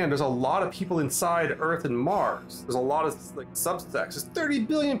to understand. There's a lot of people inside Earth and Mars. There's a lot of like subsects. There's 30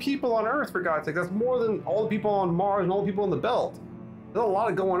 billion people on Earth, for God's sake. That's more than all the people on Mars and all the people in the belt. There's a lot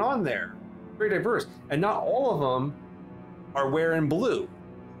of going on there. Very diverse, and not all of them are wearing blue.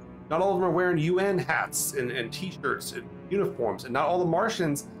 Not all of them are wearing UN hats and T-shirts and uniforms, and not all the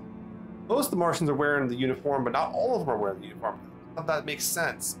Martians. Most of the Martians are wearing the uniform, but not all of them are wearing the uniform. Not that makes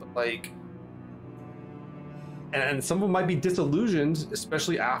sense, but like, and some of them might be disillusioned,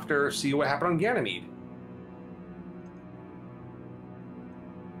 especially after see what happened on Ganymede.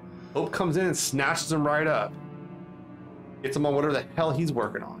 Hope comes in and snatches them right up, gets them on whatever the hell he's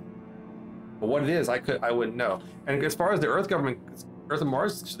working on. But what it is, I wouldn't know. And as far as the Earth government, Earth and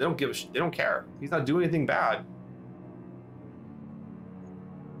Mars, they don't give a shit. They don't care. He's not doing anything bad.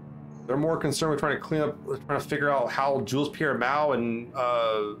 They're more concerned with trying to clean up, trying to figure out how Jules Pierre Mao and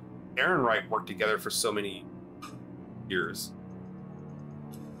Ehrenreich worked together for so many years.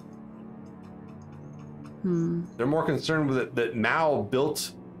 They're more concerned with it that Mao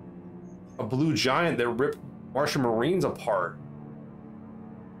built a blue giant that ripped Martian Marines apart.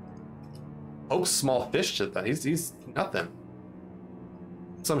 Hope's small fish to that. He's nothing.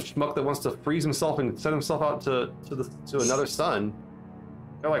 Some schmuck that wants to freeze himself and send himself out to another sun.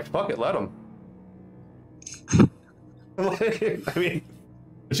 They're like, fuck it, let him. I mean,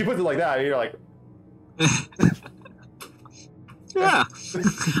 if she puts it like that, you're like, yeah.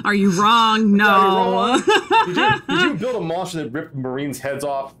 Are you wrong? No. Did you build a monster that ripped Marines' heads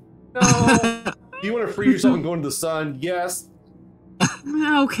off? No. Do you want to free yourself and go into the sun? Yes.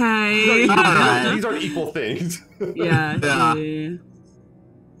 Okay. These aren't equal things. Yeah.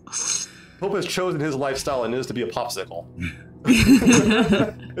 Hope has chosen his lifestyle and is to be a popsicle.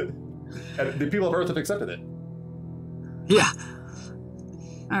 And the people of Earth have accepted it. Yeah.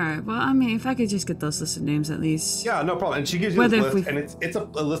 Alright, well, I mean, if I could just get those listed names at least. Yeah, no problem. And she gives you this list, and it's a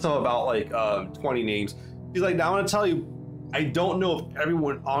list of about like 20 names. She's like, now I want to tell you, I don't know if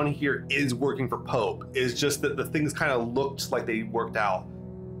everyone on here is working for Pope. It's just that the things kind of looked like they worked out.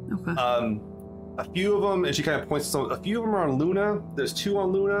 Okay. A few of them, and she kind of points to some, a few of them are on Luna. There's 2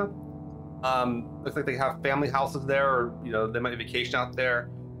 on Luna. Looks like they have family houses there, or you know, they might vacation out there.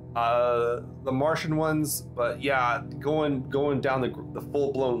 The Martian ones, but yeah, going down the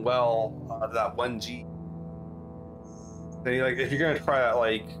full-blown well, that 1G. Then like, if you're gonna try that,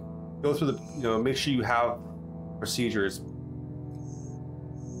 like, go through the, you know, make sure you have procedures.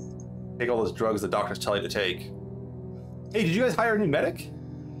 Take all those drugs the doctors tell you to take. Hey, did you guys hire a new medic?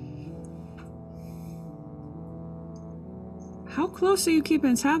 How close are you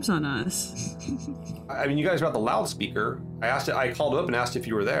keeping tabs on us? I mean, you guys are at the loudspeaker. I called up and asked if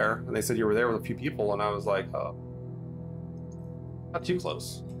you were there, and they said you were there with a few people, and I was like, oh, not too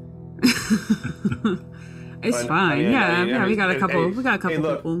close. It's fine. We got a couple. We got a couple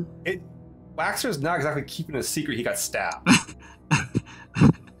look, people. Waxer's not exactly keeping a secret. He got stabbed.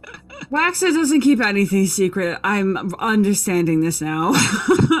 Waxer doesn't keep anything secret. I'm understanding this now.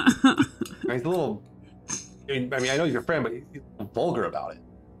 He's a little. I mean, I know he's your friend, but he's vulgar about it.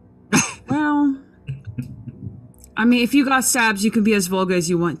 Well, I mean, if you got stabs, you can be as vulgar as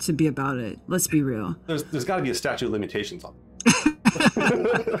you want to be about it. Let's be real. There's got to be a statute of limitations on it.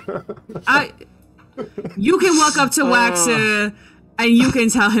 You can walk up to Waxer and you can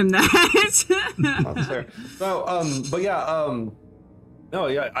tell him that. That's fair. So, but yeah, no,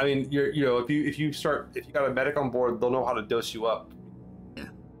 yeah. I mean, you know, if you got a medic on board, they'll know how to dose you up. Yeah. You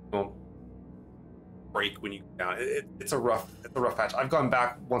won't break when you go down. It's a rough patch. I've gone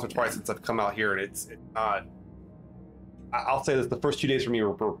back once or twice since I've come out here, and it's not. I'll say this: the first 2 days for me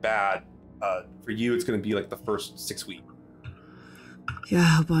were bad. For you, it's going to be like the first 6 weeks.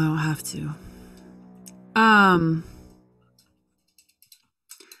 Yeah, but I don't have to.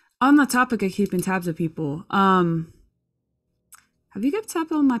 On the topic of keeping tabs of people, have you kept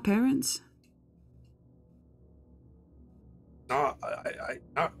tabs on my parents? No,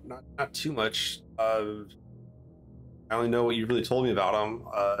 not too much. I I only know what you really told me about them.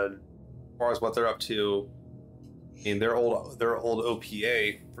 As far as what they're up to, I mean, they're old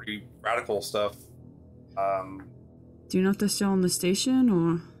OPA, pretty radical stuff. Do you know if they're still on the station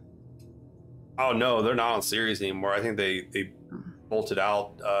or? Oh no, they're not on series anymore. I think they bolted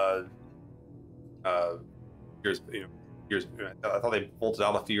out. Years. I thought they bolted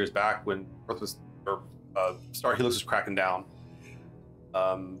out a few years back when Earth was, or Star Helix was cracking down.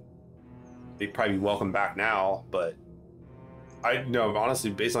 They'd probably be welcome back now, but I know honestly,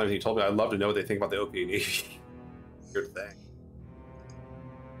 based on everything you told me, I'd love to know what they think about the OPA Navy. Weird thing.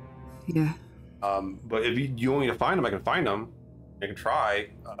 Yeah. But if you want me to find them, I can find them. I can try.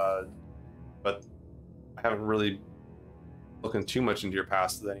 But I haven't really looked too much into your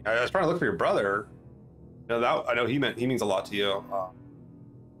past. I was trying to look for your brother. You know, that I know he means a lot to you.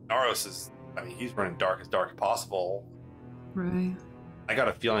 Naros is, I mean, he's running dark as possible. Right. I got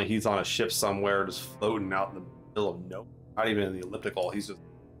a feeling he's on a ship somewhere, just floating out in the middle of nowhere. Not even in the elliptical. He's just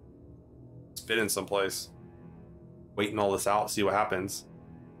spinning someplace, waiting all this out, see what happens.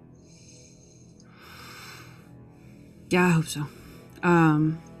 Yeah, I hope so.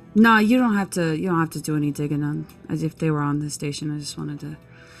 No, you don't have to. You don't have to do any digging on as if they were on the station. I just wanted to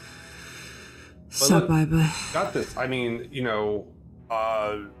stop by. But got this. I mean, you know,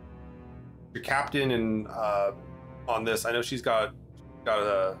 your captain and on this, I know she's got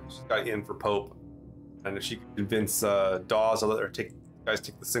in for Pope, and if she can convince Dawes to let her take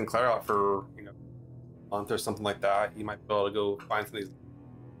the Sinclair out for, you know, a month or something like that, you might be able to go find some of these.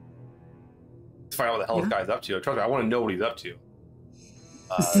 Find out what the hell this guy's up to. Trust me, I want to know what he's up to.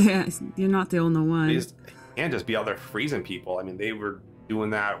 yeah, you're not the only one. He can't just be out there freezing people. I mean, they were doing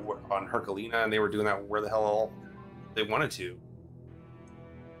that on Herculina, and they were doing that where the hell they wanted to.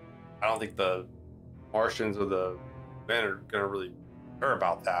 I don't think the Martians or the men are gonna really care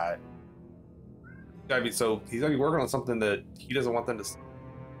about that. He's gotta be working on something that he doesn't want them to see.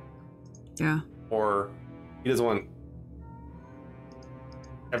 Yeah. Or he doesn't want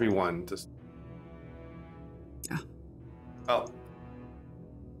everyone to. Yeah. Well,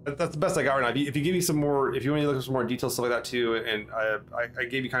 that's the best I got right now. If you give me some more, if you want to look at some more details, stuff like that too, and I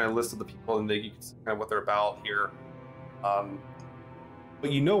gave you kind of a list of the people and you can see kind of what they're about here.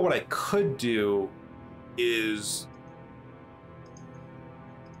 But you know what I could do is,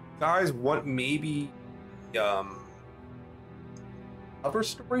 guys want maybe cover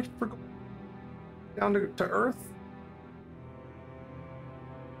story for going down to Earth.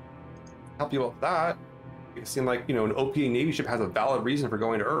 Help you out with that. It seemed like, you know, an OPA Navy ship has a valid reason for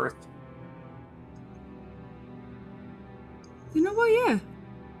going to Earth. You know what? Yeah.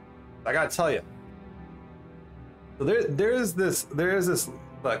 I gotta tell you. So there is this.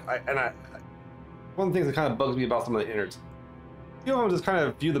 Look, one of the things that kind of bugs me about some of the innards, you know, just kind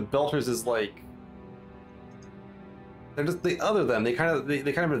of view the Belters as like they other them. They kind of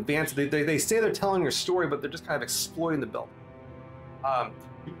advance. They say they're telling your story, but they're just kind of exploiting the Belt.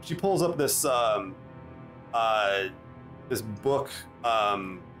 She pulls up this this book,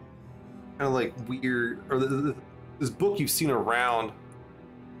 kind of like weird, or this book you've seen around.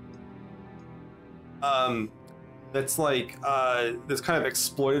 That's like this kind of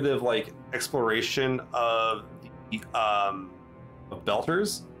exploitative, like exploration of the of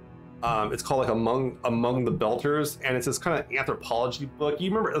Belters. It's called like Among the Belters, and it's this kind of anthropology book. You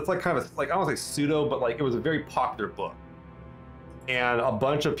remember, it's like kind of like, I don't want to say pseudo, but like it was a very popular book, and a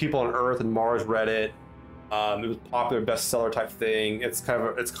bunch of people on Earth and Mars read it. It was popular bestseller type thing. It's kind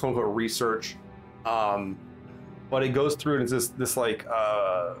of quote unquote research, but it goes through and it's this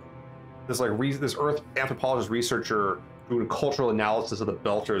Earth anthropologist researcher doing cultural analysis of the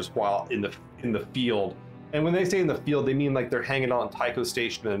Belters while in the field. And when they say in the field, they mean like they're hanging out on Tycho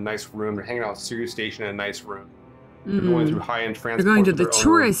Station in a nice room. They're hanging out on Sirius Station in a nice room. They're going through high-end transport. They're going to the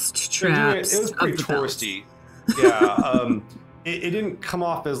tourist traps. It was pretty touristy. Yeah. It didn't come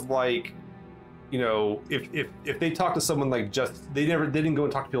off as like, you know, if they talk to someone like they didn't go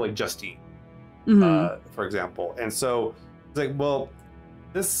and talk to people like Justine, for example. And so it's like, well,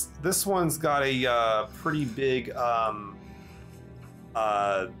 this one's got a pretty big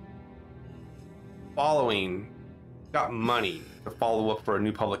following, got money to follow up for a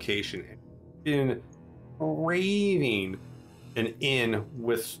new publication, been raving an in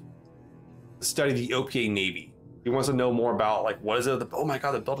with the study of the OPA Navy. He wants to know more about, like, what is it? Oh my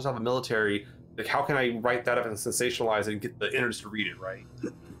God, the Belters have a military. Like, how can I write that up and sensationalize it and get the innards to read it, right?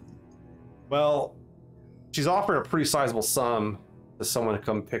 Well, she's offering a pretty sizable sum to someone to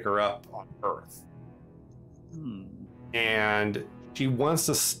come pick her up on Earth. And she wants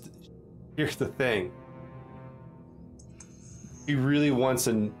to... Here's the thing. She really wants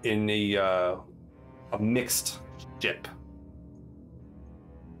a mixed ship.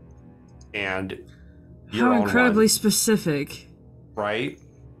 And how incredibly specific. Right?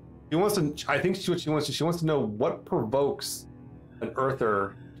 She wants to. I think what she wants to. She wants to know what provokes an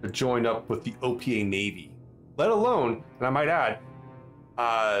Earther to join up with the OPA Navy. Let alone, and I might add,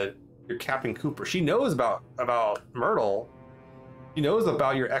 your Captain Cooper. She knows about Myrtle. She knows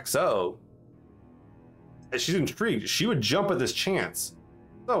about your XO. And she's intrigued. She would jump at this chance.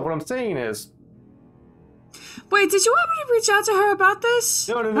 So what I'm saying is. Wait, did you want me to reach out to her about this?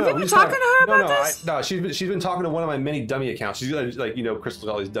 No. Have you been talking to her about this? No, she's been talking to one of my many dummy accounts. She's like, Crystal's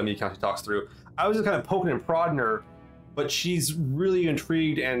got all these dummy accounts she talks through. I was just kind of poking and prodding her, but she's really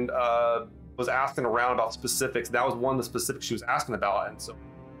intrigued and was asking around about specifics. That was one of the specifics she was asking about, and so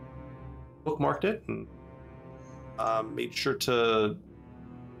bookmarked it and made sure to.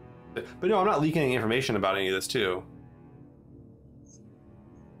 But no, I'm not leaking any information about any of this too.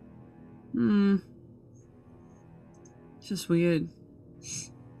 It's just weird.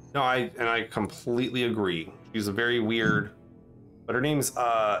 No, I completely agree. She's a very weird, but her name's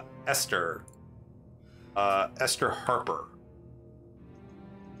Esther. Esther Harper.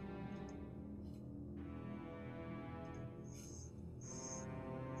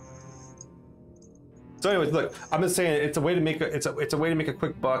 So, anyways, look, I'm just saying it's a way to make a way to make a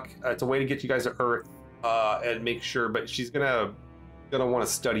quick buck. It's a way to get you guys to Earth and make sure. But she's gonna want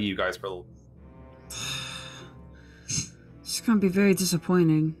to study you guys for a little. It's gonna be very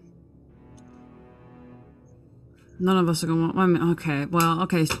disappointing. None of us are gonna want. Okay, well,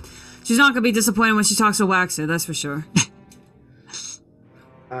 okay. She's not gonna be disappointed when she talks to Waxer, that's for sure.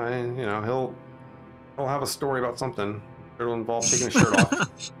 I mean, he'll have a story about something. It'll involve taking his shirt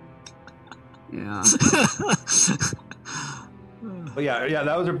off. Yeah. But yeah,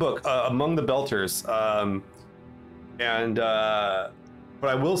 that was her book, Among the Belters. But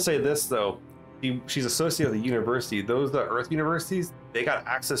I will say this though, she's associated with the university. Those the Earth universities, they got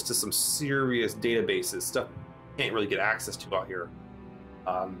access to some serious databases, stuff you can't really get access to out here.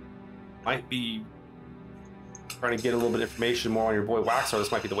 Might be trying to get a little bit of information more on your boy Waxer.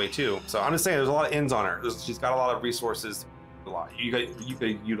 This might be the way too. So I'm just saying, there's a lot of ins on her. She's got a lot of resources. You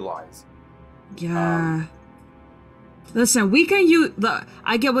could utilize. Yeah. Listen, we can use.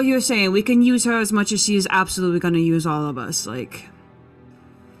 I get what you're saying. We can use her as much as she is absolutely going to use all of us. Like.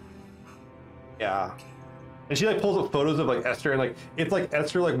 Yeah. And she pulls up photos of Esther, and it's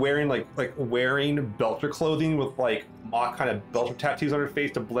Esther wearing wearing Belter clothing with mock kind of Belter tattoos on her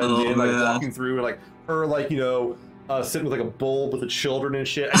face to blend in, walking through, and her sitting with a bowl with the children and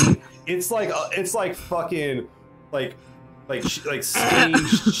shit. I mean, it's fucking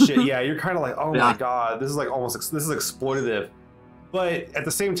staged shit. Yeah, you're kind of oh my god, this is this is exploitative. But at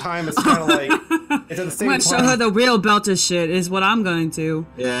the same time, it's kind of it's at the same time. I'm gonna show her the real Belter shit is what I'm going to.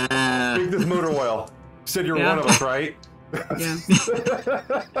 Yeah. Drink this motor oil. You said you're one of us, right? Yeah.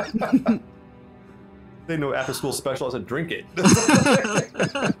 They know after school special. I said drink it.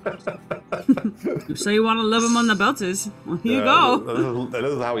 So you want to live among the Belters? Well, here you go. That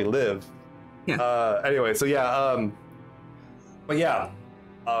is how we live. Yeah. Anyway, so yeah. But yeah.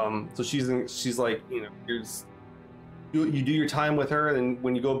 So she's here's. You do your time with her, and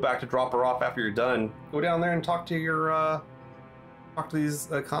when you go back to drop her off after you're done, go down there and talk to your these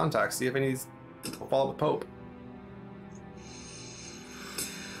contacts. See if any's follow the Pope.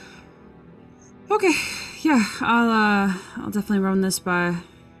 Okay, yeah, I'll definitely run this by.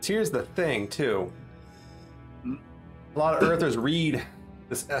 Here's the thing, too. A lot of Earthers read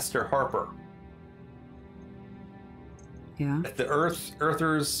this Esther Harper. Yeah. If the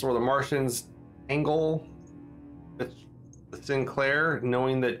Earthers or the Martians angle the Sinclair,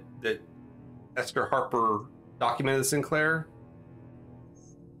 knowing that Esther Harper documented the Sinclair,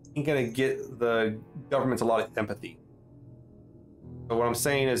 ain't gonna get the government's a lot of empathy. But what I'm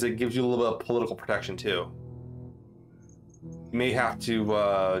saying is it gives you a little bit of political protection too. You may have to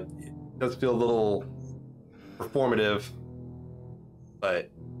it does feel a little performative, but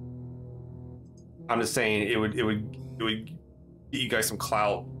I'm just saying it would get you guys some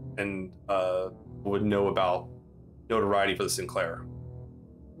clout and would know about notoriety for the Sinclair.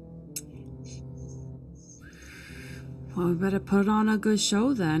 Well, we better put on a good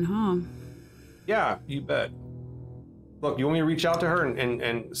show then, huh? Yeah, you bet. Look, you want me to reach out to her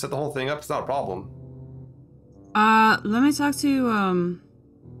and set the whole thing up? It's not a problem. Let me talk to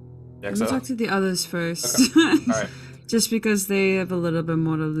let me talk to the others first. Okay. All right. Just because they have a little bit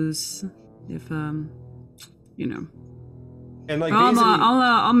more to lose, if you know. And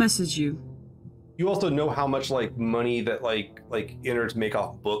I'll message you. You also know how much money that innards make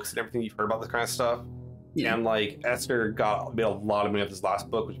off books and everything. You've heard about this kind of stuff. Yeah. And Esther made a lot of money off this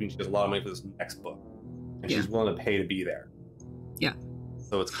last book, which means she has a lot of money for this next book. and she's willing to pay to be there. Yeah.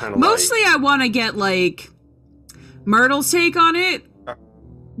 So it's kind of mostly I want to get like Myrtle's take on it,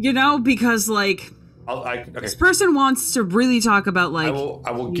 you know, because like this person wants to really talk about like. I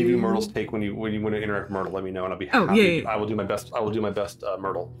will give you Myrtle's take when you want to interact with Myrtle. Let me know, and I'll be happy. I will do my best.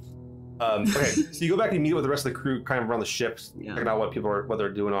 Myrtle. Okay, so you go back and meet with the rest of the crew, kind of around the ships, checking out what they're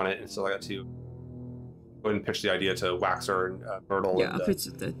doing on it, and stuff like that too. Go ahead and pitch the idea to Waxer and Myrtle. Yeah, I'll pitch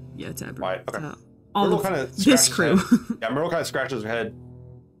it to Abraxas. Okay. All Myrtle kind of this crew. Myrtle kind of scratches her head,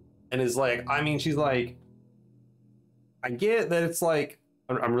 and is like, I mean, she's like, I get that it's like,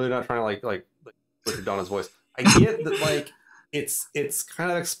 I'm really not trying to like Richard Donna's voice. I get that like it's kind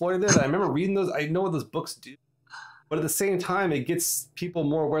of exploitative. I remember reading those. I know what those books do. But at the same time, it gets people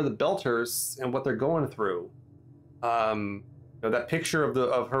more aware of the Belters and what they're going through. That picture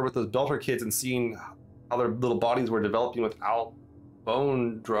of her with those Belter kids and seeing how their little bodies were developing without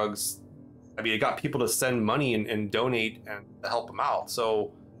bone drugs. I mean, it got people to send money and donate and help them out.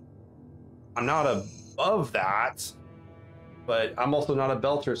 So I'm not above that, but I'm also not a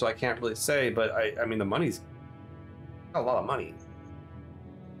Belter, so I can't really say. But I mean, the money's a lot of money.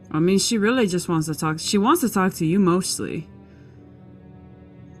 I mean, she really just wants to talk. She wants to talk to you mostly.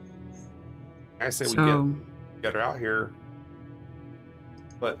 I say we get her out here.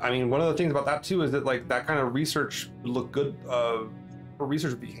 But I mean, one of the things about that too is that like that kind of research would look good. For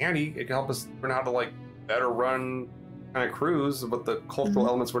research would be handy. It can help us learn how to like better run kind of crews, but the cultural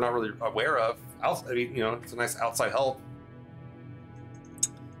elements we're not really aware of. I mean, you know, it's a nice outside help.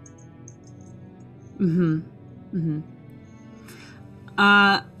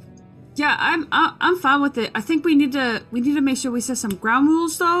 Yeah, I'm fine with it. I think we need to make sure we set some ground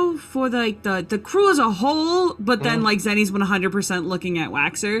rules though for the crew as a whole. But then like Zenny's 100% looking at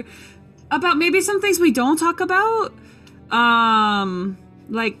Waxer about maybe some things we don't talk about.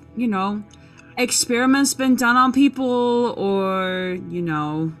 Like, you know, experiments been done on people, or you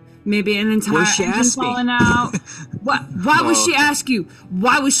know, maybe an entire engine falling out. Why would she ask you?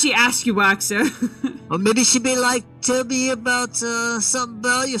 Why would she ask you, Waxer? Or maybe she'd be like, tell me about something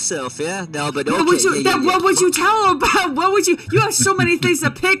about yourself, yeah? No, but okay. What would you tell her about? What would you have so many things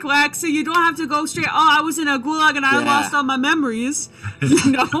to pick, Waxer. You don't have to go straight, I was in a gulag and I lost all my memories.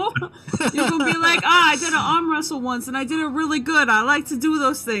 You know? You can be like, I did an arm wrestle once and I did it really good. I like to do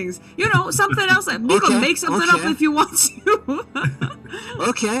those things. You know, something else. You can make something up if you want to.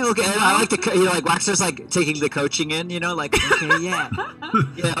 Okay. I like like Waxer's like taking the coaching in, you know, like, okay, yeah.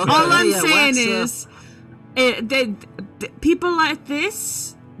 Okay, all I'm saying is, people like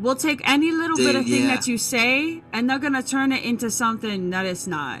this will take any little bit of thing that you say, and they're gonna turn it into something that it's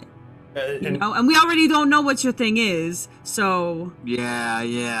not. You know, and we already don't know what your thing is, so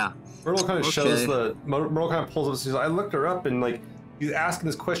yeah. Myrtle kind of shows Myrtle kind of pulls up. Says, I looked her up, and like he's asking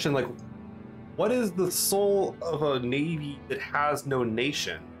this question, like, what is the soul of a navy that has no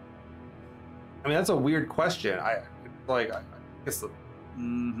nation? I mean, that's a weird question. I guess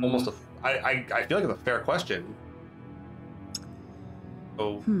almost a. I feel like it's a fair question.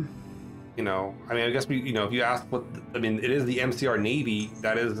 So, you know, I mean, I guess if you ask it is the MCR Navy,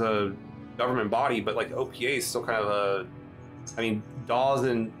 that is a government body, but like OPA is still kind of Dawes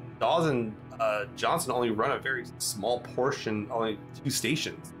and Johnson only run a very small portion, only 2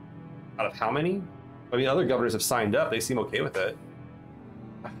 stations out of how many? I mean, other governors have signed up. They seem okay with it.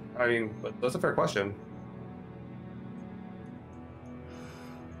 I mean, but that's a fair question.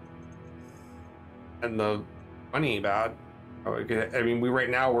 And the money ain't bad. I mean,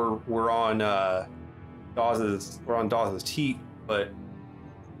 we're on Dawes's teat, but it'd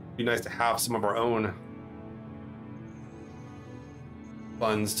be nice to have some of our own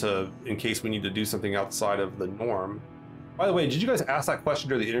funds in case we need to do something outside of the norm. By the way, did you guys ask that question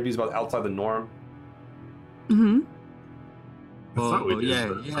during the interviews about outside the norm? I thought we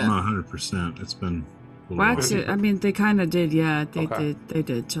did. Yeah. I'm not 100%. It's been. Waxer. I mean, they kind of did. Yeah, they did. They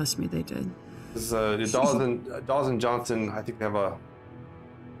did. Trust me, they did. Dawes and Johnson, I think they have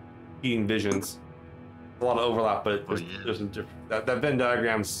eating visions. A lot of overlap, but there's some different. That Venn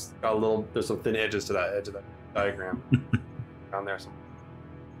diagram's got there's some thin edges to that edge of that diagram down there.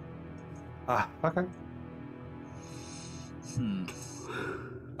 Okay.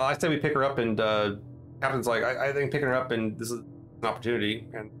 I say we pick her up, and Captain's like, I think picking her up, and this is an opportunity,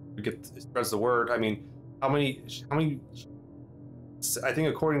 and it spreads the word. I mean, how many? I think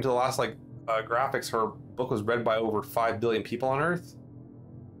according to the last graphics, her book was read by over 5 billion people on Earth.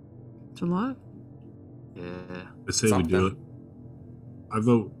 It's a lot. Yeah. I say we do it. I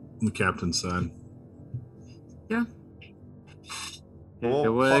vote on the captain's side. Yeah.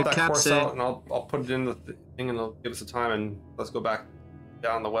 We'll plot that course out, and I'll put it in the thing, and they'll give us the time, and let's go back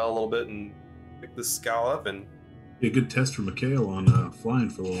down the well a little bit and pick this scallop and. Be a good test for Mikhail on flying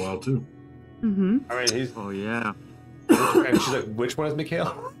for a little while too. Mm-hmm. I mean, he's. Oh yeah. And she's like, which one is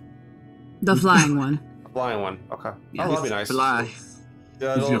Mikhail? The flying one. The flying one. Okay. Yeah. Oh, that'd be nice. Fly.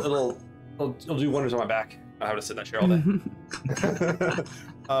 Yeah, it'll do wonders on my back. I have to sit in that chair all day.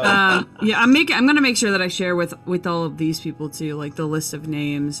 Yeah, I'm gonna make sure that I share with all of these people too, like the list of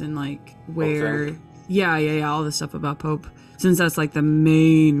names and like where. Okay. Yeah, all the stuff about Pope, since that's like the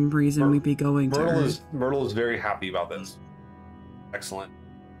main reason we'd be going to. Myrtle is very happy about this. Excellent.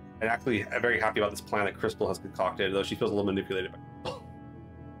 And actually very happy about this plan that Crystal has concocted, though she feels a little manipulated by Crystal.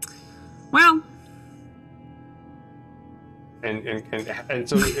 Well. And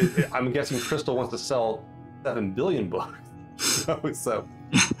so I'm guessing Crystal wants to sell 7 billion books. So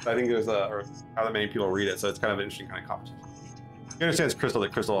I think there's or how many people read it, so it's kind of an interesting kind of competition. He understands Crystal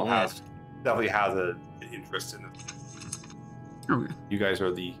that Crystal definitely has an interest in it. Okay. You guys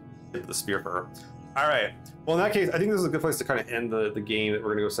are the spear for her. All right. Well, in that case, I think this is a good place to kind of end the game that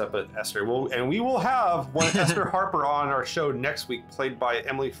we're going to go set up at Esther. We will have one Esther Harper on our show next week, played by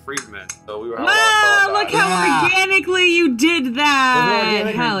Emily Friedman. So we will have a lot of fun with look how organically you did that. Was it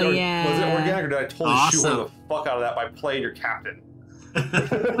organic Hell or, yeah. Was it organic or did I totally shoot the fuck out of that by playing your captain?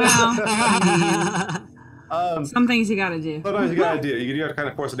 Well, some things you gotta do. Sometimes you gotta do. You gotta kind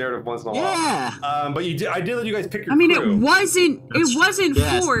of force a narrative once in a while. Yeah. But I did let you guys pick your I mean, crew. it wasn't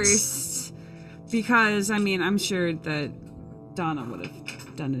Yes. forced because I'm sure that Donna would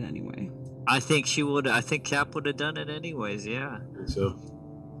have done it anyway. I think she would. I think Cap would have done it anyways. Yeah. So.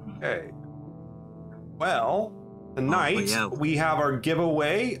 Okay. Well, tonight we have our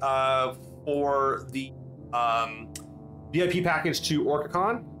giveaway for the VIP package to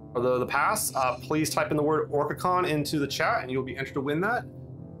OrcaCon, or the pass. Please type in the word OrcaCon into the chat and you'll be entered to win that.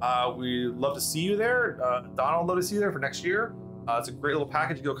 We'd love to see you there. Donna would love to see you there for next year. It's a great little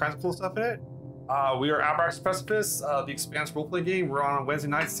package. You get all kinds of cool stuff in it. We are Abraxas Precipice, the Expanse roleplay game. We're on Wednesday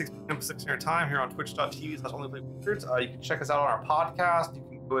nights, 6 p.m. Pacific Standard Time here on twitch.tv/onlyplaywizards. You can check us out on our podcast. You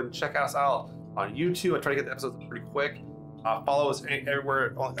can go ahead and check us out on YouTube. I try to get the episodes pretty quick. Follow us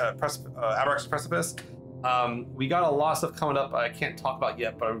everywhere on Abraxas Precipice. We got a lot of stuff coming up I can't talk about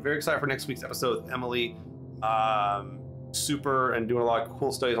yet, but I'm very excited for next week's episode with Emily. Super and doing a lot of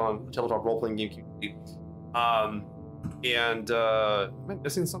cool studies on the tabletop role-playing game community. Am I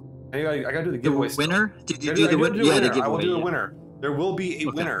missing something? I gotta do the giveaway. Winner? Did you do the winner? Yeah, the giveaway. I will do a winner. There will be a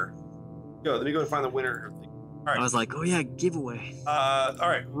winner. Let me go find the winner. All right. I was like, oh yeah, giveaway. All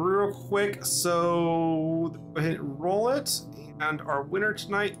right, real quick. So go ahead and roll it. And our winner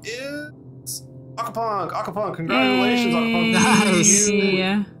tonight is Akapunk. Akapunk, congratulations, Akapunk. Nice.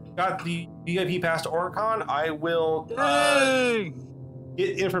 You got the VIP pass to OrcaCon. I will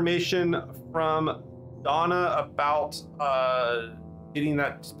get information from Donna about getting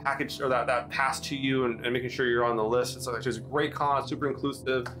that package or that pass to you and making sure you're on the list. It's a great con, super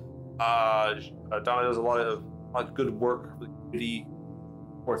inclusive. Donna does a lot of good work for the community,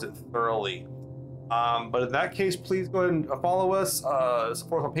 supports it thoroughly. But in that case, please go ahead and follow us,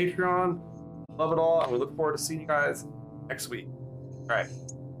 support us on Patreon. Love it all, and we look forward to seeing you guys next week. All right.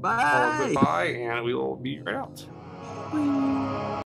 Bye. Goodbye, and we will be right out.